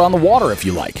while out on the water if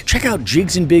you like. Check out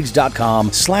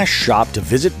jigsandbigs.com/shop to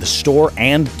visit the store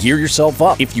and gear yourself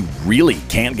up. If you really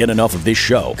can't get enough of this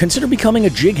show, consider becoming a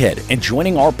jighead and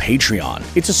joining our Patreon.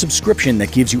 It's a subscription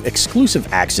that gives you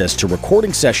exclusive access to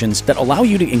recording sessions that allow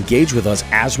you to engage with with us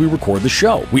as we record the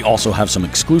show. We also have some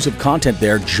exclusive content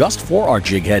there just for our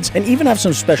jig heads and even have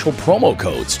some special promo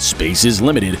codes. Space is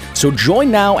limited, so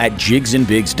join now at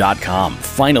jigsandbigs.com.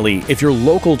 Finally, if you're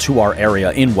local to our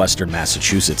area in Western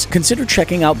Massachusetts, consider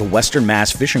checking out the Western Mass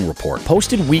Fishing Report,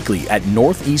 posted weekly at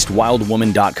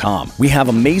northeastwildwoman.com. We have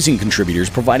amazing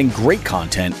contributors providing great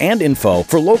content and info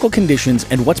for local conditions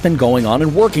and what's been going on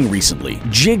and working recently.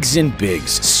 Jigs and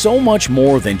Bigs, so much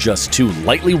more than just two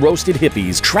lightly roasted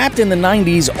hippies trapped in the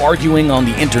 90s arguing on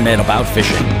the internet about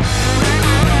fishing.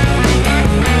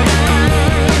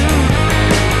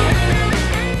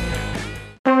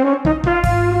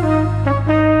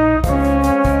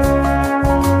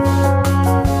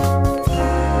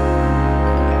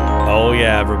 Oh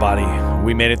yeah, everybody.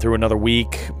 We made it through another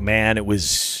week. Man, it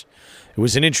was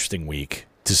an interesting week,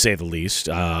 to say the least.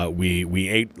 We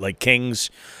ate like kings.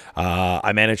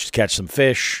 I managed to catch some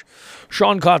fish.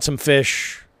 Sean caught some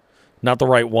fish. Not the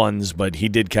right ones, but he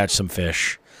did catch some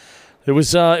fish. It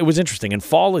was interesting, and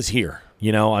fall is here.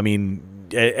 You know, I mean,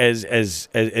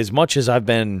 as much as I've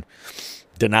been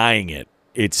denying it,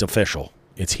 it's official.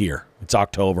 It's here. It's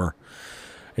October.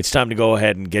 It's time to go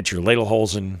ahead and get your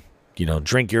lederhosen. You know,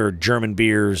 drink your German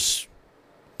beers,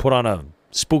 put on a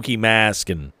spooky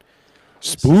mask, and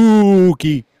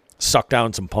suck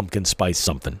down some pumpkin spice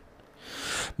something.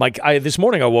 This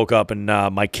morning I woke up and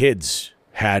my kids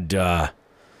had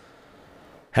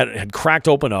cracked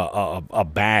open a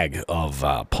bag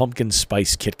of pumpkin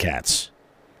spice Kit Kats.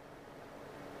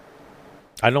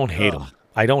 I don't hate them.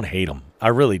 I don't hate them. I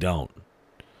really don't.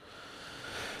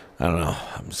 I don't know.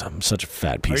 I'm such a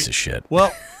fat piece of shit.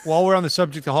 Well, while we're on the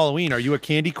subject of Halloween, are you a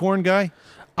candy corn guy?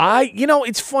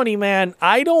 It's funny, man.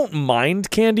 I don't mind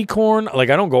candy corn.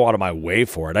 Like, I don't go out of my way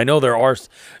for it. I know there are,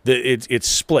 it's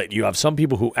split. You have some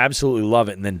people who absolutely love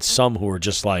it, and then some who are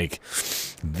just like,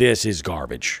 this is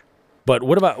garbage. But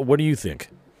what do you think?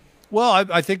 Well,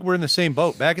 I think we're in the same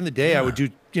boat. Back in the day, I would do,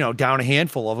 down a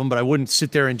handful of them, but I wouldn't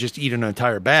sit there and just eat an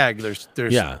entire bag. There's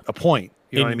a point.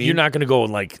 You know what I mean? You're not going to go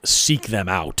and like seek them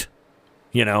out,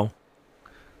 you know?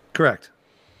 Correct.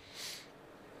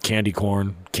 Candy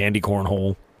corn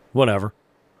hole, whatever.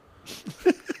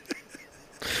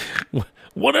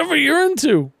 Whatever you're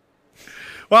into.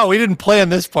 Well, we didn't plan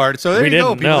this part, so there you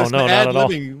go. No, not at all.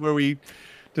 Where we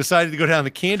decided to go down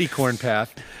the candy corn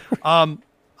path. I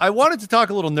wanted to talk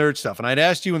a little nerd stuff, and I'd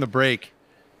asked you in the break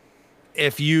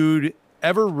if you'd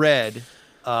ever read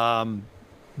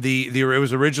it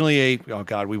was originally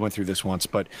we went through this once,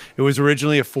 but it was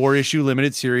originally a 4-issue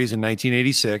limited series in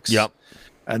 1986. Yep.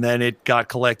 And then it got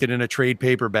collected in a trade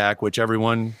paperback, which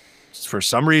everyone, for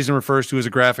some reason, refers to as a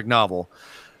graphic novel.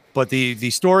 But the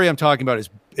story I'm talking about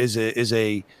is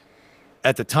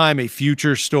at the time a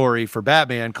future story for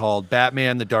Batman called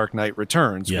Batman: The Dark Knight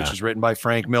Returns, which is written by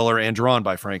Frank Miller and drawn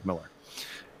by Frank Miller.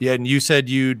 Yeah, and you said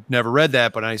you'd never read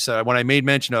that, but I said when I made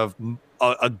mention of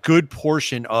a good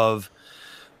portion of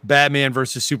Batman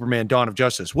versus Superman: Dawn of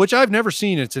Justice, which I've never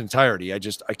seen in its entirety. I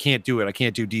can't do it. I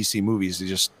can't do DC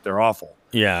movies. They're awful.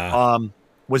 Yeah.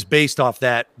 Was based off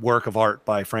that work of art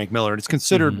by Frank Miller. And it's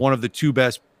considered one of the two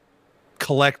best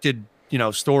collected,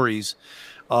 stories.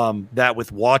 That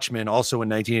with Watchmen, also in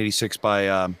 1986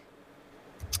 by,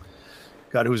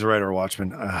 God, who's the writer of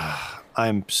Watchmen?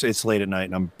 It's late at night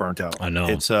and I'm burnt out. I know.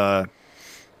 It's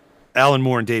Alan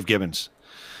Moore and Dave Gibbons,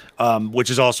 which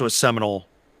is also a seminal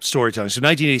storytelling. So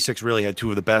 1986 really had two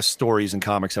of the best stories in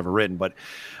comics ever written. But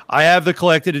I have the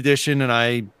collected edition, and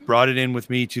I brought it in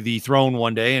with me to the throne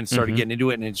one day and started getting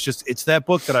into it. And it's that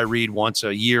book that I read once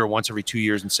a year, once every 2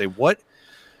 years, and say, what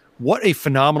a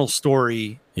phenomenal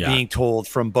story being told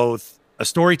from both a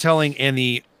storytelling and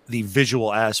the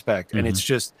visual aspect. And it's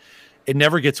just, it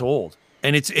never gets old.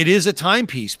 And it is a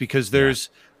timepiece because there's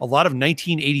a lot of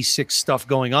 1986 stuff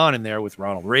going on in there with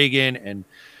Ronald Reagan and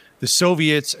the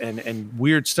Soviets and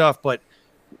weird stuff. But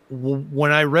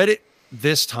when I read it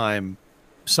this time,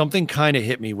 something kind of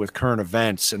hit me with current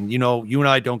events. And, you and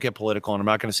I don't get political, and I'm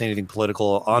not going to say anything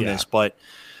political on this, but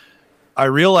I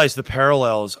realized the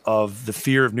parallels of the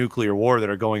fear of nuclear war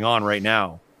that are going on right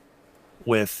now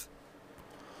with,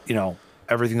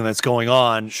 everything that's going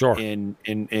on in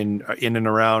and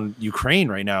around Ukraine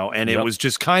right now. And it was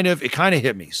just kind of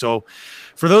hit me. So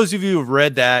for those of you who have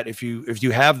read that, if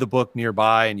you have the book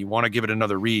nearby and you want to give it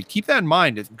another read, keep that in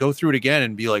mind and go through it again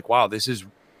and be like, wow, this is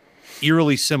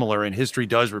eerily similar, and history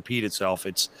does repeat itself.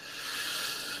 It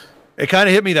kind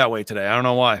of hit me that way today. I don't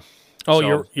know why. Oh,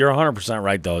 so, you're 100%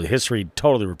 right, though. History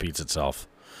totally repeats itself.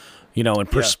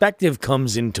 And perspective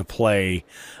comes into play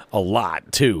a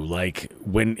lot, too. Like,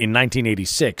 when in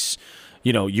 1986,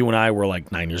 you and I were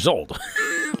like 9 years old.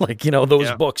 Like, you know, those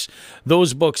Yeah.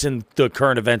 books and the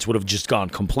current events would have just gone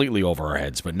completely over our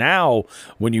heads. But now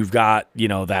when you've got, you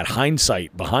know, that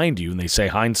hindsight behind you, and they say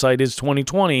hindsight is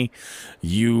 2020,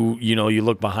 you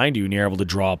look behind you and you're able to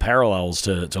draw parallels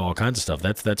to all kinds of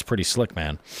stuff. That's pretty slick,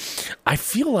 man. I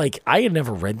feel like I had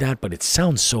never read that, but it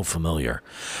sounds so familiar.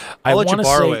 I'll let you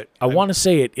borrow it. I want to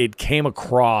say it came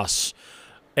across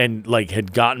and like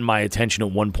had gotten my attention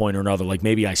at one point or another. Like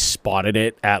maybe I spotted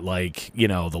it at like, you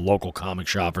know, the local comic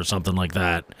shop or something like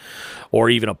that, or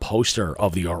even a poster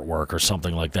of the artwork or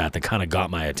something like that kind of got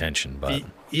my attention. But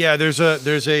yeah, there's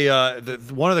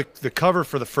one of the cover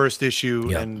for the first issue,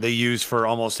 Yeah. and they use for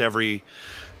almost every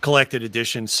collected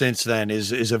edition since then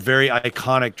is a very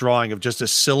iconic drawing of just a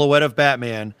silhouette of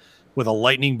Batman with a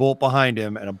lightning bolt behind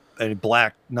him and a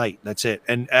black knight. That's it.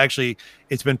 And actually,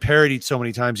 it's been parodied so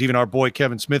many times. Even our boy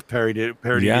Kevin Smith parodied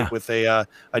Yeah. it with a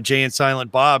Jay and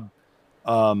Silent Bob,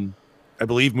 I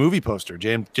believe, movie poster.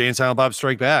 Jay and Silent Bob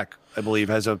Strike Back, I believe,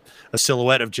 has a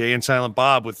silhouette of Jay and Silent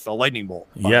Bob with a lightning bolt.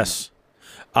 behind yes. him.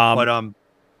 But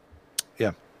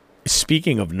yeah.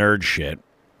 Speaking of nerd shit,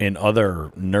 in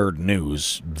other nerd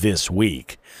news this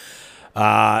week,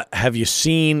 have you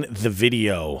seen the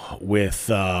video with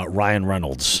Ryan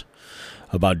Reynolds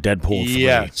about Deadpool 3?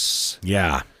 Yes.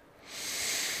 Yeah.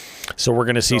 So we're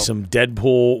going to see some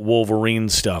Deadpool Wolverine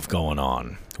stuff going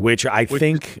on, which I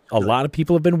think a lot of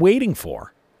people have been waiting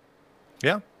for.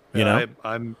 Yeah. You know?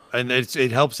 And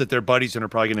it helps that they're buddies and are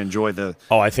probably going to enjoy the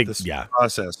I think, this yeah.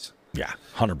 process. Yeah,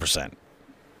 100%.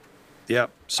 Yeah.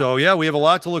 So yeah, we have a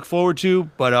lot to look forward to.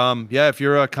 But yeah, if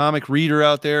you're a comic reader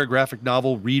out there, a graphic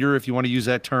novel reader, if you want to use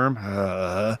that term,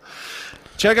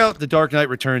 check out The Dark Knight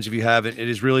Returns if you haven't. It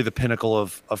is really the pinnacle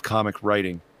of comic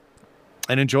writing,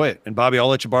 and enjoy it. And Bobby, I'll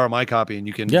let you borrow my copy, and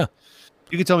you can tell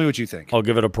me what you think. I'll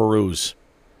give it a peruse.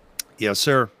 Yes,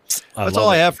 sir. I That's love all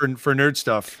I it. have for nerd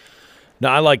stuff. No,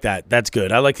 I like that. That's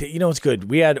good. I like it. You know, it's good.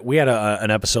 We had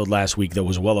an episode last week that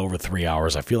was well over 3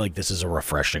 hours. I feel like this is a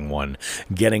refreshing one.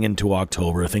 Getting into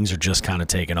October, things are just kind of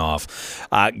taking off.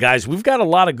 Guys, we've got a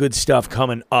lot of good stuff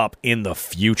coming up in the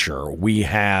future. We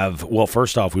have, well,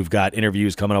 first off, we've got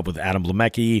interviews coming up with Adam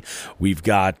Blemecki. We've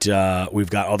got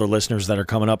other listeners that are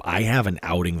coming up. I have an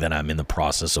outing that I'm in the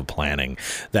process of planning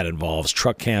that involves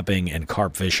truck camping and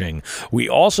carp fishing. We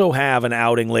also have an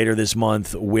outing later this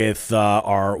month with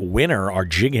our winner, our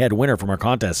jig head winner from our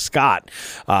contest, Scott,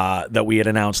 that we had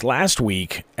announced last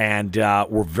week, and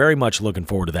we're very much looking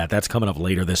forward to that. That's coming up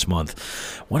later this month.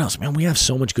 What else, man? We have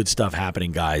so much good stuff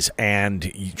happening, guys,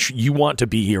 and you want to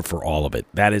be here for all of it.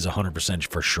 That is 100%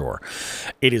 for sure.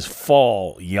 It is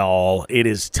fall, y'all. It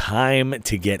is time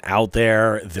to get out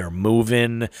there. They're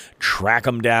moving. Track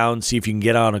them down. See if you can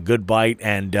get on a good bite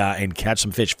and catch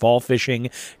some fish. Fall fishing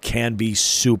can be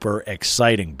super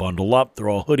exciting. Bundle up,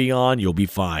 throw a hoodie on, you'll be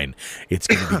fine. It's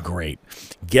going to be great.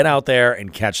 Get out there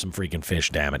and catch some freaking fish,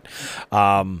 damn it.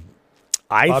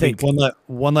 I Bobby, think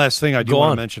one last thing I do Go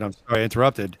want on. to mention. I'm sorry I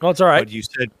interrupted. Oh, it's all right. But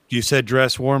you said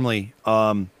dress warmly.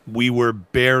 We were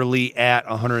barely at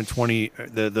 120,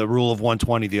 the rule of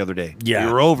 120 the other day. Yeah.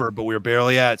 We were over, but we were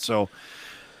barely at. So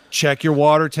check your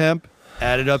water temp,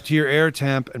 add it up to your air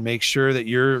temp, and make sure that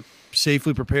you're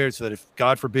safely prepared so that if,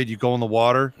 God forbid, you go in the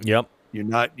water, Yep. you're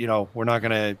not, we're not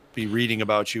going to be reading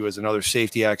about you as another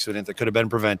safety accident that could have been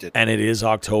prevented. And it is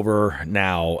October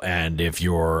now, and if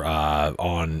you're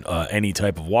on any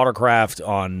type of watercraft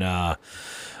in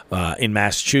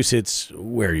Massachusetts,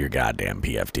 wear your goddamn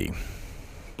PFD.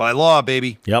 By law,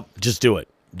 baby. Yep, just do it.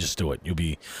 Just do it. You'll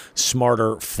be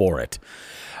smarter for it.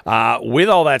 With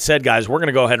all that said, guys, we're going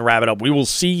to go ahead and wrap it up. We will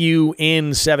see you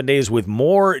in 7 days with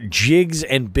more Jigs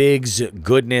and Bigs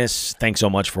goodness. Thanks so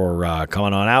much for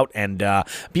coming on out and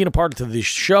being a part of this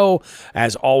show.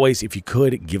 As always, if you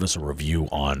could, give us a review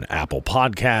on Apple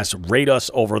Podcasts. Rate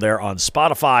us over there on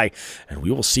Spotify. And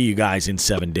we will see you guys in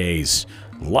 7 days.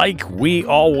 Like we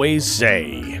always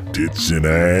say. Tits and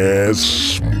ass,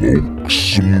 smoke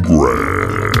some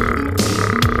grass.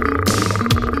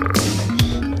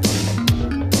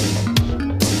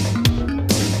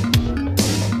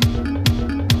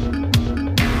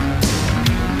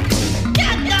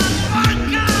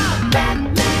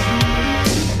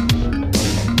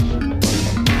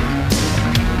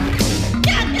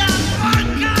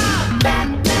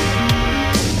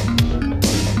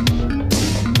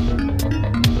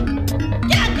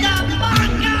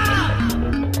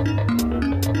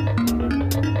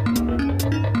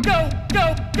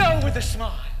 Go with a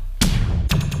smile.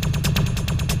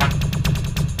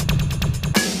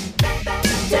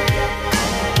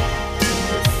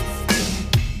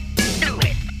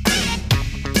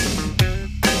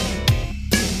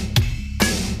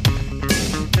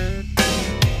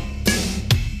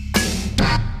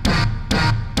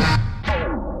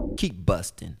 keep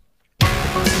busting.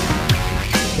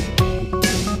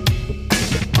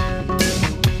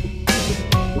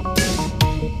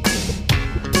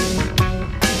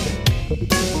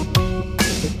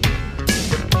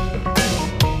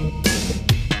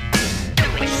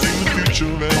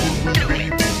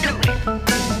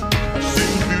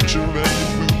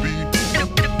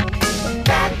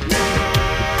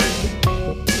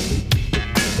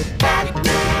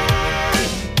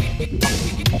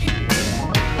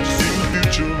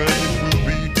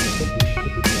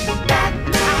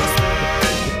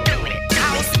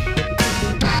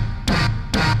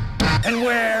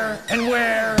 And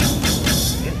where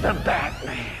is the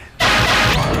Batman?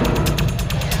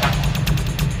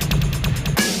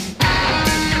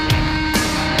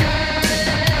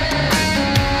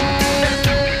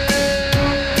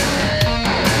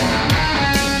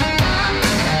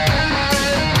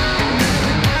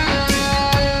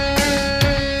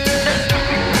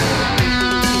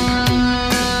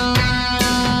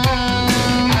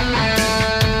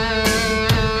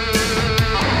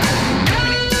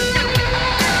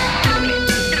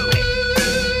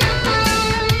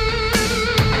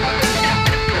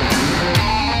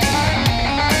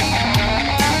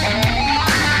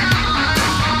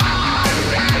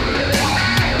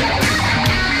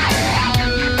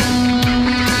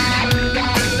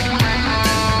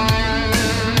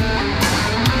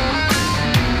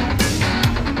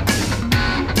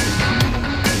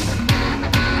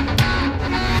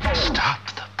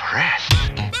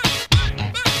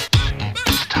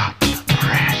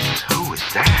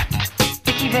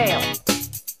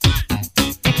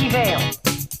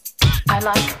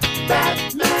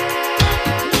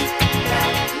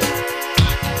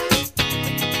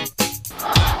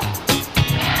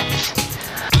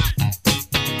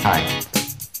 Hi,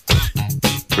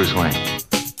 Bruce Wayne.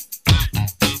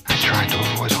 I tried to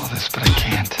avoid all this, but I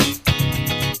can't.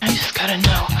 I just gotta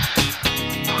know,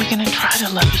 are we gonna try to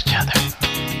love each other?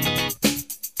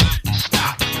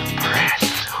 Stop the press.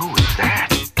 Who is that?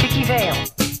 Vicky Vale.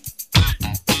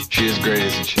 She is great,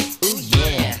 isn't she? Ooh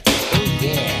yeah, ooh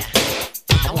yeah.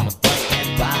 I wanna bust that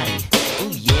body.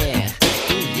 Ooh yeah,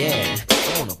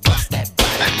 I wanna bust that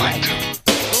body. I'd like to.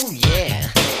 Ooh yeah,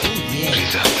 ooh yeah.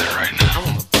 She's out there right now. I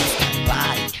wanna bust that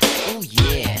body. Ooh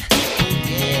yeah,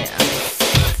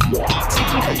 Well,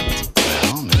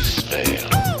 Miss Vale,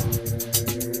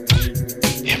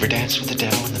 you ever dance with the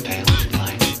devil in the pale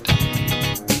moonlight?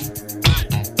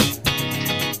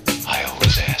 I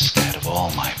always ask that of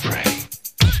all my prey.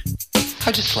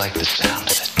 I just like the sound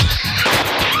of it.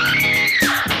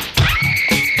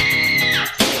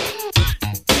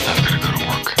 I've gotta go to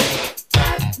work.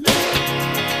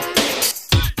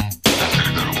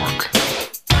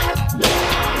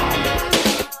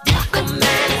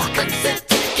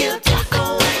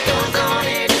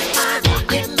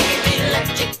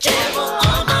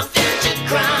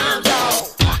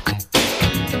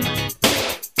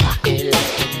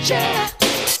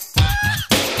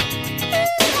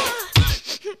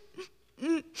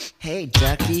 Hey,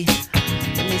 Ducky,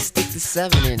 let me stick the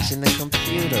 7-inch in the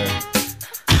computer.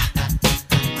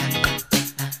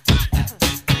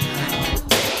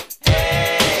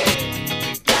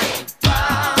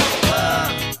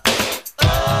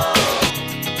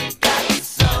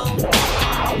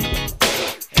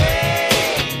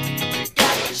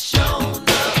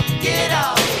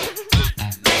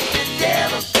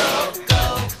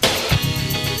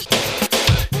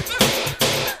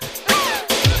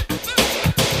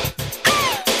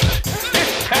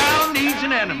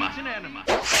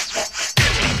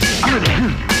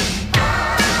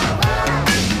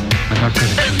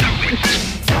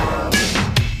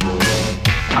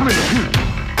 I'm gonna